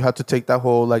firefighter, but you had to take that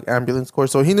whole like ambulance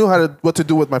course. So he knew what to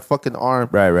do with my fucking arm.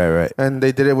 Right. And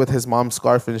they did it with his mom's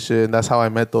scarf and shit. And that's how I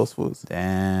met those fools.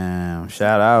 Damn.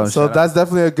 Shout out. So that's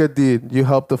definitely a good deed. You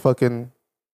help the fucking.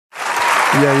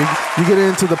 Yeah, you get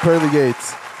into the pearly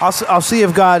gates. I'll see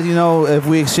if God, if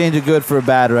we exchange a good for a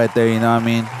bad right there, you know what I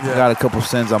mean? Yeah. I got a couple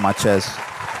sins on my chest.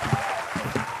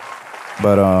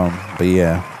 But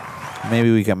yeah.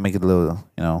 Maybe we can make it a little,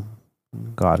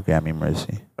 God grant me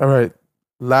mercy. All right.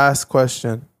 Last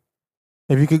question.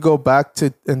 If you could go back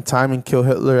in time and kill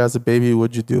Hitler as a baby,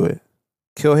 would you do it?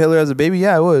 Kill Hitler as a baby?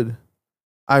 Yeah, I would.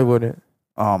 I wouldn't.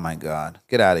 Oh my God.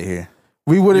 Get out of here.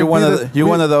 We wouldn't. You're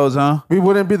one of those, huh? We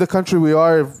wouldn't be the country we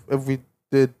are if we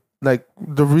did. Like,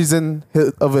 the reason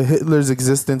of a Hitler's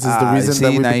existence is the reason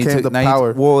that we became the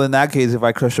power. Well, in that case, if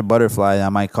I crush a butterfly,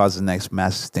 that might cause the next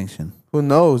mass extinction. Who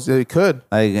knows? It could.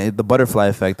 Like the butterfly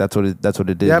effect. That's what it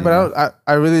did. Yeah, but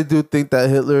I really do think that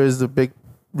Hitler is the big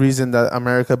reason that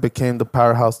America became the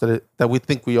powerhouse that we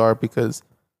think we are, because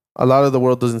a lot of the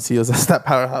world doesn't see us as that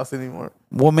powerhouse anymore.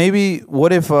 Well, maybe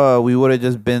what if we would have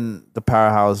just been the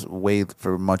powerhouse way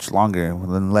for much longer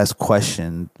and less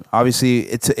question? Obviously,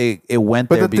 it went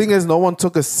but there. But the thing is, no one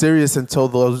took us serious until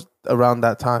those around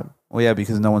that time. Well, yeah,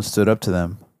 because no one stood up to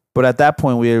them. But at that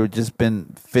point, we had just been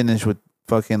finished with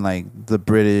fucking like the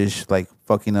British like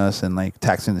fucking us and like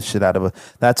taxing the shit out of us.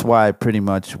 That's why pretty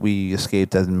much we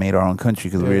escaped and made our own country,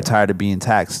 because we were tired of being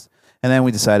taxed. And then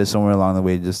we decided somewhere along the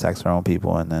way to just tax our own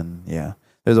people. And then, yeah,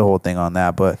 there's a whole thing on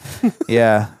that. But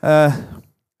yeah,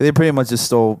 they pretty much just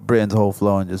stole Britain's whole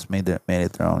flow and just made it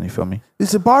their own. You feel me?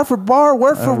 It's a bar for bar,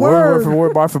 word for word. Word for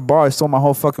word, bar for bar. I stole my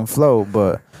whole fucking flow.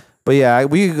 But yeah,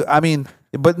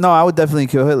 but no, I would definitely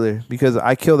kill Hitler, because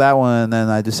I kill that one and then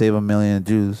I just save 1 million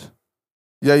Jews.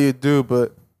 Yeah, you do,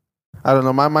 but I don't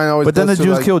know. My mind always. But then the goes to,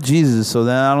 Jews like, killed Jesus, so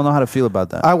then I don't know how to feel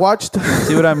about that. I watched.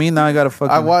 See what I mean? Now I gotta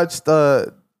fucking. I watched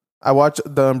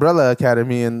the Umbrella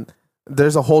Academy, and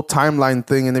there's a whole timeline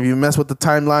thing, and if you mess with the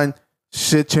timeline,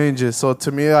 shit changes. So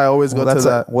to me, I always go to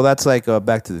that. Well, that's like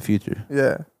Back to the Future.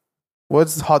 Yeah.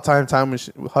 What's Hot Tub Time?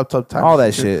 All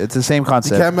that shit. It's the same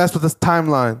concept. You can't mess with this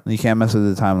timeline. You can't mess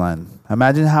with the timeline.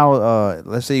 Imagine how.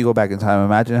 Let's say you go back in time.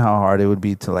 Imagine how hard it would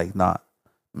be to like not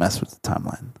mess with the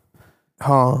timeline.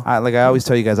 Huh? I always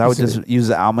tell you guys, I would just use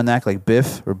the almanac, like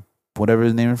Biff or whatever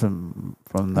his name is from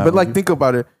that. But movie. like, think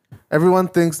about it. Everyone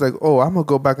thinks like, oh, I'm gonna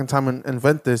go back in time and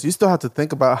invent this. You still have to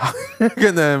think about how you're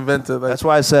gonna invent it. Like, that's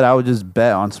why I said I would just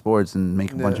bet on sports and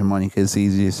make a bunch of money, because it's the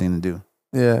easiest thing to do.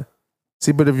 Yeah.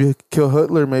 See, but if you kill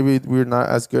Hitler, maybe we're not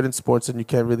as good in sports, and you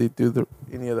can't really do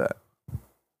any of that.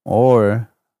 Or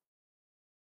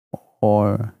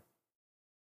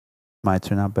might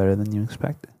turn out better than you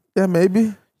expected. Yeah,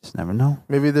 maybe. Just never know.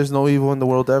 Maybe there's no evil in the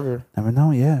world ever. Never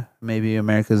know, yeah. Maybe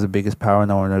America's the biggest power.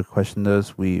 No one ever questioned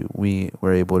us. We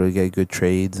were able to get good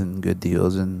trades and good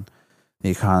deals, and the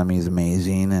economy is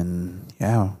amazing, and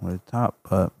yeah, we're the top.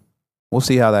 But we'll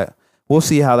see how that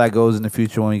goes in the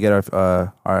future when we get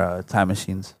our time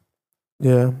machines.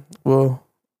 Yeah. Well,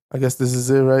 I guess this is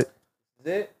it, right? Is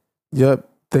it? Yep.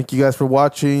 Thank you guys for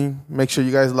watching. Make sure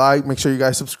you guys like. Make sure you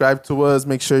guys subscribe to us.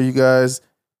 Make sure you guys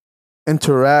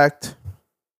interact.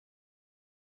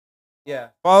 Yeah.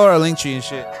 Follow our link tree and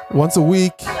shit. Once a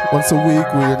week. We're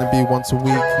gonna be once a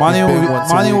week. Monty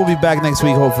will be back next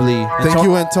week, hopefully. Thank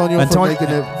you, Antonio, for making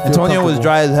it. Antonio was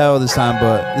dry as hell this time,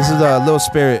 but this is a little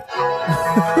spirit.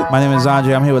 My name is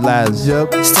Andre. I'm here with Laz.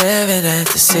 Yep. Staring at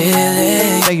the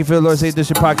ceiling. Thank you for the Lord Say This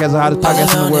Shit podcast, the hottest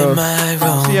podcast in the world.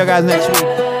 See you guys next week.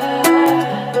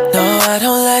 No, I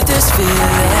don't like this feeling.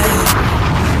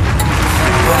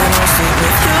 But I don't sleep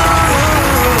with you.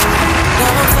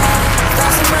 Now I'm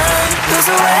 5,000 miles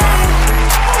away.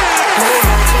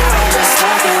 Without you, I'm just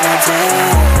like in a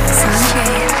day.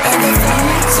 And the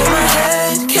thoughts in my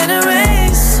head can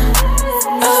erase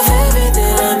of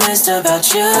everything I missed about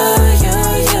you.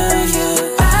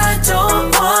 I don't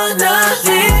wanna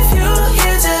leave you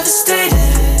here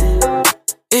devastated,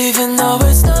 even though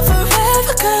it's not.